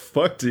 how the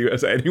fuck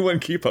does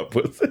anyone keep up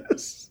with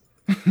this?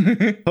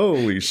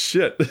 Holy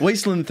shit.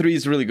 Wasteland 3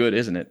 is really good,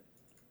 isn't it?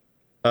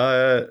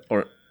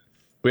 Or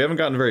we haven't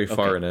gotten very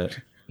far in it.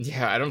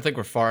 Yeah, I don't think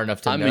we're far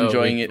enough to know. I'm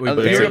enjoying it. We They're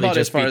barely about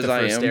just as far beat as the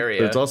I first am.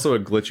 area. It's also a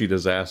glitchy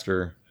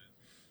disaster.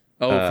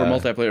 Oh, for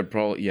multiplayer,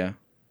 probably, yeah.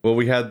 Well,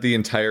 we had the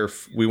entire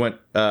we went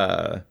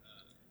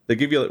they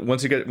give you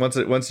once you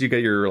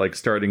get your like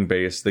starting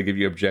base, they give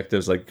you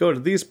objectives like go to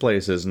these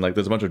places, and like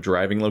there's a bunch of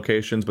driving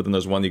locations, but then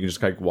there's one you can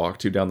just like walk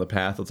to down the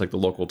path. It's like the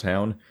local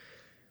town.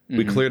 Mm-hmm.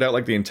 We cleared out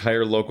like the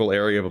entire local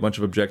area of a bunch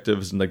of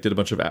objectives and like did a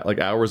bunch of like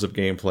hours of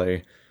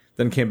gameplay.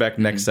 Then came back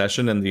next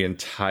session and the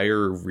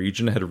entire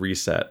region had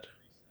reset.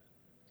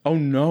 Oh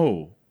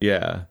no.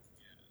 Yeah.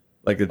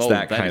 Like it's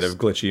that kind of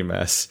glitchy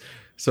mess.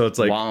 So it's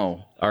like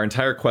wow. Our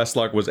entire quest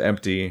log was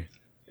empty.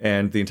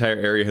 And the entire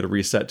area had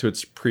reset to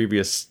its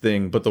previous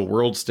thing, but the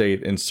world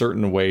state in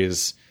certain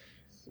ways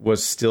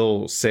was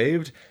still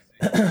saved.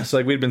 So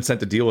like we'd been sent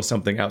to deal with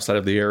something outside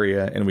of the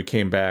area, and we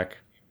came back,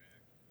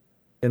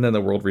 and then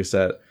the world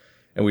reset.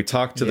 And we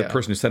talked to the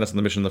person who sent us on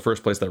the mission in the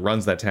first place that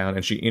runs that town,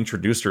 and she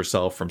introduced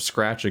herself from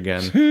scratch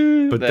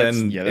again, but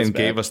then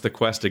gave us the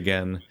quest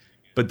again.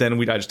 But then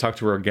I just talked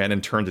to her again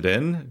and turned it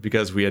in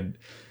because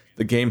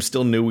the game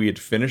still knew we had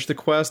finished the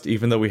quest,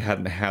 even though we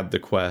hadn't had the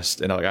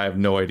quest, and like, I have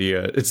no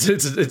idea. It's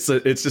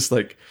just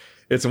like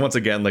it's once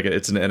again like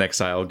it's an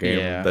Exile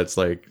game that's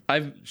like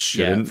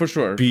shouldn't for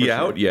sure be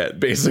out yet,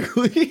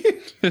 basically.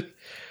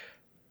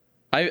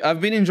 I've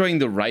been enjoying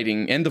the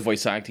writing and the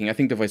voice acting. I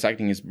think the voice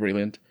acting is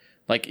brilliant,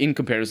 like in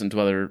comparison to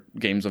other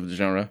games of the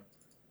genre.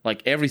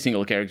 Like every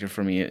single character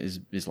for me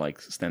is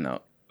like stand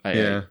out.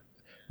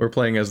 We're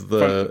playing as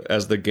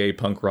the gay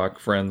punk rock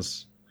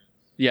friends.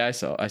 Yeah, I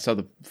saw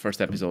the first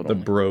episode. The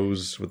only.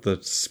 bros with the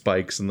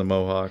spikes and the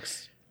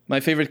mohawks. My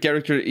favorite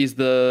character is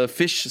the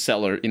fish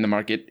seller in the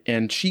market,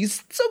 and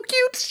she's so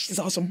cute. She's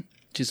awesome.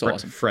 She's so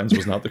awesome. Friends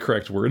was not the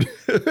correct word.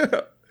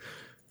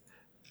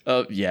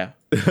 Yeah.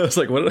 I was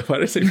like, why did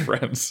I say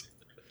friends?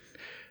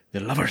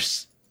 They're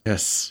lovers.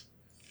 Yes.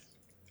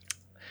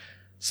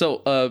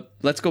 So,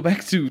 let's go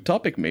back to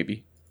topic,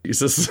 maybe.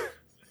 Jesus.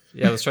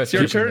 Yeah, let's try. your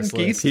skipping turn, this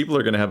Keith. list. People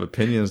are going to have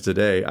opinions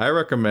today. I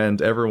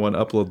recommend everyone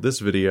upload this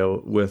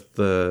video with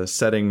the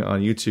setting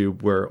on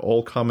YouTube where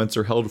all comments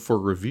are held for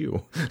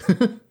review.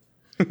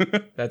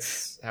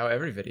 That's how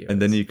every video.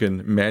 And then you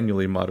can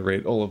manually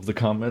moderate all of the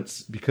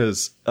comments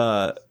because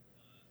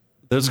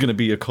there's going to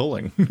be a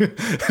culling.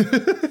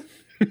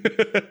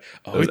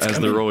 As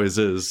there always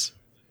is.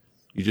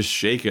 You just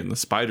shake it and the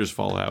spiders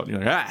fall out. And you're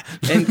like, ah!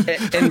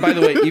 And by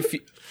the way,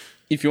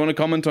 if you want to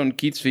comment on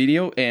Keith's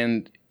video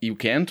and you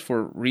can't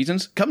for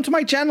reasons, come to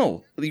my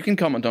channel. You can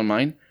comment on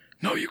mine.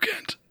 No, you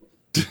can't.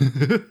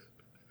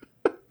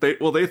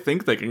 They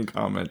think they can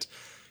comment.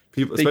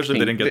 People, especially if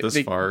they didn't get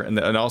this far, and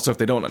also if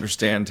they don't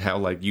understand how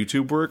like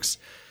YouTube works,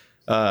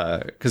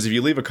 because if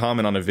you leave a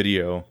comment on a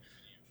video,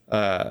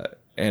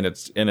 and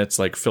it's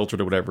like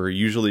filtered or whatever,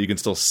 usually you can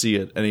still see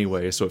it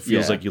anyway, so it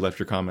feels like you left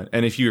your comment.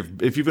 And if you've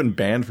been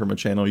banned from a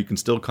channel, you can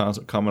still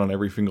comment on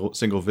every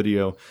single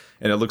video,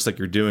 and it looks like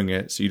you're doing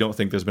it, so you don't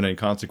think there's been any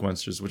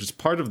consequences, which is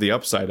part of the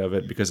upside of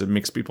it because it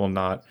makes people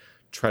not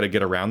try to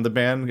get around the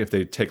ban if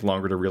they take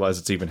longer to realize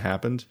it's even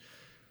happened.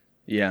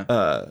 Yeah.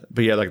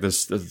 But yeah, like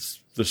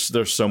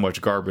there's so much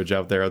garbage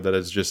out there that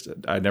it's just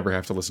I never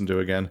have to listen to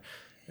again,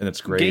 and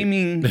it's great.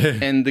 Gaming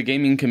and the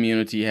gaming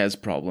community has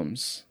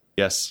problems.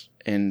 Yes,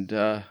 and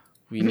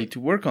we need to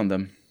work on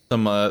them.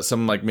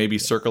 Some like maybe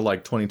circa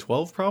like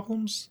 2012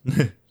 problems.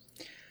 In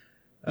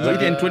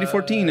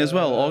 2014 as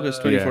well.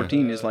 August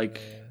 2014 is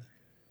like,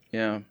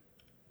 yeah.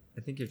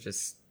 I think you're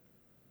just.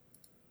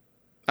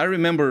 I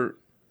remember.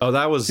 Oh,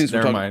 that was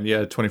never mind. Yeah,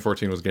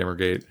 2014 was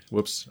Gamergate.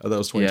 Whoops, that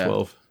was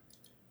 2012. Yeah.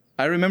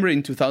 I remember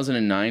in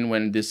 2009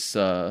 when this,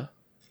 it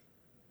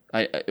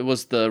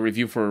was the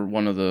review for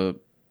one of the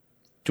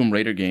Tomb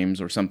Raider games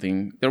or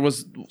something. There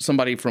was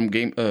somebody from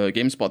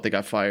GameSpot that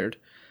got fired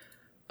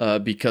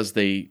because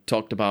they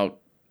talked about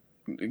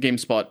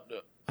GameSpot.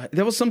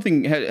 There was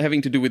something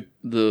having to do with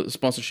the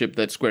sponsorship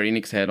that Square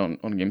Enix had on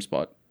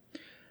GameSpot.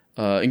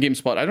 In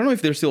GameSpot, I don't know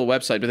if they're still a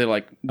website, but they're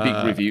like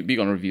big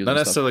on reviews. Not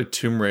necessarily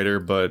Tomb Raider,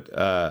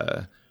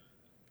 but.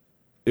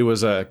 It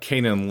was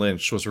Kanan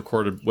Lynch was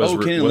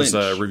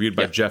reviewed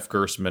by Jeff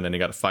Gerstmann, and he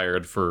got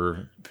fired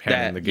for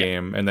panning the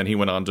game. And then he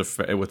went on to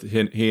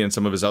he and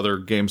some of his other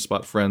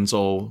GameSpot friends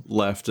all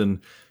left and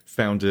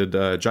founded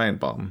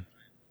Giant Bomb.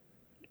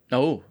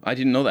 Oh, I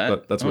didn't know that.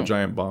 But that's what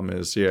Giant Bomb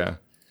is. Yeah.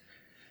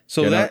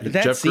 So that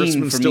Jeff scene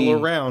Gerstmann's still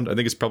around. I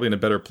think it's probably in a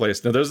better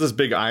place now. There's this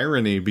big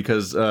irony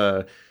because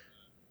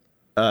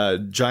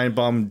Giant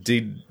Bomb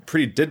did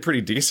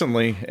pretty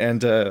decently,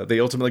 and they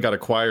ultimately got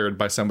acquired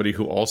by somebody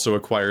who also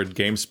acquired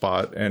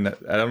GameSpot. And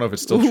I don't know if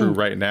it's still true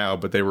right now,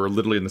 but they were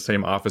literally in the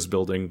same office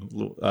building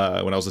when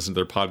I was listening to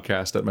their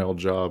podcast at my old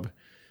job.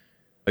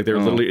 Like they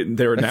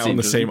were now in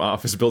the same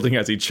office building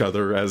as each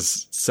other,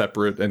 as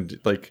separate and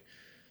like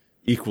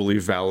equally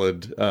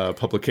valid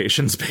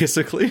publications,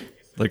 basically.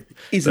 Like,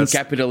 isn't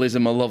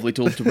capitalism a lovely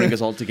tool to bring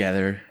us all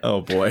together?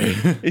 Oh boy,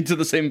 into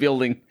the same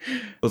building.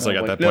 It's like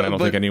at that point, I don't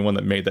think anyone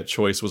that made that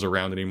choice was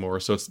around anymore.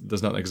 So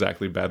there's not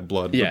exactly bad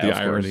blood, but the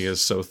irony is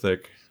so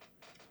thick.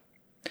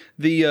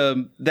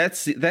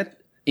 That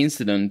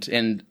incident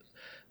and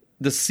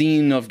the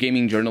scene of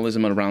gaming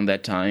journalism around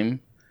that time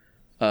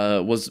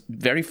was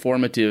very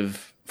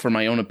formative for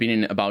my own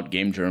opinion about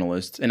game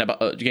journalists and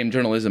about game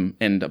journalism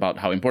and about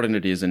how important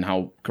it is and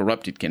how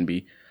corrupt it can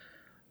be.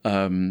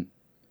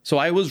 So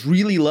I was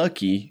really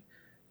lucky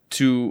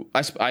to,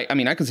 I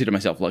mean, I consider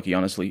myself lucky,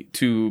 honestly,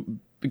 to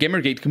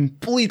Gamergate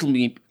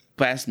completely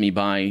passed me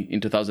by in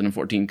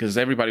 2014 because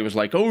everybody was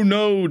like, oh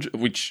no,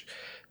 which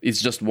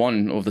is just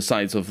one of the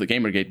sides of the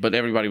Gamergate, but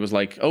everybody was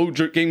like, oh,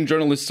 game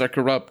journalists are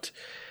corrupt,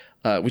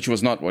 which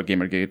was not what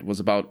Gamergate was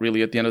about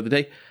really at the end of the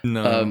day.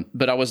 No.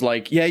 But I was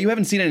like, yeah, you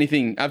haven't seen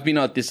anything. I've been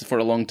at this for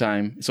a long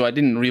time, so I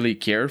didn't really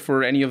care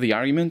for any of the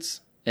arguments.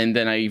 And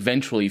then I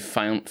eventually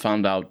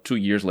found out 2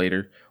 years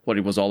later what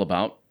it was all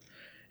about.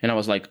 And I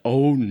was like,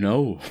 oh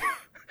no,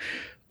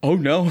 oh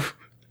no.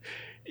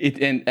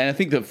 And I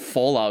think the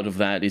fallout of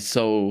that is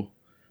so,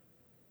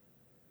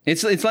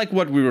 it's like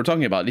what we were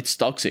talking about. It's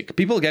toxic.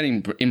 People get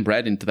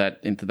inbred into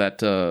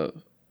that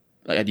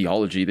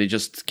ideology. They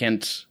just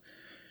can't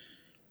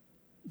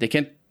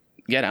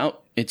get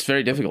out. It's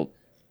very difficult.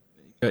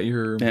 Got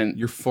your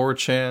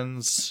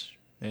 4chans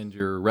and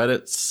your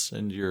Reddits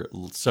and your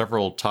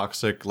several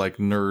toxic like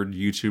nerd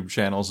YouTube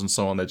channels and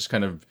so on that just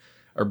kind of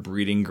are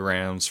breeding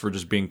grounds for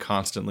just being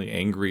constantly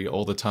angry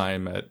all the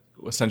time at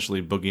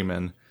essentially boogeymen.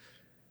 And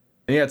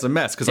yeah, it's a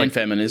mess because like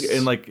feminists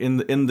and like in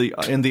the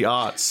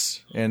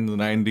aughts and the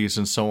 90s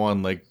and so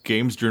on, like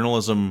games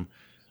journalism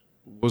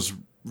was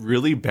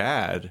really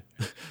bad,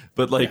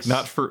 but like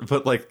not for,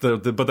 but like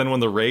but then when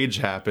the rage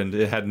happened,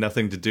 it had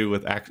nothing to do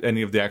with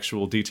any of the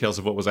actual details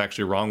of what was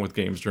actually wrong with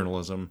games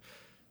journalism.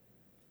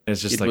 And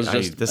it's just It was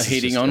just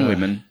hating on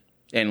women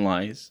and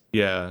lies.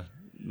 Yeah,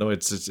 no,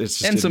 it's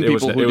just And some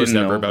people who it was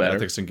didn't never know about better.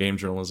 ethics in game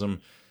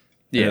journalism.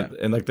 Yeah.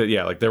 And like that,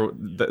 yeah, like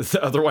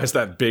otherwise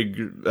that big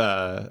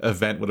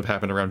event would have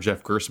happened around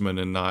Jeff Gerstmann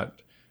and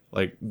not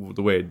like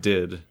the way it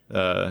did.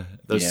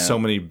 There's so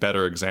many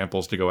better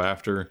examples to go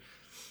after.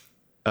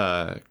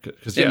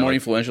 Because And more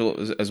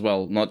influential as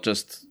well, not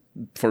just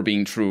for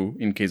being true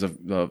in case of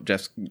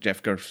Jeff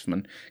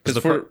Gerstmann.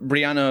 Because for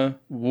Brianna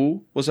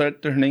Wu, was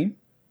that her name?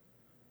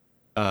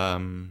 I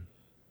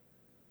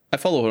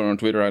follow her on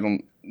Twitter. I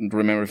don't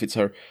remember if it's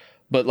her,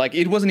 but like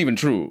it wasn't even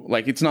true.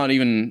 Like it's not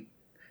even.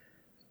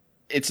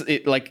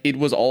 It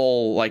was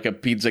all like a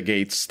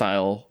Pizzagate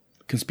style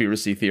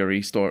conspiracy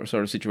theory sort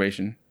of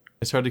situation.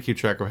 It's hard to keep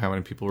track of how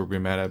many people we're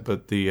being mad at,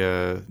 but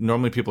the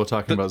normally people are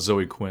talking about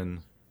Zoe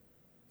Quinn.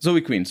 Zoe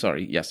Quinn,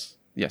 sorry, yes,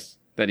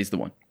 that is the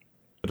one.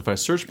 But if I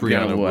search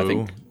Brianna Wu, I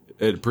think.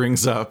 It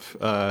brings up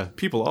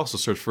people also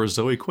search for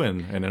Zoe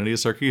Quinn and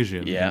Anastasia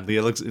Sarkeesian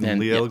and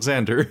Leah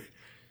Alexander.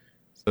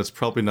 So it's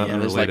probably not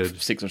unrelated. There's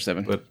like 6 or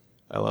 7. But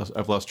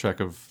I've lost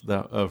track of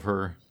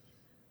her.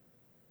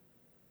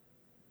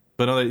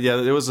 But no, yeah,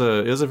 it was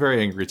a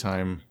very angry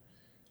time.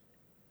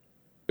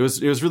 It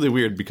was really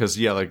weird because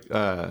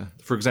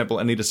for example,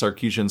 Anita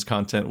Sarkeesian's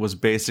content was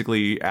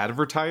basically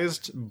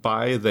advertised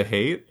by the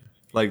hate.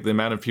 Like the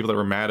amount of people that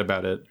were mad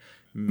about it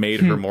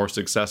made her more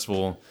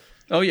successful.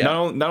 Oh yeah,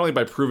 not only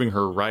by proving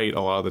her right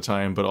a lot of the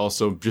time, but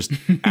also just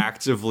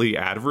actively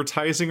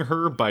advertising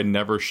her by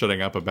never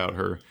shutting up about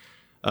her,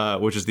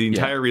 which is the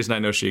entire reason I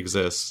know she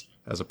exists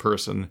as a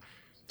person.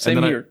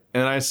 Same here.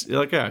 I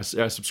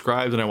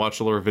subscribed and I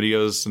watched all her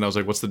videos and I was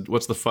like, what's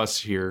the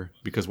fuss here?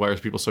 Because why are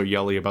people so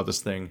yelly about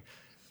this thing?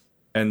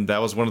 And that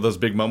was one of those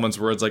big moments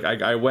where it's like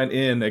I went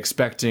in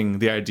expecting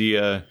the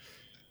idea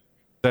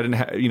that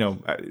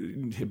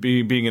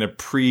being in a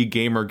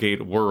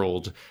pre-Gamergate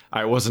world,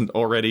 I wasn't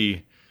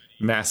already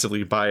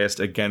massively biased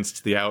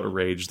against the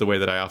outrage the way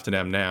that I often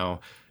am now.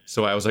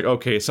 So I was like,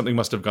 okay, something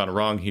must have gone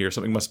wrong here.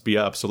 Something must be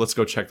up. So let's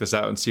go check this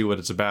out and see what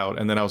it's about.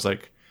 And then I was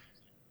like,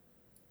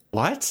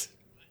 what?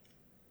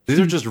 These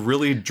are just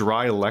really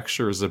dry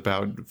lectures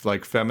about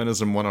like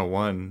feminism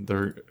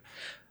 101.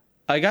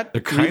 I got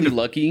kind really of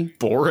lucky.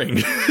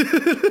 Boring.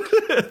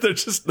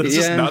 there's just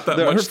not that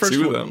much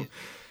to them.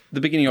 The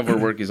beginning of her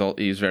work is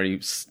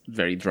very,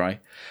 very dry.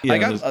 Yeah, I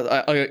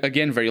got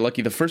again very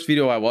lucky. The first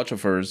video I watched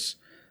of hers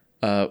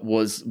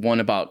was one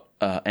about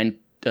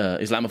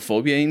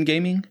Islamophobia in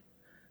gaming,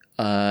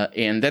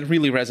 and that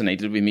really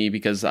resonated with me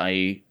because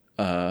I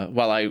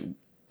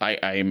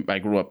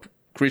grew up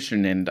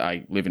Christian and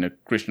I live in a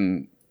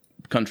Christian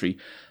country.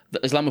 The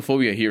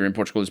Islamophobia here in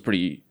Portugal is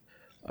pretty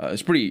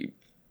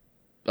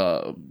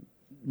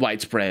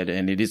widespread,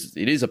 and it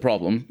is a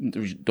problem.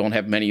 We don't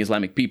have many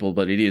Islamic people,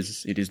 but it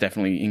is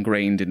definitely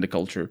ingrained in the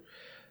culture.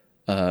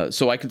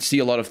 So I could see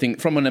a lot of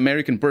things from an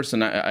American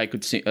person. I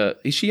could see.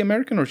 Is she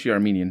American or is she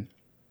Armenian?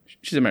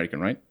 She's American,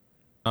 right?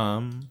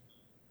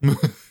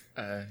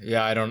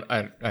 Yeah, I don't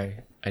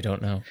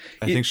know.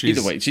 I think she's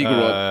either way. She grew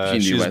up in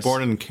the US. She's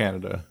born in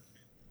Canada.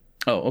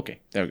 Oh, okay.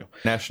 There we go.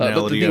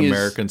 Nationality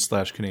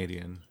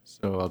American/Canadian.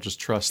 So I'll just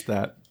trust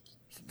that.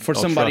 For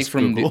somebody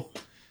from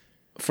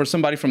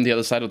the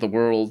other side of the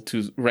world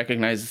to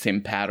recognize the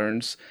same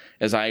patterns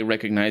as I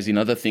recognize in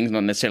other things,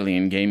 not necessarily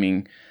in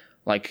gaming.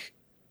 Like,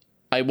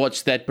 I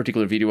watched that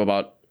particular video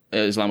about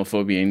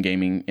Islamophobia in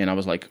gaming, and I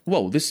was like,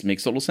 whoa, this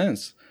makes total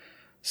sense.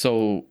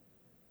 So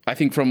I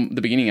think from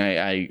the beginning,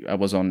 I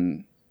was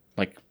on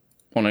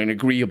an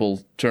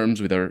agreeable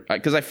terms with her.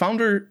 Because I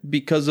found her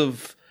because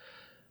of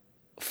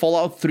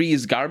Fallout 3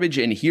 is garbage,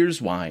 and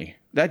here's why.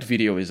 That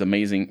video is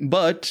amazing,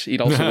 but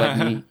it also led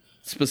me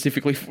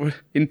specifically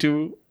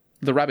into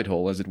the rabbit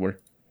hole, as it were.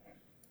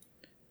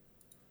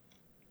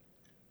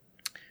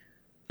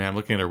 Yeah, I'm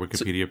looking at her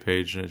Wikipedia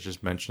page, and it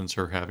just mentions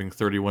her having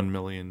 31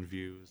 million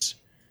views.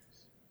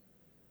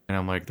 And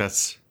I'm like,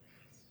 that's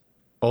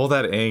all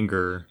that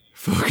anger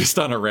focused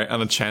on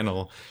a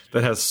channel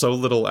that has so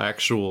little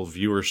actual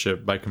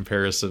viewership by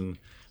comparison.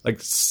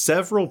 Like,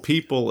 several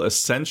people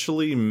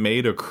essentially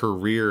made a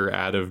career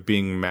out of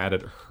being mad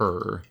at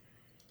her.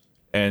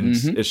 And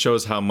it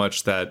shows how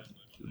much that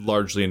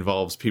largely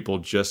involves people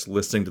just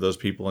listening to those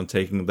people and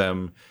taking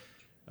them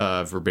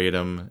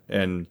verbatim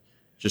and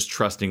just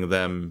trusting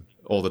them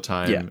all the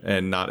time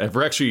and not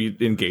ever actually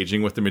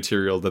engaging with the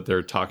material that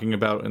they're talking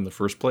about in the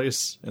first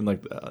place. And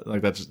like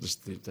that's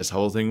just that's how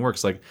the whole thing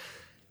works. Like,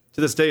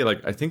 to this day,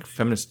 like, I think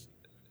feminist,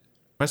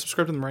 am I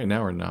subscribed to them right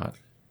now or not?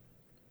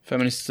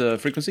 Feminist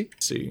Frequency?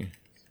 Let's see.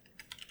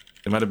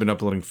 They might have been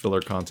uploading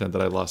filler content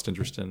that I lost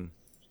interest in.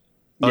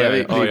 Yeah,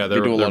 they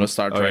do a lot of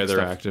Star Trek they're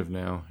stuff. active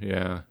now.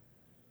 Yeah.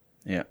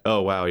 Yeah.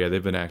 Oh, wow. Yeah,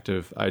 they've been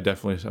active. I'm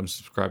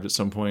subscribed at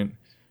some point.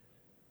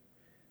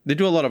 They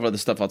do a lot of other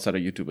stuff outside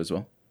of YouTube as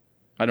well.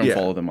 I don't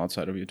follow them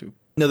outside of YouTube.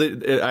 No,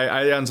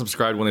 I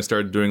unsubscribed when they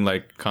started doing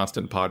like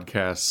constant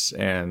podcasts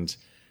and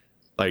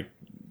like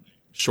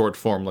short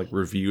form like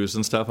reviews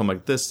and stuff. I'm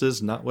like, this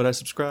is not what I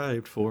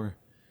subscribed for.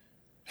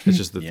 It's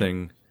just the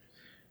thing.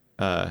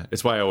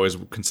 It's why I always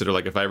consider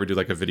like if I ever do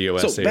like a video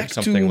essay or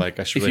something, like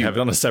I should really have it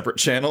on a separate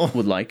channel.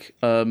 Would like.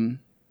 Oh,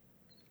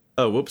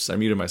 whoops! I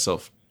muted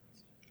myself.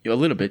 A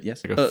little bit,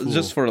 yes. Like a fool.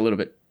 Just for a little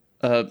bit.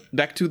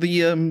 Back to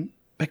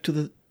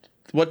the.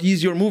 What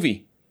is your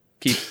movie,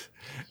 Keith?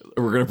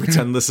 We're gonna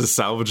pretend this is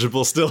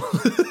salvageable still.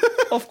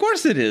 Of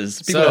course it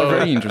is. People are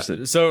very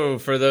interested. So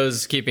for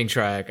those keeping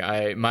track,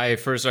 my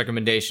first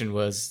recommendation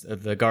was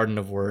The Garden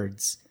of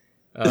Words.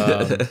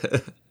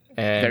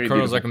 And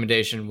Colonel's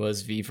recommendation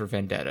was V for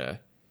Vendetta.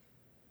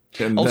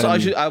 And also,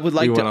 I would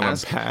like to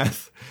ask... on a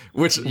path,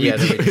 which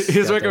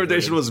his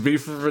recommendation was V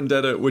for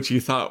Vendetta, which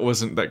he thought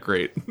wasn't that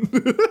great.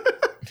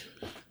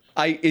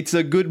 It's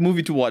a good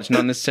movie to watch,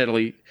 not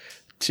necessarily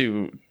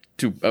to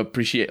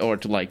appreciate or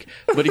to like.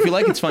 But if you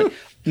like, it's fine.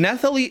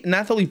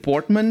 Natalie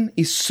Portman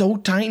is so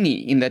tiny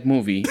in that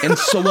movie and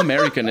so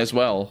American as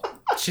well.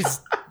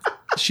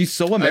 She's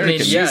so American. I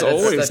mean, yeah, she's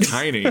always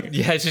tiny.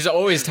 Yeah, she's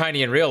always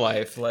tiny in real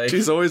life. Like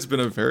she's always been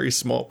a very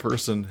small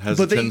person. Has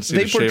a tendency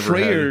they to shave her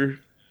head.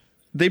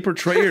 They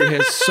portray her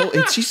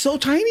as she's so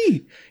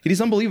tiny. It is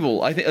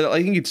unbelievable. I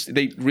think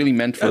they really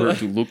meant for her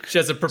to look. She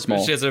has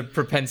small. She has a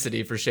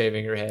propensity for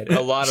shaving her head.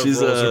 A lot of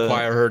roles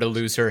require her to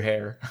lose her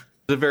hair.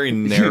 A very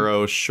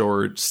narrow,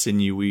 short,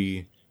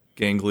 sinewy,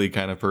 gangly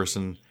kind of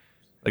person.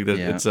 Like that.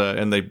 Yeah. It's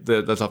and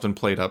that's often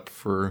played up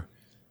for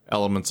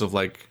elements of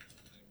like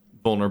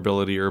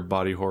vulnerability or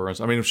body horror.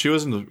 I mean, if she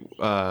was in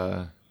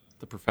the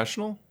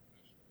Professional,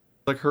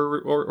 like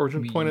her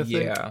origin point, I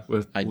think,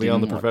 with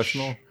Leon the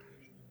Professional.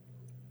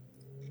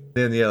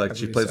 And yeah, like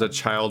she plays a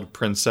child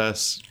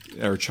princess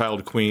or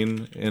child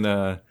queen in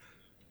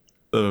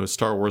the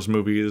Star Wars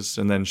movies,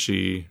 and then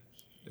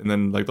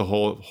like the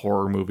whole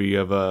horror movie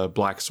of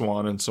Black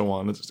Swan and so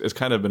on. It's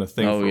kind of been a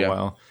thing for a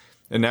while,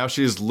 and now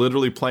she's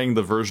literally playing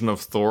the version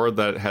of Thor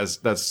that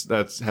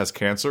has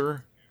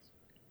cancer.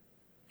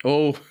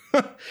 Oh,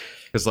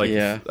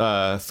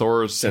 because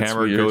Thor's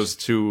hammer goes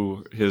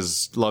to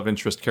his love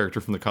interest character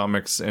from the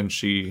comics, and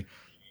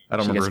I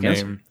don't remember her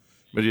name,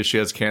 but she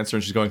has cancer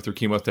and she's going through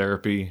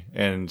chemotherapy,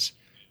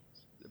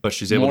 but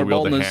she's able to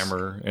wield the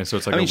hammer, and so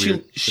it's like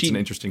it's an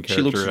interesting character.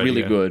 She looks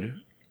really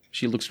good.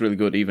 She looks really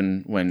good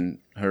even when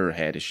her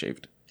head is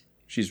shaved.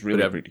 She's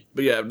really pretty.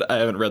 But yeah, I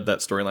haven't read that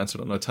storyline, so I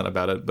don't know a ton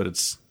about it, but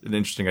it's an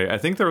interesting idea. I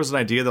think there was an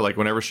idea that like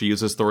whenever she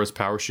uses Thor's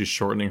power, she's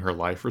shortening her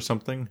life or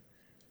something.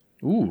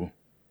 Ooh.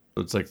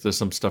 So it's like there's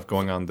some stuff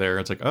going on there.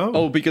 It's like,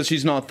 because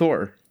she's not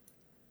Thor.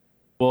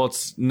 Well,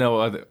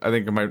 I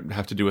think it might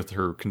have to do with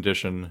her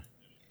condition.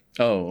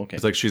 Oh, okay.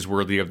 It's like she's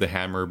worthy of the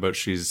hammer, but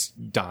she's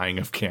dying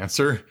of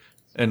cancer,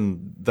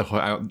 and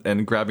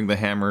grabbing the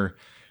hammer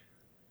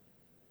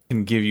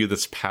can give you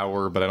this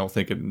power, but I don't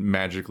think it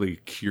magically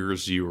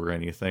cures you or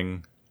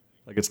anything.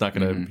 Like it's not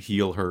going to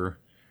heal her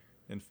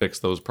and fix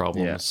those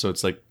problems. Yeah. So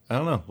it's like, I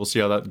don't know. We'll see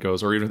how that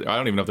goes. Or even I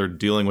don't even know if they're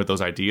dealing with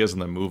those ideas in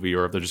the movie,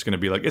 or if they're just going to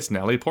be like, it's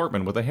Natalie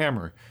Portman with a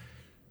hammer.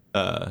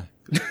 I'm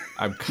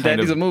that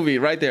is a movie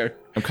right there.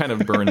 I'm kind of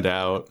burned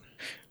out,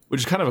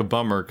 which is kind of a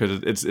bummer,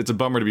 because it's a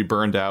bummer to be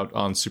burned out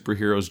on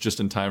superheroes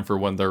just in time for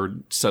when they're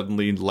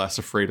suddenly less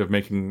afraid of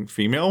making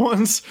female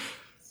ones.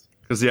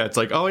 Because it's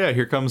like, oh yeah,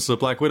 here comes the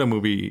Black Widow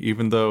movie,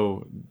 even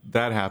though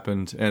that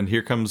happened, and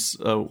here comes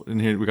and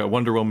here we got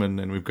Wonder Woman,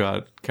 and we've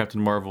got Captain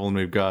Marvel, and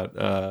we've got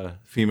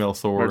female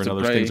Thor, and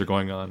other things are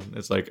going on.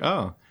 It's like,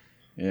 wow,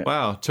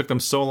 it took them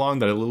so long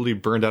that it literally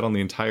burned out on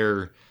the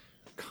entire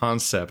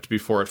concept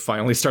before it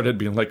finally started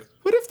being like,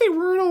 what if they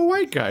weren't all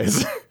white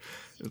guys?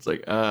 It's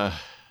like,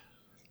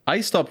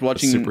 I stopped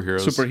watching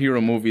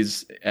superhero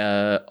movies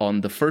on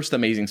the first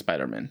Amazing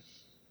Spider-Man.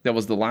 That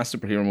was the last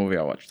superhero movie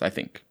I watched, I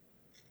think.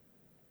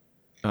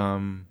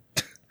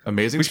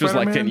 Amazing which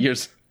Spider-Man? was like 10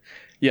 years.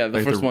 Yeah,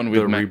 the first one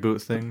with the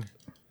reboot thing.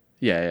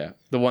 Yeah.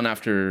 The one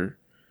after.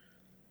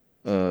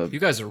 You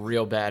guys are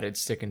real bad at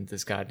sticking to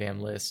this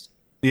goddamn list.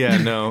 Yeah,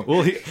 no.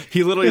 Well,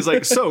 he literally is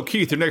like, so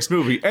Keith, your next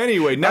movie.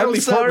 Anyway,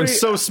 Natalie Portman's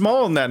so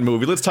small in that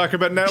movie. Let's talk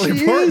about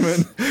Natalie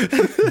Portman.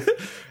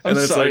 I'm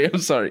sorry.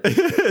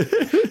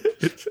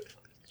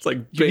 It's like,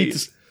 you need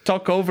to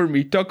talk over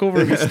me,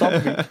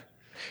 stop me.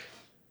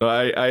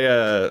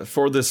 I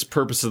for this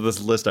purpose of this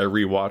list, I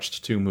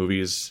rewatched 2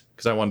 movies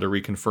because I wanted to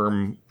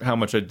reconfirm how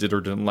much I did or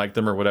didn't like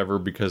them or whatever,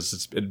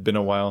 because it'd been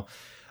a while.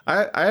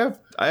 I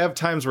have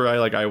times where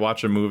I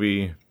watch a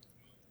movie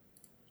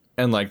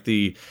and like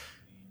the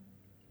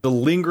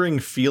lingering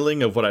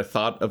feeling of what I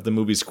thought of the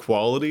movie's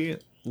quality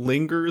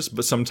lingers,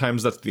 but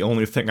sometimes that's the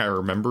only thing I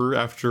remember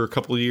after a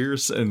couple of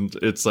years, and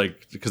it's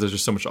like because there's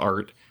just so much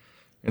art.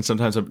 And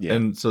sometimes,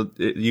 and so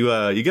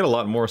you get a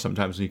lot more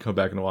sometimes when you come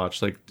back and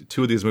watch. Like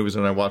 2 of these movies,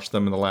 when I watched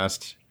them in the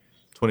last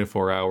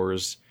 24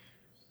 hours,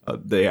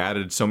 they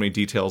added so many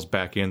details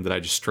back in that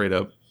I just straight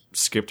up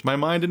skipped my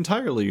mind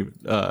entirely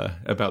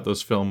about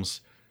those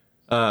films.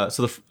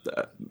 So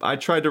I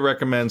tried to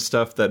recommend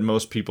stuff that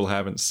most people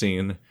haven't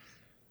seen.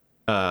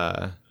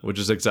 which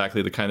is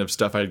exactly the kind of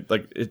stuff I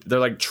like. They're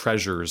like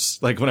treasures.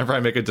 Like whenever I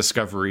make a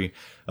discovery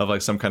of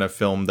like some kind of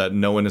film that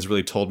no one has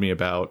really told me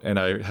about, and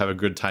I have a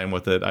good time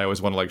with it, I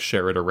always want to like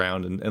share it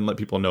around and let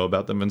people know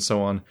about them and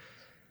so on.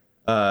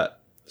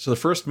 So the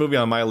first movie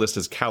on my list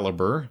is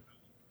Calibre,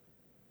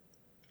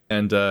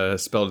 and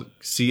spelled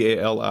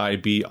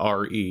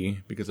Calibre,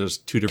 because there's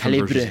two different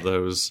versions of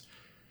those.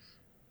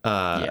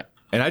 And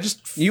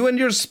you and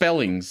your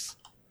spellings.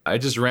 I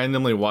just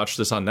randomly watched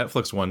this on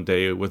Netflix one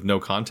day with no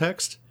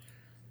context,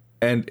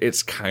 and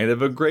it's kind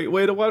of a great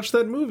way to watch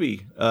that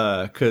movie,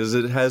 because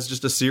it has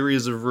just a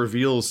series of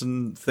reveals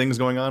and things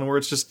going on where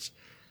it's just,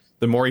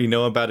 the more you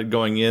know about it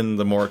going in,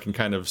 the more it can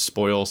kind of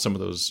spoil some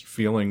of those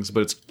feelings,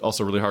 but it's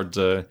also really hard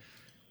to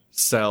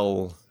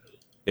sell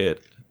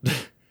it.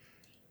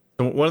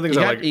 One of the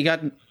things you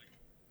got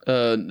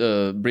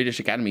British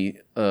Academy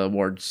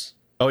Awards.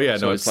 Oh yeah,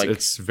 so no,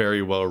 it's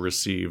very well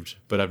received,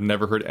 but I've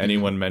never heard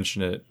anyone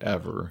mention it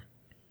ever.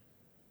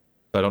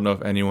 I don't know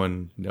if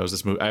anyone knows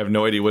this movie. I have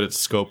no idea what its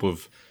scope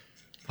of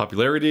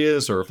popularity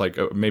is, or if like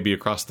maybe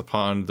across the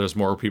pond there's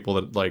more people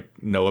that like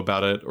know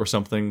about it or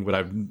something. But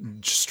I've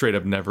just straight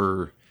up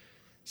never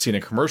seen a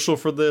commercial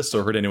for this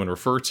or heard anyone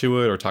refer to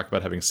it or talk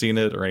about having seen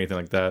it or anything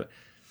like that.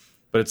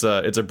 But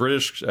it's a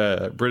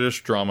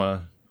British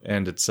drama,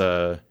 and it's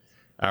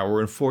hour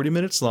and 40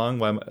 minutes long.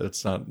 Why?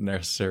 It's not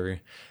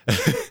necessary.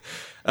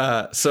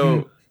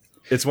 So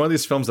it's one of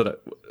these films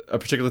that a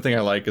particular thing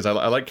I like is I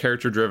like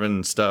character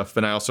driven stuff,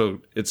 and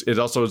it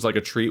also is like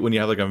a treat when you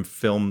have like a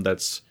film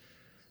that's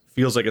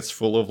feels like it's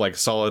full of like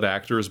solid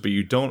actors, but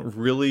you don't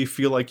really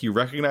feel like you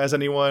recognize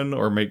anyone,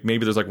 or maybe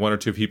there's like one or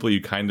two people you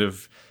kind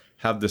of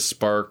have this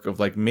spark of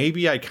like,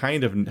 maybe I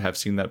kind of have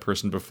seen that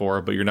person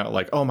before, but you're not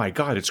like, oh my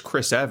god, it's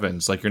Chris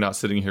Evans. Like, you're not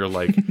sitting here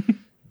like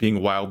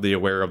being wildly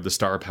aware of the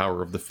star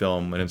power of the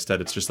film, and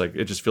instead it's just like,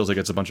 it just feels like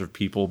it's a bunch of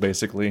people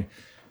basically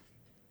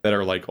that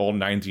are like all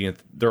 90th,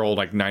 they're all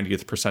like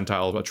 90th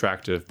percentile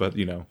attractive, but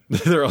you know,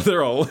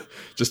 they're all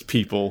just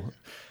people.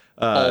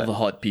 All the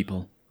hot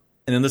people.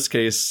 And in this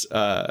case,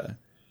 it's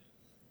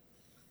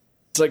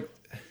like,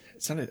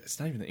 it's not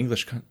even the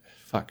English.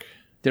 Fuck.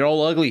 They're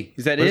all ugly.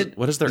 Is that it?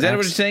 What is their Is that accent?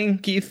 what you're saying,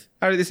 Keith?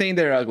 How are they saying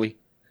they're ugly?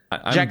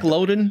 Jack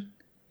Lowden?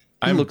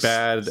 I'm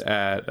bad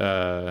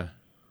at...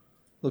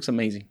 looks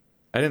amazing.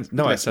 I didn't...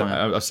 No,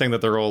 I was saying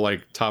that they're all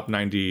like top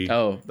 90...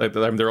 Oh. Like,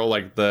 they're all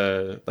like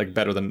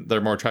better than...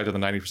 They're more attractive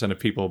than 90% of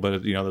people,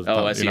 but you know...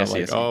 I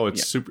see. Oh,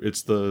 it's super...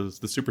 It's the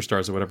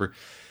superstars or whatever.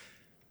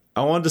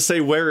 I wanted to say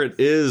where it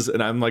is,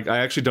 and I'm like, I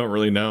actually don't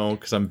really know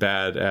because I'm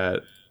bad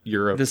at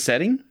Europe. The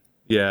setting?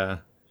 Yeah.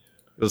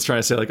 I was trying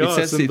to say like,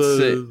 it's in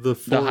the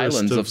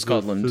Highlands of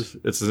Scotland.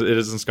 It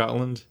is in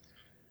Scotland.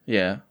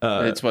 Yeah,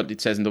 it's what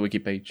it says in the wiki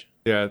page.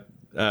 Yeah,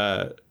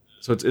 so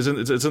it's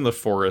in the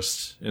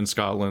forest in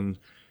Scotland,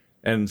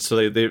 and so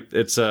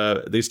it's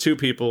these two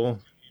people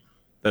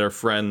that are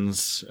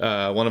friends.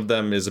 One of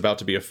them is about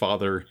to be a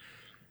father,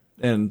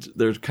 and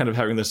they're kind of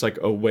having this like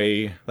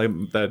away, like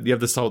that. You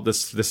have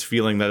this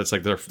feeling that it's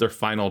like their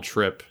final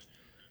trip.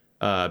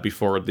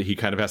 Before he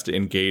kind of has to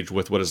engage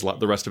with what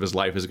the rest of his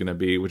life is going to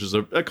be, which is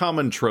a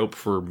common trope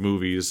for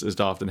movies, is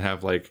to often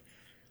have like,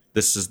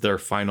 this is their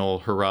final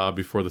hurrah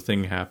before the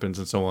thing happens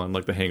and so on,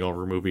 like the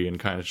Hangover movie and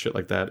kind of shit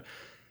like that.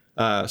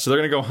 So they're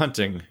going to go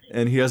hunting,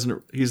 and he's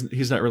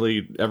not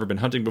really ever been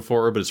hunting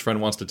before, but his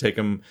friend wants to take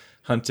him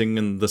hunting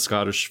in the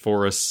Scottish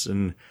forests,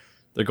 and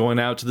they're going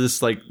out to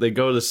this, like, they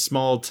go to this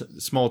small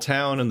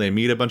town, and they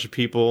meet a bunch of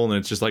people, and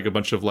it's just like a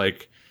bunch of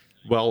like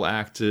well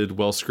acted,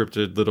 well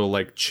scripted little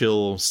like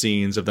chill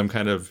scenes of them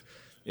kind of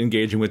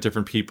engaging with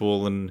different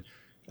people and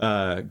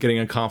getting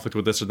in conflict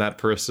with this or that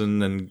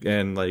person,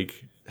 and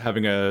like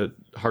having a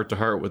heart to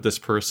heart with this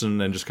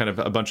person, and just kind of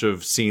a bunch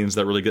of scenes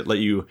that really let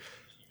you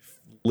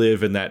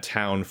live in that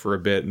town for a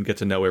bit and get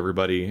to know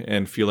everybody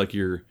and feel like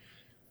you're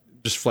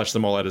just flesh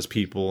them all out as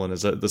people and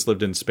as this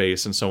lived in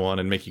space and so on,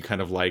 and make you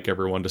kind of like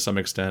everyone to some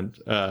extent,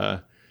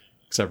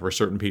 except for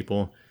certain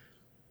people.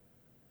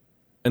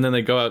 And then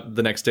they go out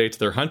the next day to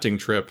their hunting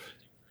trip,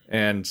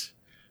 and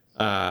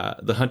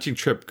the hunting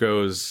trip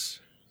goes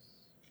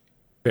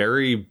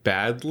very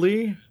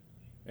badly.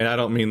 And I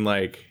don't mean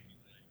I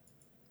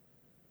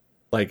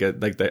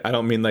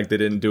don't mean like they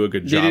didn't do a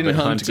good job at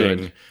hunting.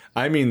 Good.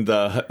 I mean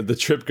the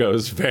trip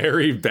goes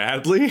very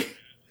badly,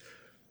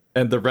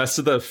 and the rest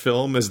of the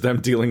film is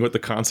them dealing with the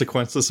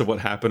consequences of what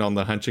happened on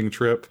the hunting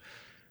trip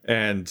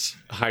and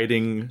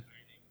hiding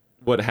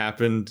what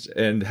happened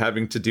and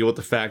having to deal with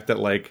the fact that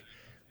like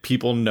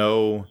people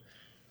know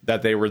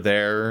that they were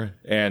there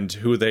and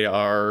who they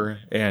are,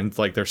 and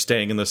like they're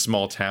staying in this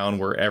small town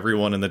where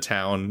everyone in the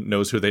town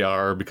knows who they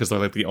are because they're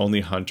like the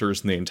only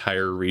hunters in the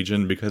entire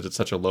region because it's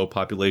such a low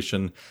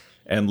population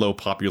and low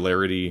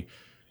popularity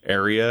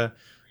area.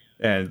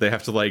 And they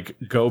have to like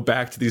go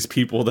back to these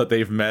people that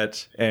they've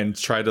met and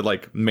try to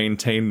like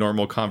maintain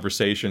normal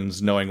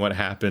conversations, knowing what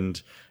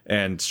happened,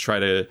 and try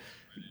to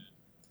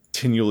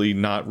continually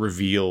not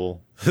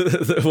reveal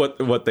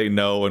what they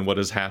know and what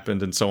has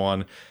happened and so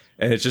on.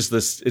 And it's just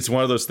this, it's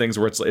one of those things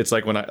where it's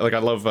like when I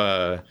love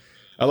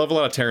I love a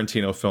lot of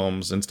Tarantino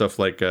films and stuff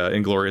like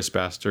Inglourious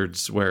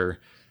Bastards, where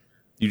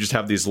you just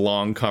have these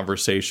long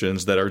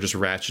conversations that are just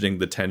ratcheting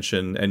the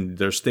tension, and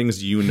there's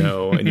things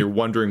and you're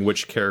wondering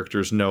which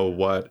characters know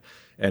what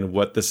and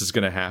what this is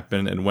going to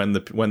happen and when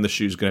the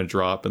shoe's going to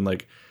drop. And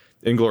like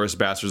Inglourious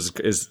Bastards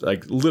is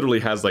like literally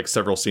has like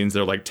several scenes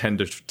that are like 10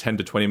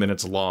 to 20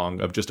 minutes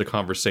long of just a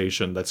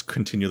conversation that's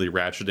continually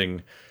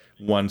ratcheting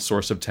one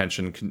source of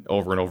tension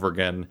over and over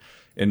again,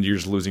 and you're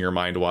just losing your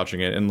mind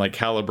watching it. And like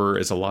Caliber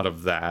is a lot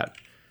of that,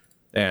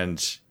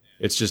 and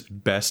it's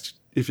just best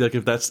if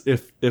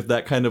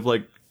that kind of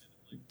like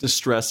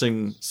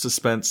distressing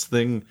suspense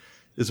thing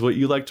is what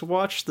you like to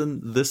watch,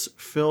 then this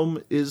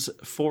film is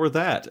for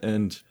that.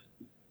 And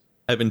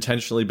I've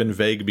intentionally been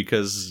vague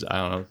because I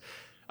don't know,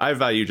 I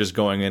value just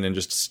going in and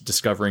just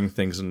discovering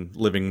things and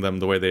living them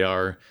the way they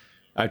are.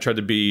 I tried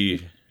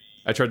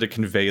to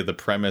convey the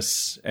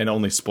premise and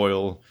only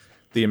spoil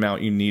the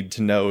amount you need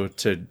to know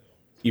to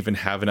even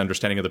have an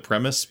understanding of the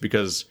premise,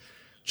 because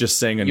just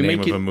saying a name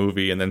of a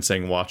movie and then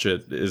saying watch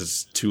it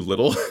is too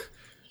little.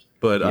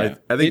 But yeah.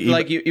 I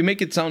think you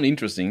make it sound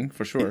interesting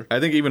for sure. I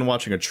think even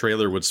watching a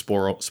trailer would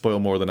spoil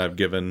more than I've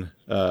given.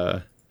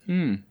 And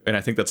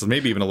I think that's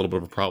maybe even a little bit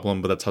of a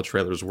problem, but that's how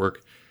trailers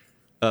work.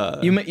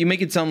 You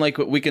make it sound like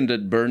Weekend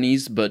at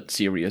Bernie's, but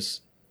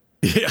serious.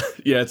 Yeah.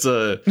 It's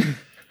the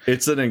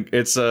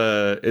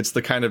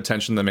kind of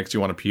tension that makes you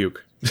want to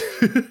puke.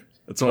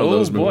 It's one of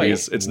those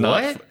movies. It's what?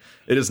 not.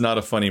 It is not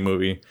a funny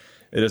movie.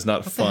 It is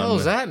not fun. What the hell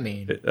does that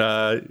mean?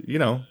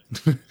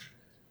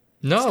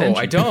 No,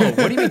 I don't.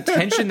 What do you mean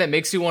tension that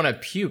makes you want to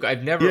puke?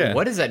 I've never. Yeah.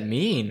 What does that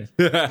mean?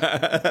 Do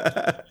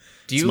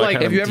you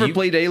like? Have you ever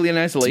played Alien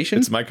Isolation?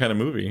 It's my kind of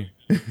movie.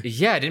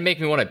 Yeah, it didn't make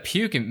me want to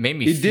puke. It made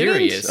me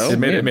furious. It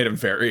made him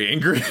very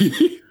angry.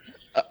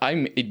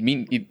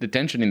 The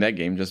tension in that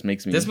game just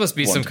makes me. This must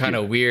be some kind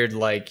of weird,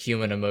 like,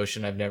 human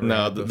emotion I've never.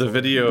 No, the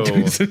video.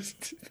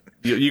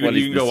 You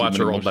can go watch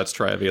our old Let's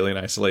Try of Alien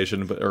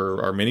Isolation,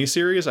 or our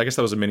miniseries. I guess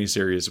that was a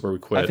miniseries where we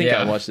quit. I think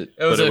I watched it.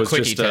 It was a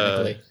quickie,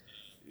 technically.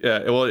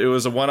 Yeah, well, it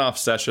was a one-off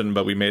session,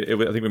 but I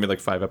think we made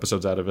like 5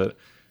 episodes out of it.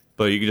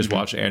 But you can just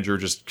watch Andrew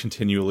just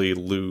continually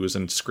lose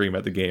and scream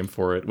at the game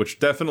for it, which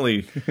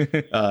definitely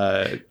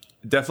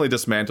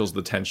dismantles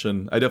the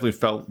tension. I definitely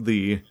felt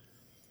the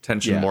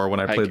tension more when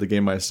I played the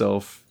game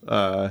myself.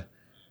 You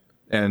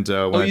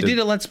did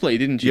a Let's Play,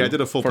 didn't you? Yeah, I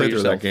did a full playthrough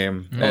of that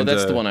game. Oh,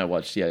 that's the one I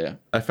watched. Yeah.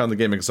 I found the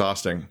game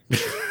exhausting.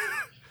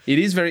 It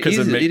is very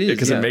easy.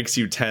 Because it makes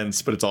you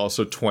tense, but it's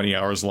also 20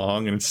 hours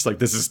long, and it's like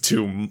this is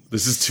too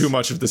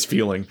much of this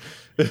feeling.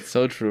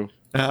 So true.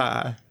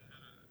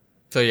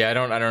 So yeah, I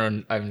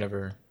don't. I've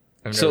never.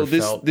 So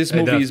this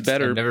movie is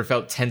better. I've never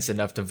felt tense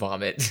enough to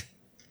vomit.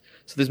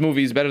 So this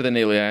movie is better than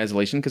Alien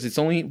Isolation because it's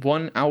only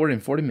 1 hour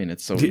and 40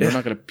 minutes, so you're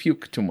not going to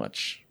puke too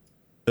much.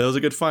 That was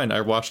a good find. I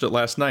watched it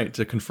last night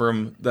to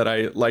confirm that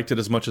I liked it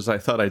as much as I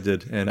thought I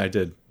did, and I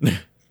did.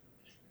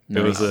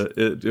 Nice.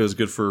 It was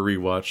good for a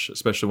rewatch,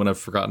 especially when I've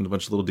forgotten a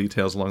bunch of little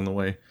details along the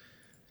way.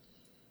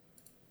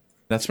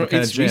 That's my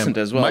kind of jam. Recent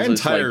as well. My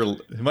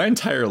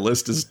entire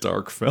list is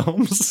dark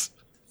films.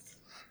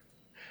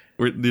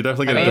 You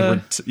definitely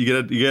get you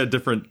get a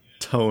different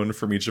tone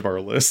from each of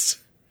our lists.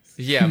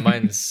 Yeah,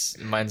 mine's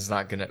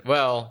not gonna.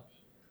 Well,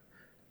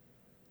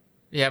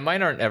 yeah,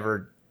 mine aren't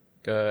ever.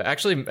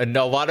 Actually, a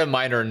lot of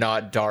mine are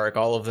not dark.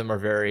 Most of them are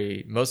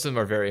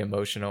very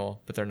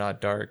emotional, but they're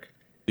not dark.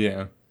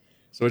 Yeah.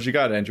 So what you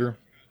got, Andrew?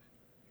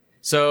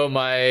 So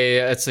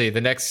let's see. The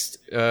next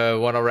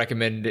one I'll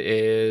recommend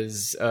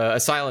is A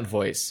Silent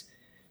Voice,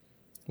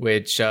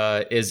 which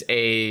is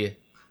a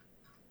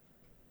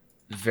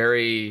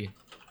very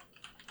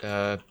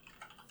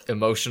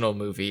emotional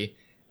movie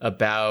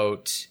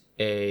about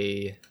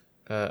the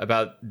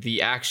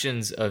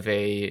actions of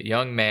a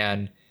young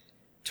man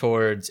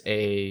towards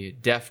a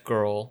deaf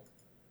girl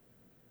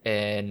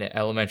in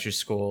elementary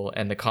school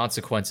and the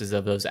consequences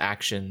of those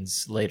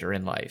actions later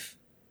in life.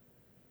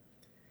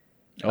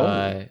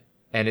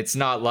 And it's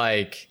not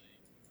like,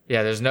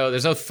 there's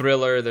no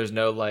thriller, there's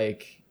no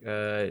like,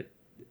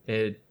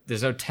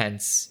 there's no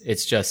tense.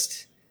 It's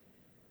just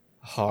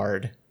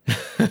hard.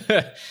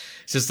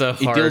 It's just a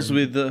hard. It deals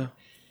with the.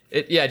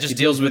 It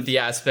deals with the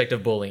aspect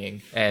of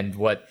bullying and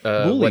what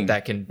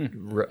that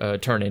can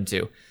turn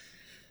into.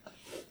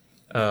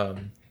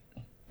 But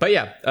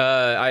yeah,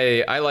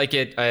 I like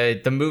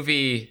it. The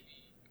movie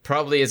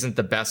probably isn't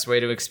the best way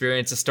to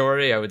experience a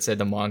story. I would say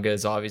the manga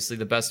is obviously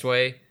the best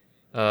way.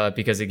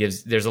 Because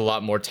there's a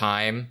lot more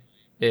time.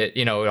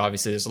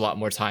 Obviously there's a lot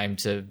more time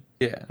to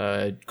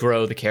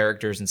grow the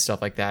characters and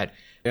stuff like that.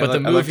 Yeah, but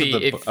the movie, I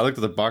looked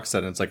at the box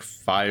set and it's like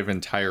 5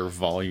 entire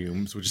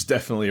volumes, which is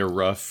definitely a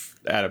rough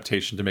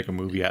adaptation to make a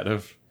movie out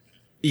of.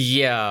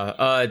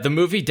 Yeah, the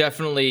movie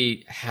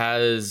definitely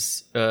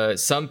has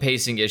some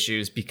pacing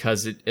issues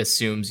because it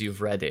assumes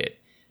you've read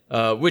it,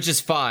 which is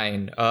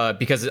fine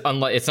because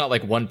it's not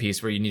like One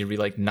Piece where you need to read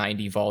like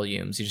 90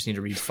 volumes. You just need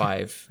to read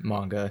 5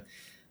 manga.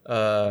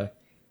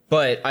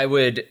 But I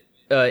would,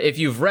 if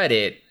you've read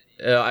it,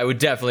 I would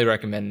definitely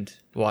recommend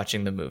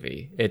watching the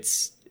movie.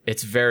 It's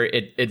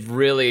it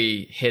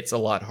really hits a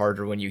lot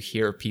harder when you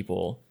hear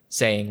people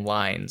saying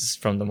lines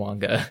from the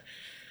manga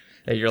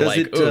that you're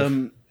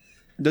oof.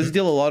 Does it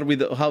deal a lot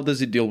with how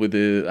does it deal with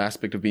the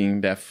aspect of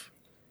being deaf?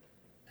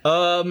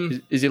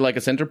 Is it like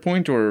a center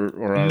point or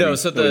no?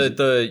 So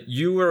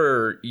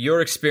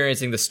you're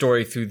experiencing the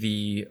story through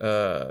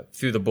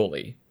the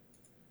bully.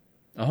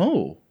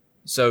 Oh,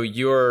 so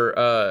you're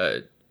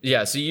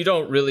so you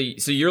don't really,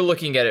 so you're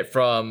looking at it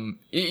from,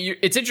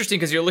 it's interesting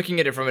because you're looking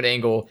at it from an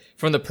angle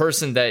from the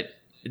person that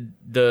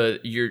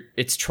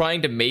it's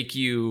trying to make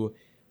you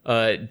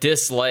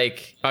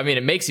dislike. I mean,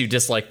 it makes you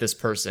dislike this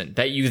person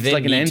that you then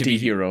like an need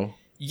anti-hero.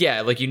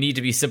 Yeah, like you need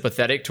to be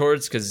sympathetic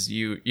towards because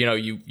you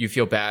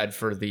feel bad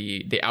for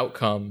the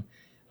outcome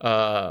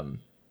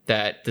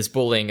that this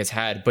bullying has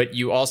had, but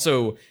you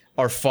also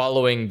are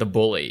following the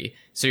bully.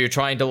 So you're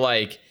trying to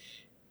like,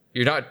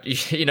 you're not,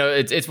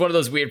 it's one of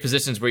those weird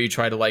positions where you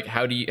try to like,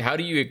 how do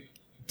you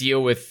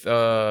deal with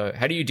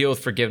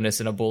forgiveness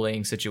in a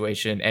bullying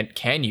situation, and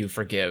can you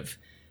forgive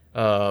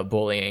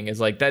bullying? Is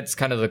like that's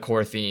kind of the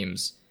core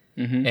themes,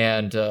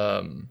 and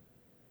I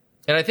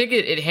think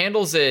it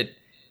handles it.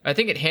 I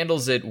think it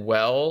handles it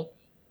well.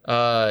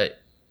 I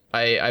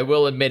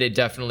will admit it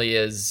definitely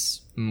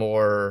is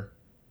more.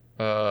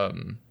 I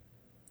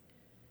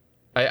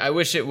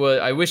wish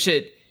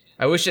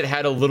it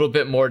had a little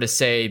bit more to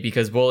say,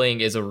 because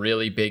bullying is a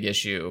really big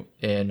issue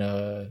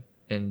in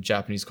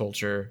Japanese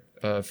culture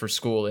for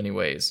school,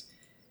 anyways.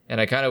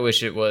 And I kind of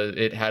wish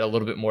it had a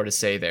little bit more to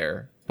say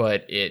there.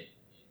 But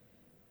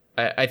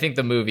I think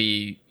the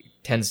movie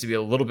tends to be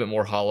a little bit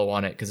more hollow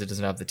on it because it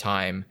doesn't have the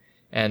time.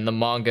 And the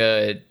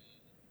manga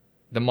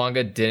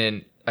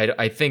didn't.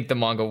 I think the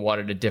manga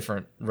wanted a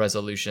different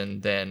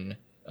resolution than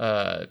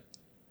the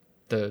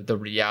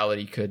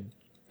reality could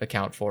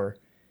account for.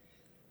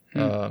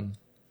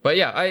 But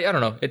yeah, I don't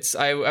know.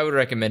 I would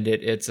recommend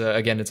it. It's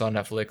again, it's on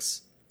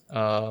Netflix,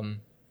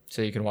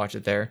 so you can watch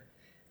it there.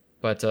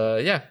 But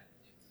yeah.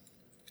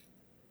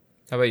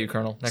 How about you,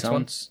 Colonel? Next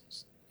one.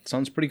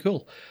 Sounds pretty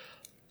cool.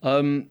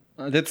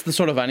 That's the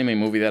sort of anime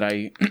movie that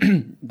I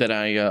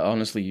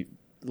honestly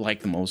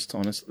like the most,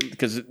 honestly,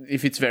 because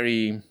if it's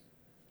very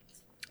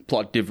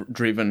plot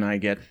driven, I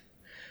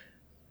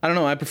don't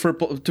know. I prefer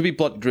to be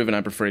plot driven.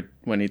 I prefer it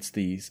when it's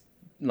these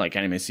like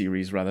anime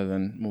series rather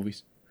than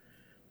movies.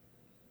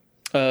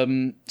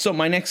 So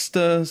my next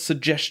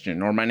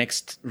suggestion or my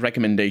next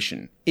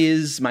recommendation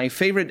is my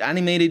favorite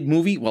animated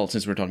movie. Well,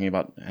 since we're talking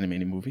about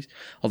animated movies,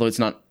 although it's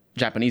not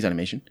Japanese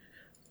animation,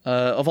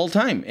 of all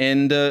time,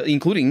 and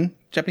including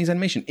Japanese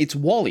animation, it's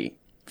WALL-E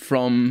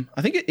from,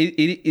 I think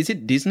is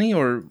it Disney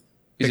or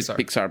is Pixar.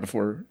 it Pixar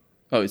before?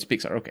 Oh, it's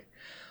Pixar. Okay.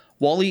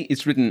 WALL-E,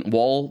 it's written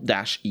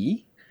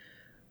Wall-E,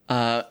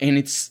 and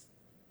it's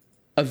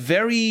a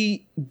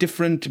very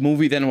different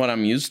movie than what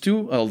I'm used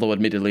to, although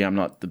admittedly I'm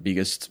not the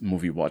biggest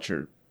movie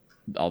watcher,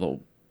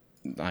 although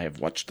I have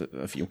watched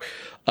a few.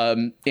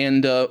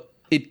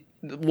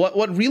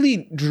 What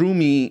really drew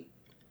me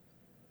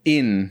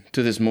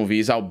into this movie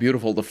is how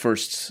beautiful the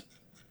first,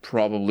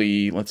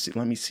 probably, let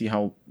me see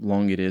how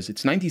long it is.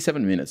 It's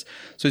 97 minutes.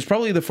 So it's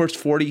probably the first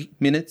 40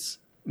 minutes,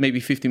 maybe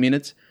 50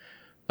 minutes.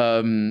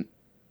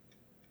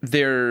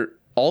 They're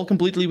all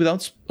completely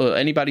without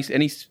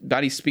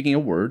anybody speaking a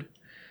word.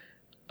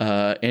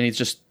 And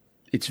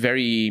it's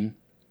very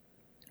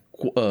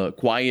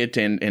quiet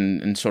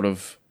and sort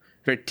of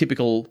very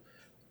typical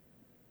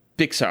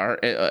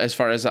Pixar, as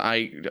far as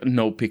I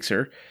know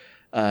Pixar.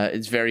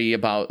 It's very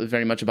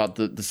much about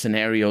the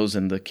scenarios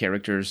and the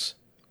characters,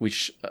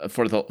 which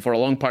for a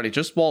long part it's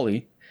just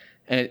WALL-E.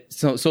 And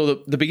so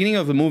the beginning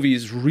of the movie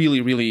is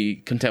really, really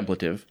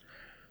contemplative,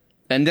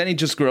 and then it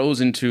just grows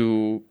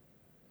into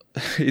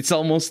it's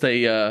almost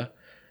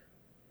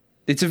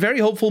it's a very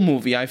hopeful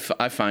movie, I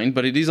find,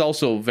 but it is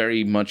also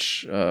very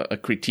much a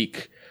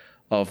critique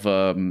of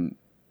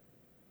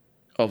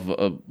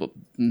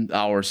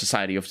our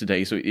society of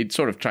today. So it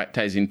sort of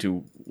ties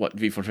into what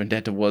V for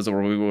Vendetta was,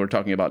 or we were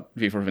talking about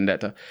V for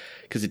Vendetta,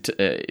 because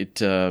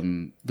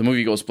the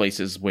movie goes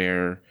places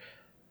where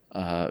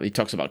it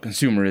talks about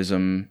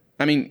consumerism.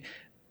 I mean,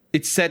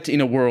 it's set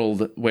in a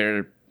world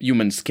where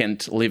humans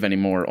can't live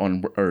anymore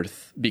on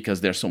Earth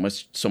because there's so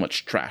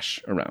much trash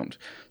around.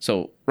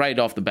 So right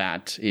off the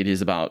bat, it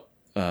is about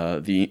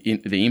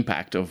the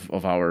impact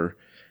of our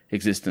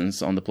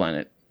existence on the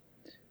planet.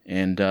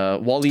 And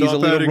WALL-E is a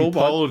little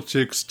robot.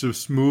 Politics to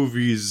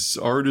movies.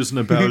 Art isn't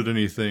about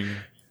anything.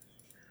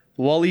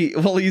 WALL-E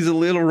is a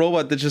little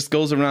robot that just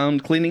goes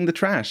around cleaning the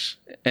trash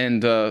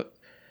and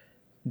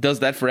does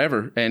that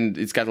forever. And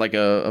it's got like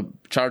a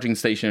charging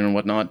station and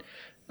whatnot.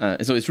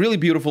 So it's really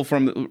beautiful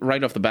from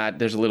right off the bat.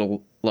 There's a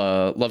little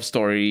love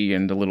story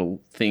and a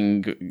little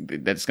thing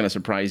that's going to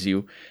surprise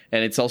you.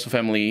 And it's also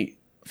family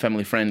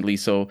friendly.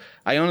 So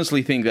I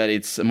honestly think that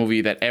it's a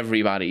movie that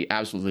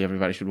absolutely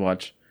everybody should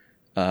watch,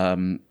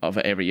 of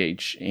every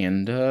age.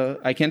 And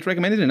I can't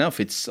recommend it enough.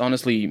 It's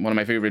honestly one of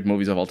my favorite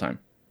movies of all time.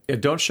 Yeah,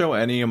 don't show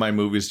any of my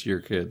movies to your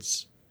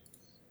kids.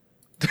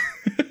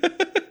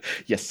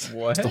 Yes.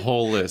 What? It's the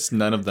whole list.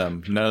 None of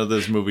them. None of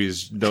those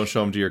movies. Don't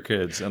show them to your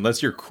kids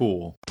unless you're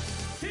cool.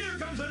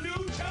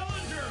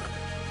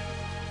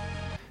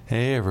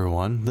 Hey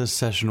everyone, this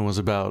session was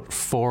about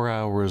 4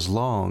 hours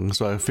long,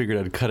 so I figured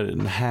I'd cut it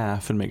in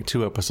half and make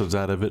 2 episodes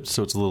out of it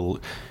so it's a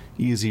little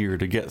easier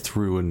to get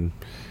through and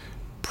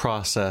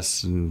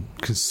process and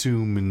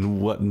consume and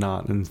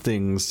whatnot and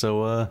things.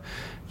 So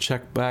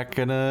check back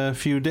in a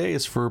few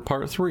days for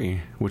part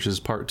 3, which is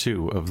part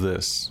 2 of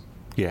this.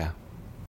 Yeah.